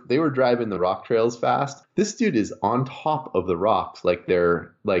 they were driving the rock trails fast. This dude is on top of the rocks like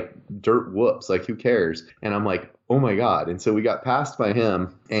they're like dirt whoops, like who cares? And I'm like, oh my God. And so we got passed by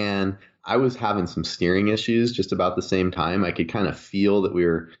him, and I was having some steering issues just about the same time. I could kind of feel that we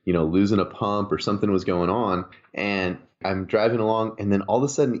were, losing a pump or something was going on. And I'm driving along, and then all of a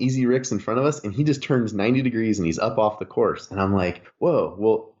sudden Easy Rick's in front of us, and he just turns 90 degrees and he's up off the course. And I'm like, whoa,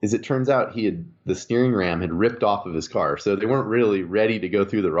 well, as it turns out, the steering ram had ripped off of his car. So they weren't really ready to go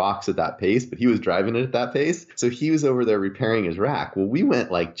through the rocks at that pace, but he was driving it at that pace. So he was over there repairing his rack. Well, we went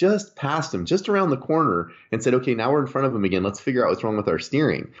just past him, just around the corner, and said, okay, now we're in front of him again. Let's figure out what's wrong with our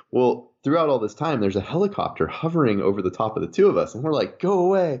steering. Well, throughout all this time, there's a helicopter hovering over the top of the two of us. And we're like, go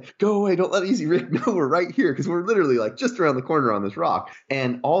away, don't let Easy Rick know we're right here, because we're literally like just around the corner on this rock.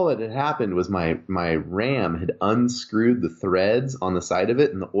 And all that had happened was my Ram had unscrewed the threads on the side of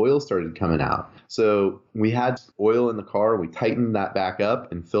it, and the oil started coming out. So we had oil in the car, we tightened that back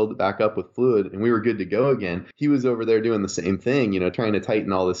up and filled it back up with fluid, and we were good to go again. He was over there doing the same thing, trying to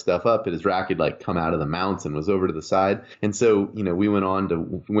tighten all this stuff up, and his rack had like come out of the mounts and was over to the side. And so, we went on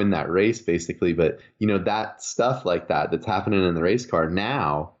to win that race basically. But, that stuff like that's happening in the race car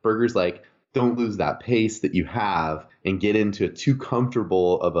now, Berger's like, don't lose that pace that you have and get into too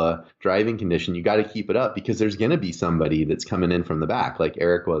comfortable of a driving condition. You got to keep it up, because there's going to be somebody that's coming in from the back, like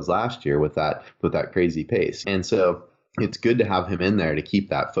Eric was last year with that crazy pace. And so it's good to have him in there to keep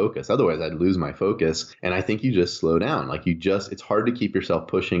that focus. Otherwise, I'd lose my focus. And I think you just slow down. Like it's hard to keep yourself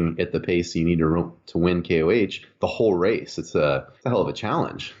pushing at the pace you need to win KOH the whole race. It's a hell of a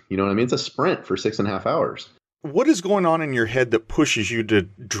challenge. You know what I mean? It's a sprint for 6.5 hours. What is going on in your head that pushes you to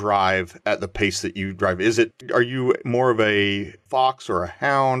drive at the pace that you drive? Are you more of a fox or a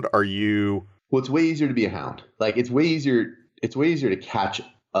hound? Well, it's way easier to be a hound. Like it's way easier to catch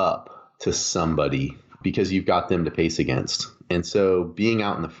up to somebody because you've got them to pace against. And so being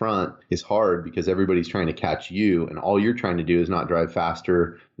out in the front is hard because everybody's trying to catch you, and all you're trying to do is not drive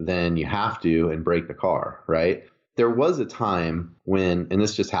faster than you have to and break the car, right? There was a time when, and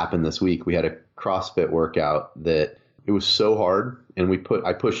this just happened this week, we had a CrossFit workout that it was so hard, and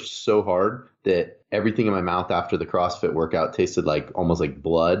I pushed so hard that everything in my mouth after the CrossFit workout tasted like almost like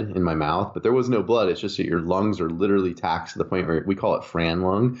blood in my mouth. But there was no blood. It's just that your lungs are literally taxed to the point where we call it Fran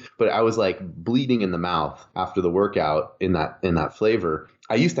lung. But I was like bleeding in the mouth after the workout in that flavor.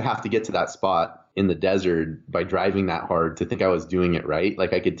 I used to have to get to that spot in the desert by driving that hard to think I was doing it right.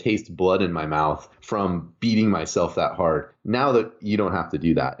 Like I could taste blood in my mouth from beating myself that hard. Now that you don't have to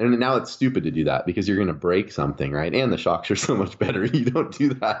do that. And now it's stupid to do that because you're going to break something, right? And the shocks are so much better. You don't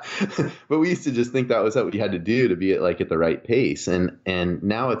do that. But we used to just think that was what you had to do to be at the right pace. And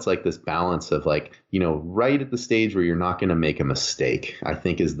now it's like this balance of right at the stage where you're not going to make a mistake, I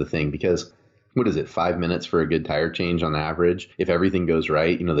think is the thing. Because what is it, 5 minutes for a good tire change on average? If everything goes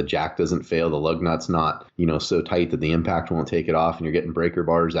right, the jack doesn't fail, the lug nut's not, so tight that the impact won't take it off, and you're getting breaker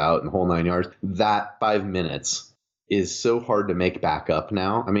bars out and the whole 9 yards. That 5 minutes is so hard to make back up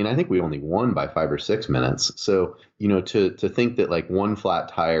now. I mean, I think we only won by 5 or 6 minutes. So, to think that one flat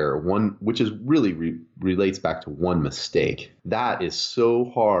tire, which is really relates back to one mistake, that is so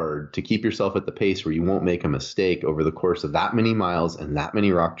hard to keep yourself at the pace where you won't make a mistake over the course of that many miles and that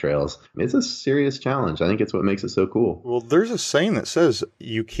many rock trails. It's a serious challenge. I think it's what makes it so cool. Well, there's a saying that says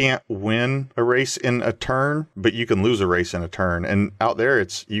you can't win a race in a turn, but you can lose a race in a turn. And out there,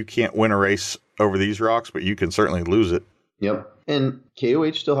 it's you can't win a race over these rocks, but you can certainly lose it. Yep. And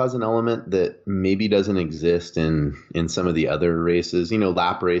KOH still has an element that maybe doesn't exist in some of the other races,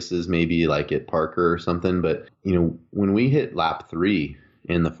 lap races, maybe like at Parker or something. But, when we hit lap 3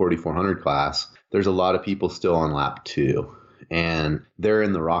 in the 4,400 class, there's a lot of people still on lap 2, and they're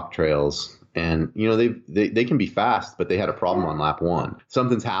in the rock trails. And, they can be fast, but they had a problem on lap 1.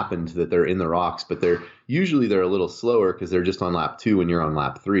 Something's happened that they're in the rocks, but they're a little slower because they're just on lap 2 when you're on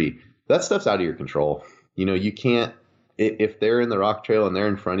lap 3. That stuff's out of your control. You can't, if they're in the rock trail and they're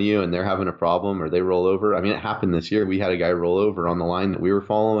in front of you and they're having a problem or they roll over. I mean, it happened this year. We had a guy roll over on the line that we were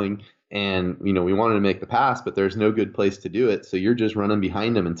following, and, we wanted to make the pass, but there's no good place to do it. So you're just running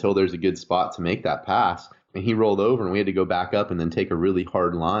behind him until there's a good spot to make that pass. And he rolled over, and we had to go back up and then take a really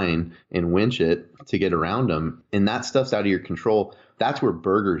hard line and winch it to get around him. And that stuff's out of your control. That's where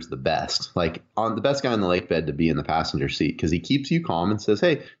Berger's the best, the best guy on the lake bed to be in the passenger seat, because he keeps you calm and says,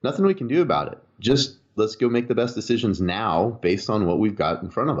 hey, nothing we can do about it. Just let's go make the best decisions now based on what we've got in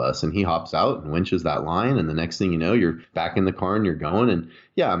front of us. And he hops out and winches that line. And the next thing you know, you're back in the car and you're going. And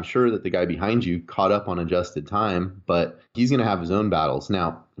yeah, I'm sure that the guy behind you caught up on adjusted time, but he's going to have his own battles.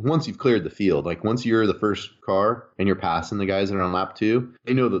 Now, once you've cleared the field, once you're the first car and you're passing the guys that are on lap 2,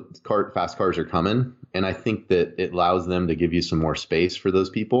 they know that fast cars are coming. And I think that it allows them to give you some more space for those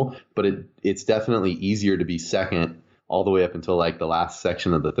people. But it's definitely easier to be second all the way up until the last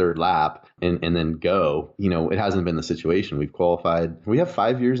section of the third lap and then go. It hasn't been the situation. We've qualified. We have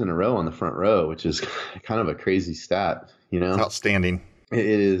 5 years in a row on the front row, which is kind of a crazy stat, Outstanding. It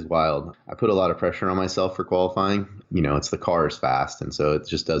is wild. I put a lot of pressure on myself for qualifying. It's the car is fast, and so it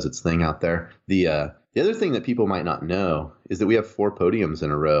just does its thing out there. The other thing that people might not know is that we have 4 podiums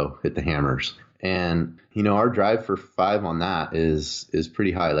in a row at the Hammers. And, our drive for 5 on that is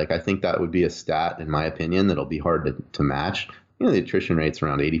pretty high. I think that would be a stat, in my opinion, that'll be hard to match. The attrition rate's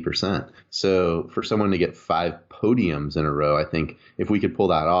around 80%. So for someone to get 5 podiums in a row. I think if we could pull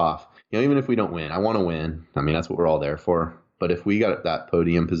that off, even if we don't win, I want to win. I mean, that's what we're all there for. But if we got that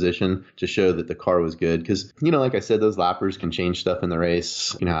podium position to show that the car was good, because, like I said, those lappers can change stuff in the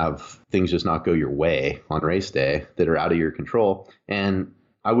race. You can have things just not go your way on race day that are out of your control. And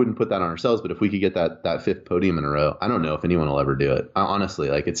I wouldn't put that on ourselves, but if we could get that fifth podium in a row, I don't know if anyone will ever do it. Honestly,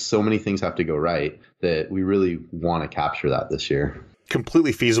 it's so many things have to go right that we really want to capture that this year.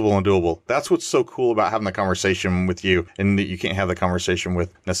 Completely feasible and doable. That's what's so cool about having the conversation with you, and that you can't have the conversation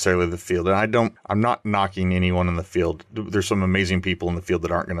with necessarily the field. And I'm not knocking anyone in the field. There's some amazing people in the field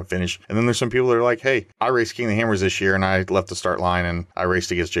that aren't going to finish. And then there's some people that are like, hey, I raced King of the Hammers this year and I left the start line and I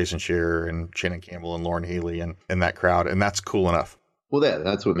raced against Jason Shearer and Shannon Campbell and Lauren Healy and that crowd. And that's cool enough. Well,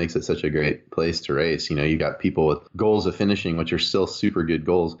 that's what makes it such a great place to race. You got people with goals of finishing, which are still super good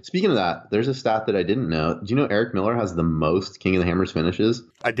goals. Speaking of that, there's a stat that I didn't know. Do you know Eric Miller has the most King of the Hammers finishes?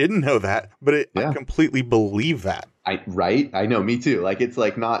 I didn't know that, but I completely believe that. Right? I know, me too. It's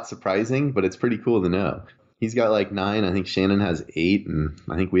not surprising, but it's pretty cool to know. He's got 9. I think Shannon has 8, and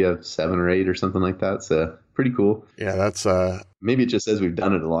I think we have 7 or 8 or something like that. So pretty cool. Yeah, that's maybe it just says we've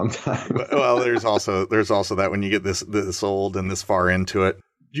done it a long time. Well, there's also that when you get this old and this far into it.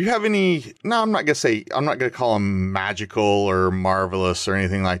 Do you have any? No, I'm not gonna call them magical or marvelous or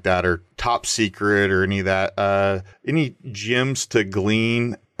anything like that, or top secret or any of that. Any gems to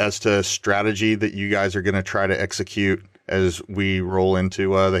glean as to strategy that you guys are going to try to execute as we roll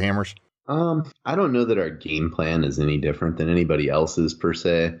into the Hammers? I don't know that our game plan is any different than anybody else's per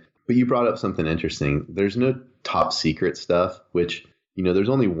se, but you brought up something interesting. There's no top secret stuff, which, there's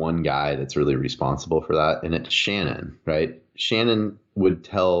only one guy that's really responsible for that, and it's Shannon, right? Shannon would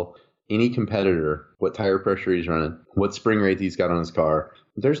tell any competitor what tire pressure he's running, what spring rate he's got on his car.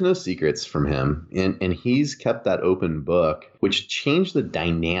 There's no secrets from him. And he's kept that open book, which changed the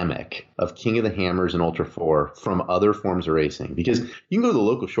dynamic of King of the Hammers and Ultra 4 from other forms of racing. Because you can go to the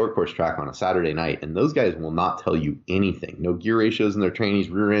local short course track on a Saturday night, and those guys will not tell you anything. No gear ratios in their trainees,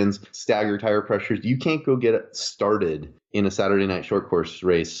 rear ends, stagger tire pressures. You can't go get it started in a Saturday night short course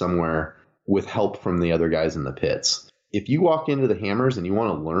race somewhere with help from the other guys in the pits. If you walk into the Hammers and you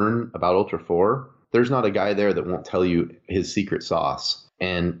want to learn about Ultra 4, there's not a guy there that won't tell you his secret sauce.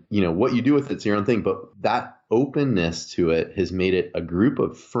 And, what you do with it's your own thing. But that openness to it has made it a group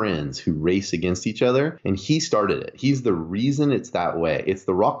of friends who race against each other. And he started it. He's the reason it's that way. It's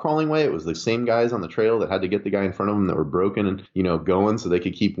the rock crawling way. It was the same guys on the trail that had to get the guy in front of them that were broken and, going so they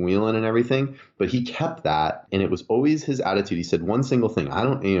could keep wheeling and everything. But he kept that. And it was always his attitude. He said one single thing.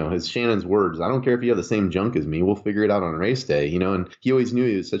 His Shannon's words, I don't care if you have the same junk as me. We'll figure it out on race day, and he always knew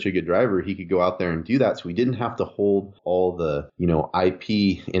he was such a good driver. He could go out there and do that. So he didn't have to hold all the,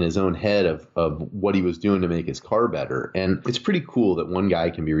 IP in his own head of what he was doing to make his car better. And it's pretty cool that one guy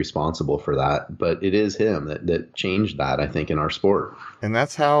can be responsible for that, but it is him that changed that, I think, in our sport. And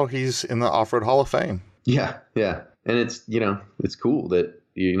that's how he's in the Off-Road Hall of Fame. Yeah. And it's, it's cool that,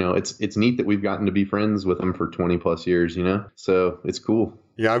 it's neat that we've gotten to be friends with him for 20 plus years, so it's cool.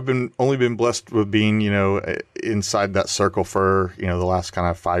 Yeah, I've only been blessed with being, inside that circle for, the last kind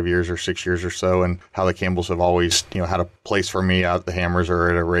of 5 years or 6 years or so, and how the Campbells have always, had a place for me out at the Hammers or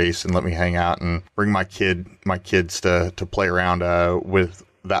at a race and let me hang out and bring my kids to play around with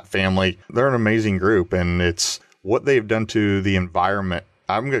that family. They're an amazing group, and it's what they've done to the environment.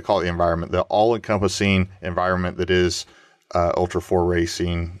 I'm going to call it the environment, the all-encompassing environment that is Ultra 4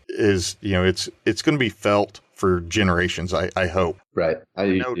 racing is, it's going to be felt for generations, I hope. Right. I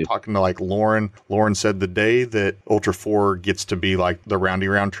know, talking to Lauren said the day that Ultra 4 gets to be like the roundy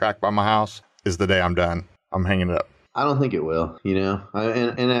round track by my house is the day I'm done. I'm hanging it up. I don't think it will,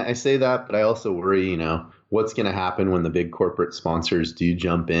 and I say that, but I also worry, what's going to happen when the big corporate sponsors do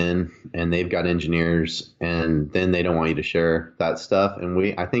jump in and they've got engineers and then they don't want you to share that stuff.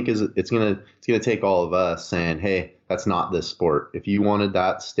 And I think it's going to take all of us saying, hey, that's not this sport. If you wanted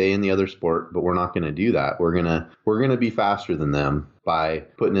that, stay in the other sport, but we're not going to do that. We're going to be faster than them by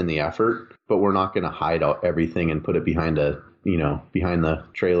putting in the effort, but we're not going to hide out everything and put it behind behind the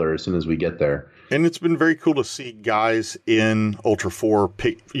trailer as soon as we get there. And it's been very cool to see guys in Ultra 4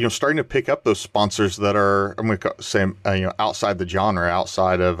 starting to pick up those sponsors that are, I'm going to say, outside the genre,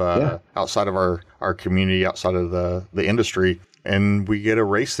 outside of our community, outside of the industry. And we get a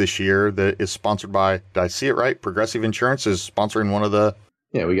race this year that is sponsored by, did I see it right? Progressive Insurance is sponsoring one of the...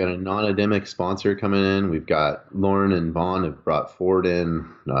 Yeah, we got a non-endemic sponsor coming in. We've got Lauren and Vaughn have brought Ford in,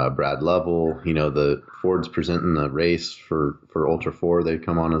 Brad Lovell. The Ford's presenting the race for Ultra 4. They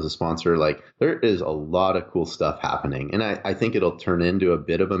come on as a sponsor. There is a lot of cool stuff happening. And I think it'll turn into a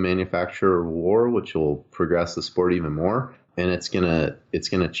bit of a manufacturer war, which will progress the sport even more. and it's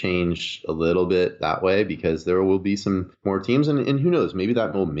gonna change a little bit that way because there will be some more teams, and who knows, maybe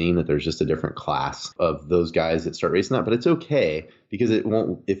that will mean that there's just a different class of those guys that start racing that. But it's okay because it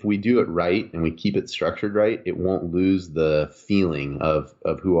won't, if we do it right and we keep it structured right, it won't lose the feeling of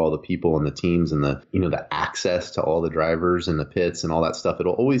who all the people and the teams and the, the access to all the drivers and the pits and all that stuff.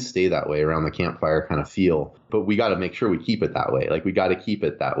 It'll always stay that way around the campfire kind of feel, but we got to make sure we keep it that way. Like we got to keep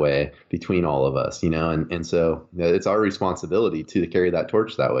it that way between all of us, and so it's our responsibility to carry that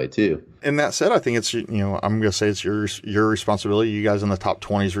torch that way too. And that said, I think it's, I'm going to say it's your responsibility, you guys in the top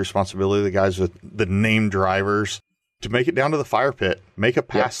 20's responsibility, the guys with the named drivers, to make it down to the fire pit, make a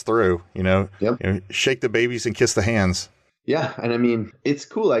pass through, shake the babies and kiss the hands. Yeah. And I mean, it's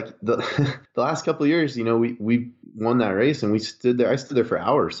cool. Like the last couple of years, we won that race and we stood there. I stood there for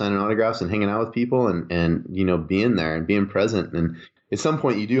hours signing autographs and hanging out with people and being there and being present. And at some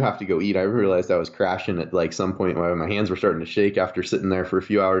point you do have to go eat. I realized I was crashing at like some point where my hands were starting to shake after sitting there for a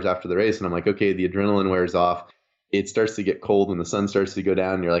few hours after the race. And I'm like, okay, the adrenaline wears off. It starts to get cold and the sun starts to go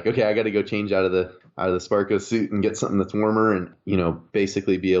down and you're like, okay, I got to go change out of the Sparco suit and get something that's warmer and,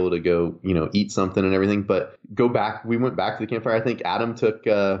 basically be able to go, eat something and everything. But we went back to the campfire. I think Adam took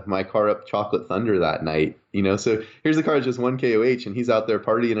my car up Chocolate Thunder that night, so here's the car that's just one KOH and he's out there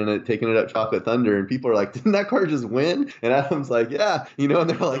partying in it, taking it up Chocolate Thunder. And people are like, didn't that car just win? And Adam's like, yeah, and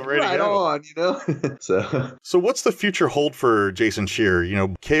they're like, right on, So what's the future hold for Jason Scheer?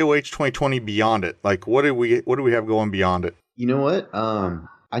 KOH 2020 beyond it. Like, what do we have going beyond it? You know what?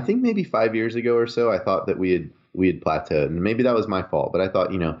 I think maybe 5 years ago or so, I thought that we had plateaued, and maybe that was my fault, but I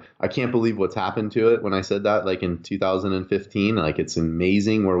thought, I can't believe what's happened to it when I said that, like in 2015, like it's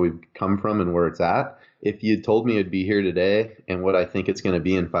amazing where we've come from and where it's at. If you told me it'd be here today and what I think it's going to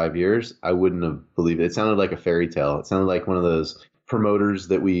be in 5 years, I wouldn't have believed it. It sounded like a fairy tale. It sounded like one of those promoters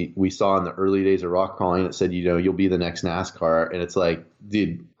that we saw in the early days of rock crawling that said, you'll be the next NASCAR. And it's like,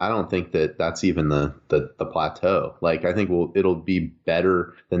 dude, I don't think that that's even the plateau. Like, I think it'll be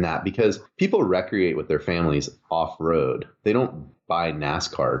better than that because people recreate with their families off road. They don't buy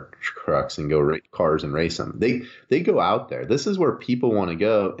NASCAR trucks and go cars and race them. They go out there. This is where people want to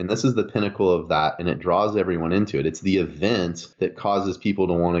go, and this is the pinnacle of that, and it draws everyone into it. It's the event that causes people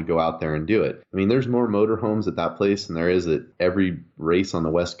to want to go out there and do it. I mean, there's more motorhomes at that place than there is at every race on the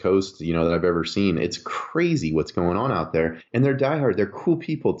West Coast, that I've ever seen. It's crazy what's going on out there, and they're diehard. They're cool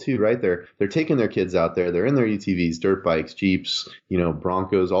people too, right? They're taking their kids out there. They're in their UTVs, dirt bikes, Jeeps,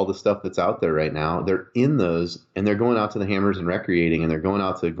 Broncos, all the stuff that's out there right now. They're in those, and they're going out to the Hammers and recreating, and they're going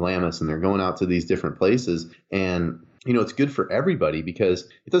out to Glamis, and they're going out to these different places. And, it's good for everybody because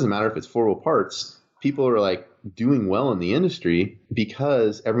it doesn't matter if it's four-wheel parts. People are like doing well in the industry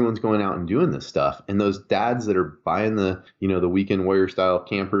because everyone's going out and doing this stuff. And those dads that are buying the, the weekend warrior style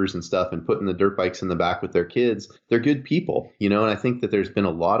campers and stuff and putting the dirt bikes in the back with their kids, they're good people, and I think that there's been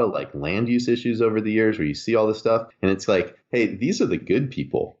a lot of like land use issues over the years where you see all this stuff and it's like, hey, these are the good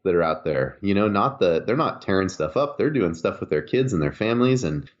people that are out there, they're not tearing stuff up. They're doing stuff with their kids and their families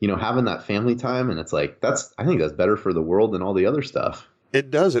and, having that family time. And it's like, I think that's better for the world than all the other stuff. It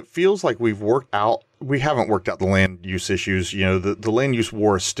does. It feels like we haven't worked out the land use issues. The land use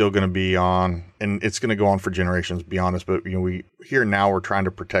war is still going to be on, and it's going to go on for generations, be honest. But, we're trying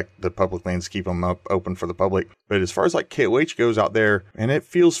to protect the public lands, keep them open for the public. But as far as like KOH goes out there, and it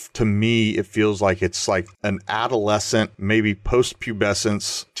feels like it's like an adolescent, maybe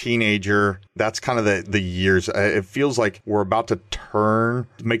post-pubescence teenager. That's kind of the years. It feels like we're about to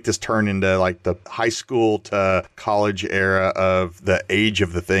make this turn into like the high school to college era of the age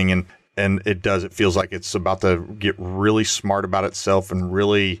of the thing. And it does. It feels like it's about to get really smart about itself and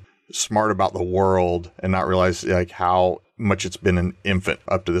really smart about the world and not realize like how much it's been an infant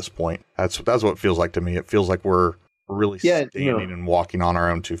up to this point. That's what it feels like to me. It feels like we're really standing and walking on our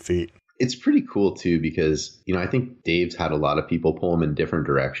own 2 feet. It's pretty cool too because, I think Dave's had a lot of people pull him in different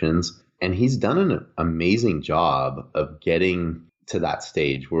directions and he's done an amazing job of getting to that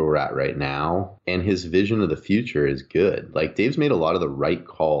stage where we're at right now. And his vision of the future is good. Like Dave's made a lot of the right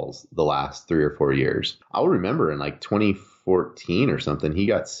calls the last 3 or 4 years. I'll remember in like 2014 or something, he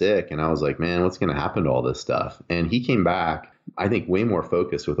got sick and I was like, man, what's going to happen to all this stuff? And he came back, I think, way more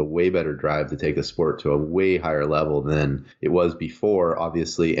focused with a way better drive to take the sport to a way higher level than it was before,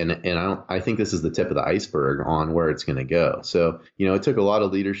 obviously. And I think this is the tip of the iceberg on where it's going to go. So, it took a lot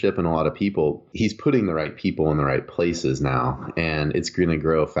of leadership and a lot of people. He's putting the right people in the right places now, and it's going to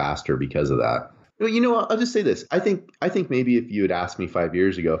grow faster because of that. I'll just say this. I think maybe if you had asked me 5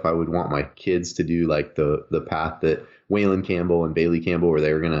 years ago if I would want my kids to do like the path that Waylon Campbell and Bailey Campbell, where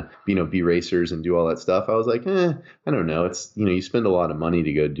they were going to, be racers and do all that stuff, I was like, I don't know. It's, you spend a lot of money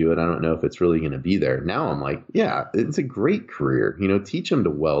to go do it. I don't know if it's really going to be there. Now I'm like, yeah, it's a great career. Teach him to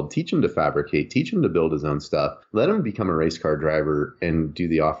weld, teach him to fabricate, teach him to build his own stuff. Let him become a race car driver and do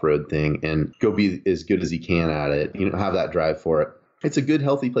the off-road thing and go be as good as he can at it, have that drive for it. It's a good,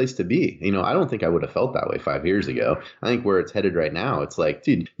 healthy place to be. I don't think I would have felt that way 5 years ago. I think where it's headed right now, it's like,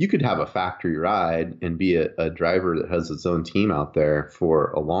 dude, you could have a factory ride and be a driver that has its own team out there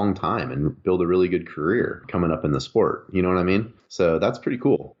for a long time and build a really good career coming up in the sport. You know what I mean? So that's pretty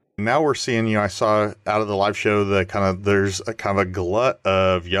cool. Now we're seeing, I saw out of the live show there's a kind of a glut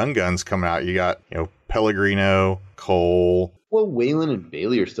of young guns coming out. You got, Pellegrino, Cole. Well, Waylon and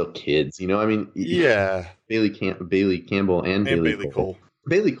Bailey are still kids, Yeah. Bailey Campbell and Bailey Cole.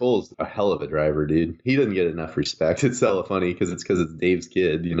 Bailey Cole's a hell of a driver, dude. He doesn't get enough respect. It's hella funny because it's Dave's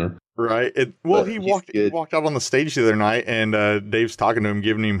kid, Right. He walked out on the stage the other night, and Dave's talking to him,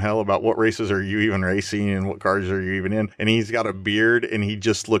 giving him hell about what races are you even racing and what cars are you even in. And he's got a beard, and he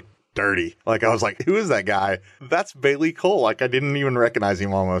just looked dirty. Like, I was like, who is that guy? That's Bailey Cole. Like, I didn't even recognize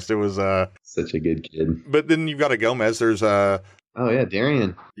him almost. It was such a good kid. But then you've got a Gomez. There's oh yeah,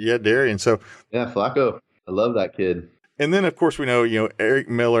 Darian. Yeah, Darian. So yeah, Flacco. I love that kid. And then, of course, we know, Eric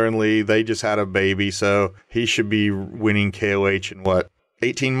Miller and Lee, they just had a baby, so he should be winning KOH in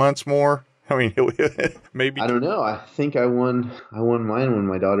 18 months more? I mean, maybe. I don't know. I think I won mine when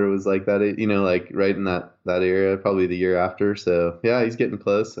my daughter was like that, like right in that area, probably the year after. So yeah, he's getting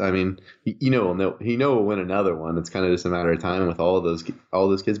close. I mean, he'll win another one. It's kind of just a matter of time with all those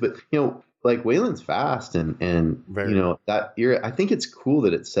kids. But like Waylon's fast and that era. I think it's cool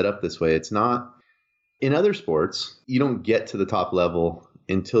that it's set up this way. It's not in other sports. You don't get to the top level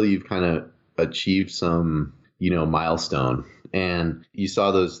until you've kind of achieved some milestone. And you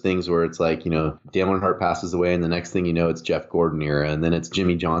saw those things where it's like, Dale Earnhardt passes away, and the next thing you know, it's Jeff Gordon era, and then it's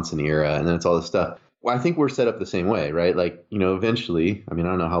Jimmy Johnson era, and then it's all this stuff. Well, I think we're set up the same way, right? Like, eventually, I mean, I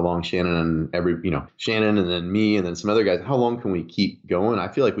don't know how long Shannon and then me and then some other guys, how long can we keep going? I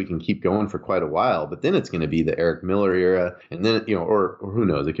feel like we can keep going for quite a while, but then it's going to be the Eric Miller era. And then, or who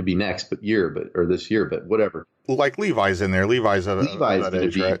knows, it could be next or this year, but whatever. Like Levi's in there. Levi's going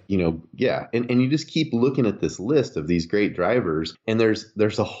to be, right? Yeah. And you just keep looking at this list of these great drivers, and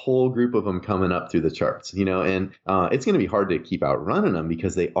there's a whole group of them coming up through the charts, and it's going to be hard to keep outrunning them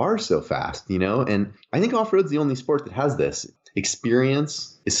because they are so fast, and I think off-road's the only sport that has this.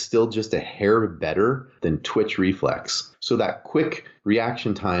 Experience is still just a hair better than twitch reflex. So that quick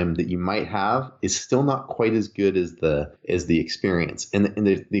reaction time that you might have is still not quite as good as the experience. And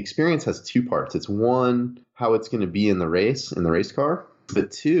the experience has two parts. It's one, how it's going to be in the race car.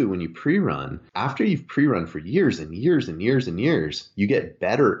 But two, when you pre-run, after you've pre-run for years and years and years and years, you get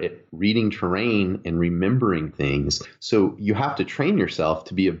better at reading terrain and remembering things. So you have to train yourself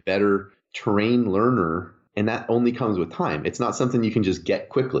to be a better terrain learner, and that only comes with time. It's not something you can just get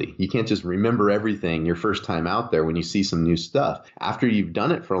quickly. You can't just remember everything your first time out there when you see some new stuff. After you've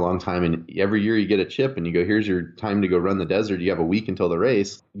done it for a long time, and every year you get a chip and you go, here's your time to go run the desert, you have a week until the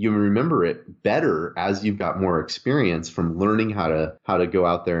race, you remember it better as you've got more experience from learning how to go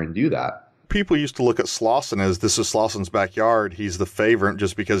out there and do that. People used to look at Slauson as this is Slauson's backyard. He's the favorite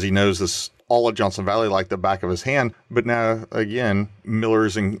just because he knows this all of Johnson Valley like the back of his hand. But now, again,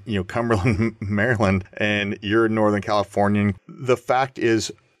 Miller's in Cumberland, Maryland, and you're in Northern California. The fact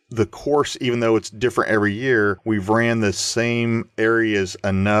is, the course, even though it's different every year, we've ran the same areas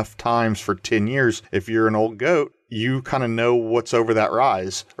enough times for 10 years. If you're an old goat, you kind of know what's over that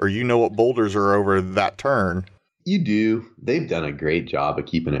rise, or you know what boulders are over that turn. You do. They've done a great job of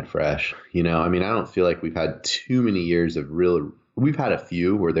keeping it fresh. I mean, I don't feel like we've had too many years of we've had a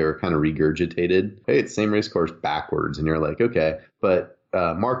few where they were kind of regurgitated. Hey, it's the same race course backwards. And you're like, okay. But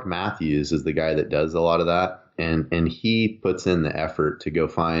Mark Matthews is the guy that does a lot of that. And he puts in the effort to go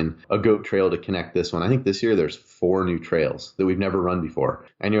find a goat trail to connect this one. I think this year there's 4 new trails that we've never run before.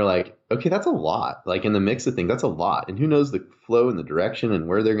 And you're like, okay, that's a lot. Like in the mix of things, that's a lot. And who knows the flow and the direction and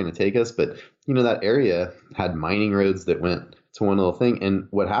where they're going to take us. But, that area had mining roads that went to one little thing. And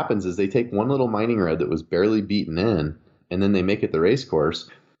what happens is they take one little mining road that was barely beaten in, and then they make it the race course.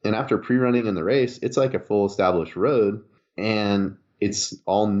 And after pre-running in the race, it's like a full established road. And it's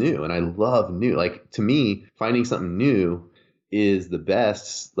all new, and I love new. Like, to me, finding something new is the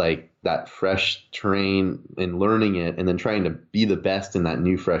best, like that fresh terrain and learning it and then trying to be the best in that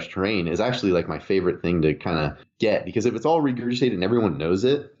new fresh terrain is actually like my favorite thing to kind of get, because if it's all regurgitated and everyone knows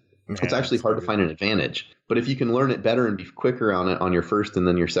it, it's actually hard to find an advantage. But if you can learn it better and be quicker on it on your first and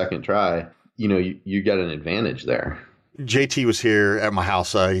then your second try, you got an advantage there. JT was here at my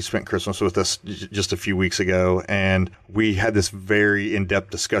house. He spent Christmas with us just a few weeks ago, and we had this very in-depth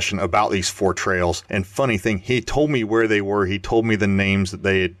discussion about these 4 trails. And funny thing, he told me where they were. He told me the names that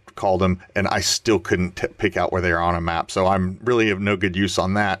they had called them, and I still couldn't pick out where they are on a map. So I'm really of no good use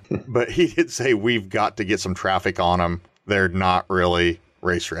on that. But he did say we've got to get some traffic on them. They're not really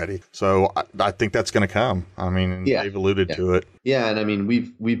race ready. So I think that's going to come. I mean, they've alluded to it. Yeah. And I mean,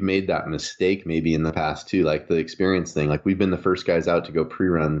 we've made that mistake maybe in the past too, like the experience thing. Like we've been the first guys out to go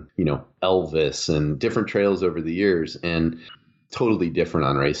pre-run, Elvis and different trails over the years, and totally different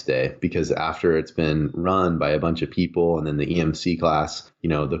on race day, because after it's been run by a bunch of people and then the EMC class,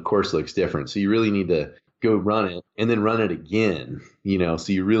 the course looks different. So you really need to go run it and then run it again,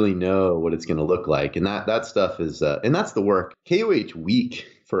 so you really know what it's going to look like. And that stuff is, and that's the work. KOH week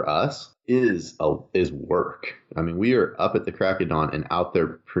for us is work. I mean, we are up at the crack of dawn and out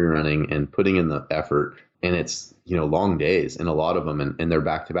there pre-running and putting in the effort, and it's, long days, and a lot of them, and they're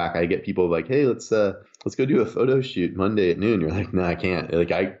back to back. I get people like, hey, let's go do a photo shoot Monday at noon. You're like, no, I can't.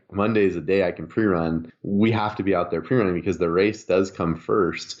 Monday is a day I can pre-run. We have to be out there pre-running because the race does come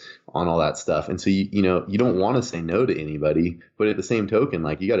first on all that stuff. And so, you don't want to say no to anybody, but at the same token,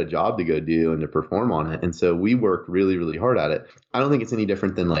 you got a job to go do and to perform on it. And so we work really, really hard at it. I don't think it's any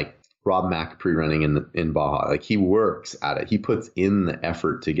different than Rob Mack pre-running in Baja. He works at it. He puts in the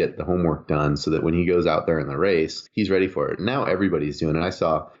effort to get the homework done so that when he goes out there in the race, he's ready for it. Now everybody's doing it. I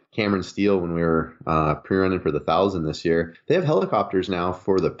saw Cameron Steele when we were pre-running for the 1,000 this year. They have helicopters now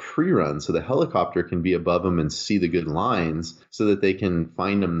for the pre-run, so the helicopter can be above them and see the good lines so that they can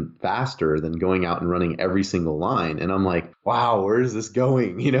find them faster than going out and running every single line. And I'm like, wow, where is this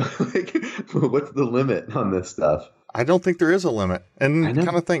going? What's the limit on this stuff? I don't think there is a limit, and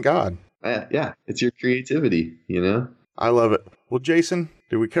kind of thank God. Yeah, it's your creativity, I love it. Well, Jason,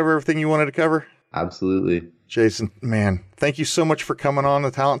 did we cover everything you wanted to cover? Absolutely. Jason, man, thank you so much for coming on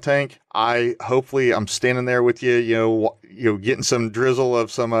the Talent Tank. Hopefully I'm standing there with you, getting some drizzle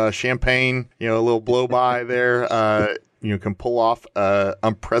of some champagne, a little blow by there. Can pull off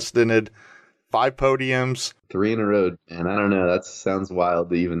unprecedented 5 podiums. 3 in a row. And I don't know, that sounds wild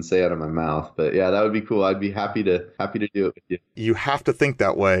to even say out of my mouth, but yeah, that would be cool. I'd be happy to do it with you. You have to think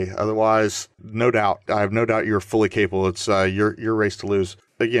that way. Otherwise, no doubt, I have no doubt you're fully capable. It's your race to lose.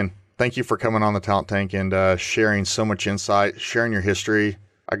 Again, thank you for coming on the Talent Tank and sharing so much insight, sharing your history.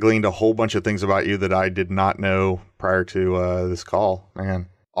 I gleaned a whole bunch of things about you that I did not know prior to this call. Man,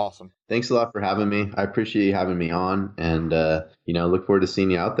 awesome. Thanks a lot for having me. I appreciate you having me on, and look forward to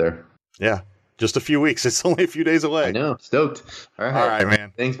seeing you out there. Yeah. Just a few weeks. It's only a few days away. I know. Stoked. All right,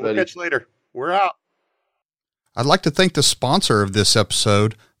 man. Thanks, buddy. We'll catch you later. We're out. I'd like to thank the sponsor of this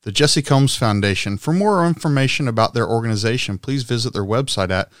episode, the Jesse Combs Foundation. For more information about their organization, please visit their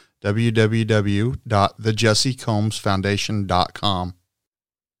website at www.thejessecombsfoundation.com.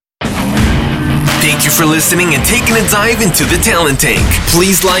 Thank you for listening and taking a dive into the Talent Tank.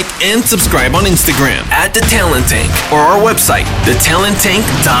 Please like and subscribe on Instagram @The Talent Tank or our website,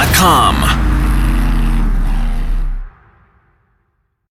 thetalenttank.com.